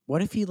 right?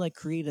 What if he like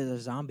created a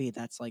zombie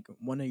that's like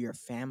one of your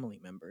family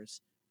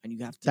members, and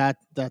you have to?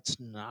 That's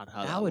not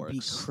how That that would be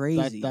works.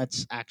 crazy.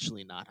 That's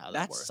actually not how that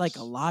That's works.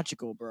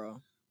 psychological,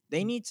 bro.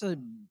 They need to,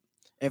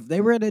 if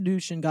they were to do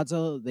Shin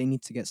Godzilla, they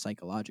need to get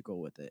psychological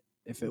with it.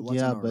 If it wasn't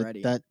Yeah, but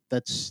already,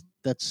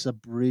 that's a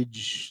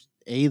bridge.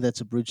 A,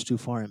 that's a bridge too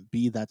far, and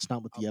B, that's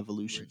not what a the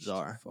evolutions bridge too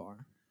are.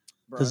 far,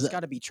 bro. Because It's got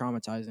to be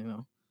traumatizing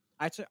though.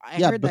 I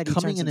yeah, heard that he turns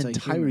becoming an into a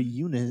entire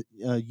human.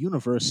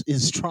 universe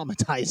is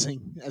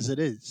traumatizing as it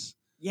is.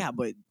 Yeah,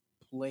 but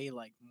play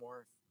like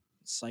more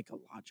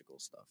psychological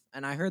stuff.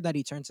 And I heard that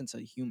he turns into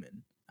a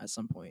human at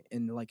some point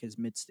in like his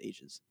mid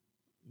stages.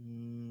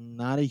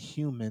 Not a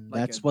human.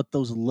 Like That's what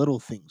those little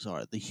things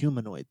are, the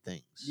humanoid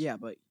things. Yeah,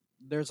 but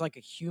there's like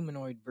a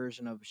humanoid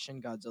version of Shin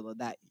Godzilla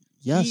that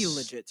he Yes.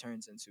 legit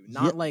turns into.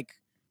 Not like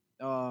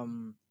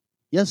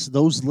Yes,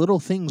 those little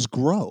things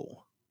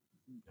grow.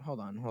 hold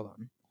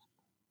on.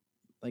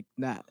 Like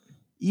that.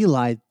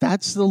 Eli,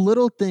 that's the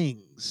little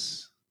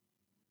things.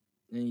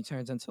 And he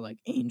turns into like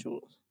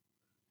angels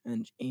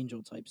and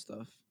angel type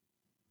stuff.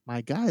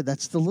 My guy,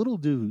 that's the little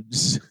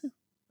dudes.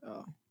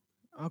 Oh.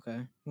 Okay.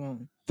 Well,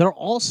 They're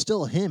all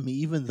still him,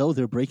 even though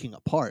they're breaking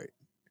apart.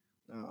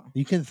 oh.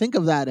 You can think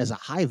of that as a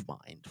hive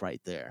mind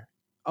right there.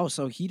 Oh,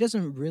 so he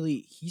doesn't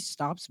really he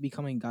stops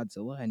becoming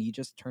Godzilla and he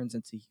just turns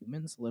into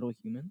humans, little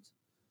humans?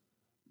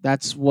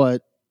 That's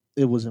what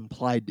it was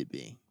implied to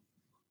be.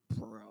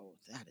 Bro,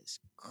 that is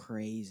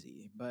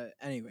crazy. But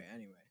anyway.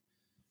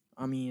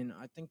 I mean,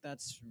 I think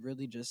that's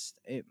really just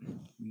it.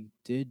 We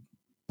did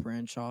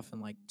branch off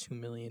in like 2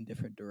 million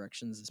different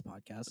directions this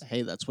podcast.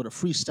 Hey, that's what a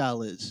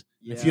freestyle is.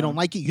 Yeah. If you don't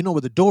like it, you know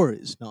where the door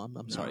is. No,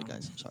 I'm sorry, No.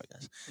 guys. I'm sorry,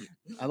 guys.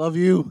 I love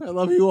you. I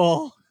love you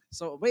all.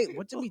 So wait,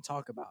 what did we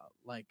talk about?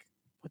 Like,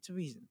 what did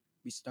we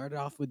started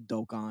off with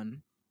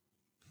Dokkan.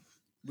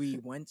 We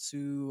went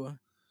to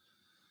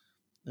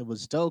It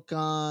was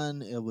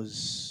Dokkan. It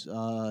was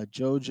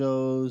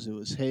JoJo's. It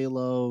was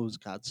Halo. It was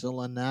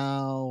Godzilla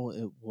Now.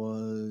 It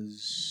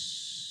was.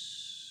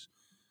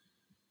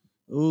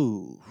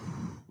 Ooh,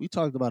 we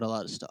talked about a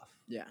lot of stuff.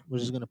 yeah. We're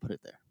just gonna put it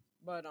there.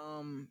 But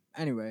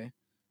anyway,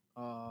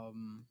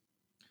 um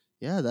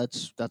Yeah,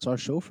 that's our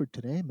show for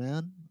today,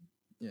 man.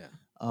 yeah.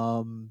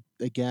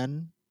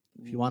 Again,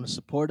 if you want to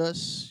support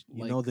us,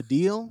 you know Like- the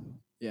deal.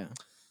 Yeah.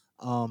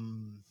 It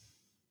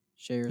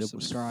Share, was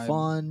subscribe.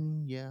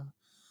 fun, yeah.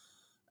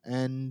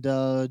 And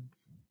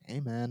hey,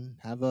 man,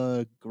 have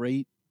a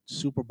great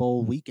Super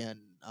Bowl weekend.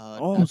 At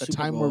the Super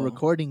time we're Bowl.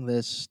 recording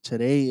this,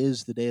 today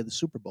is the day of the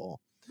Super Bowl.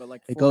 But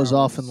like It 4 goes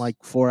off in hours. like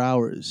 4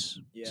 hours.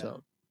 Yeah.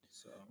 So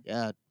So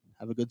yeah,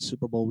 have a good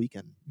Super Bowl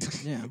weekend.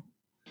 yeah.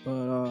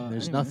 But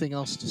There's anyway, nothing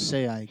else to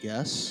say, I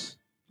guess.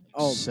 I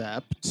Oh,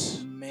 Except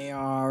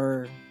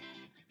Mayar.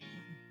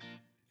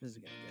 This is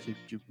gonna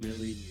you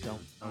really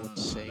don't know what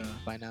to say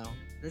by now.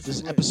 There's This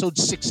is episode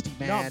 60,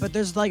 man. No, but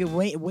there's like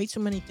way too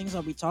many things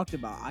that we talked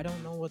about. I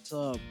don't know what's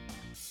up.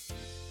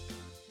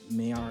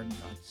 Mayar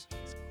nuts.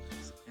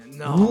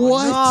 No,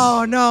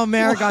 What? no,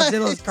 Mayar What?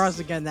 Godzilla's crossed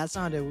again. That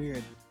sounded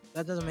weird.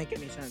 That doesn't make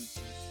any sense.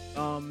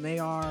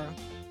 Mayar.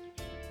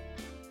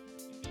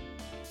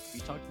 We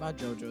talked about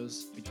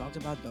JoJo's. We talked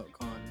about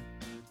Dokkan.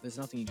 There's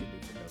nothing you can do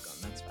for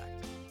Dokkan. That's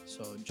fact.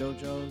 So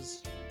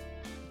JoJo's.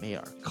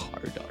 Mayar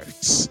card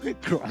arts.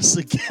 Cross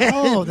again.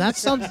 Oh, that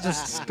sounds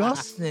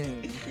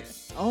disgusting.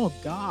 Oh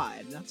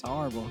God, that's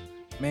horrible.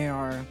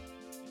 Mayar.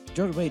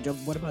 Wait,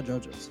 what about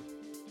JoJo's?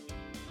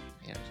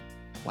 Man,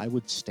 why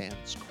would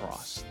stands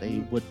cross? They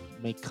would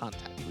make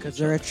contact Because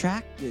they're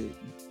attracted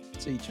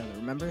to each other.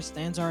 Remember,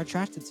 stands are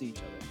attracted to each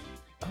other.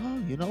 Oh,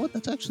 you know what?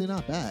 That's actually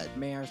not bad.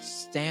 Mayar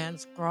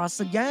stands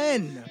cross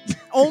again.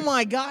 Oh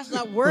my gosh,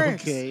 that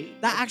works. Okay.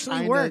 That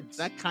actually works.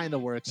 That kind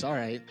of works. All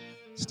right.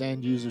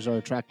 Stand users are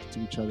attracted to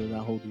each other. That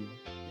whole deal.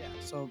 Yeah,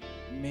 so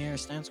Mayar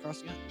stands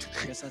cross again.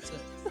 I guess that's it.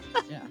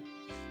 Yeah.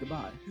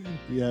 Goodbye.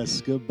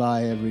 Yes,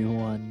 goodbye,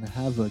 everyone.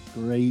 Have a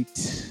great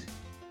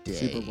day.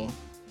 Super Bowl.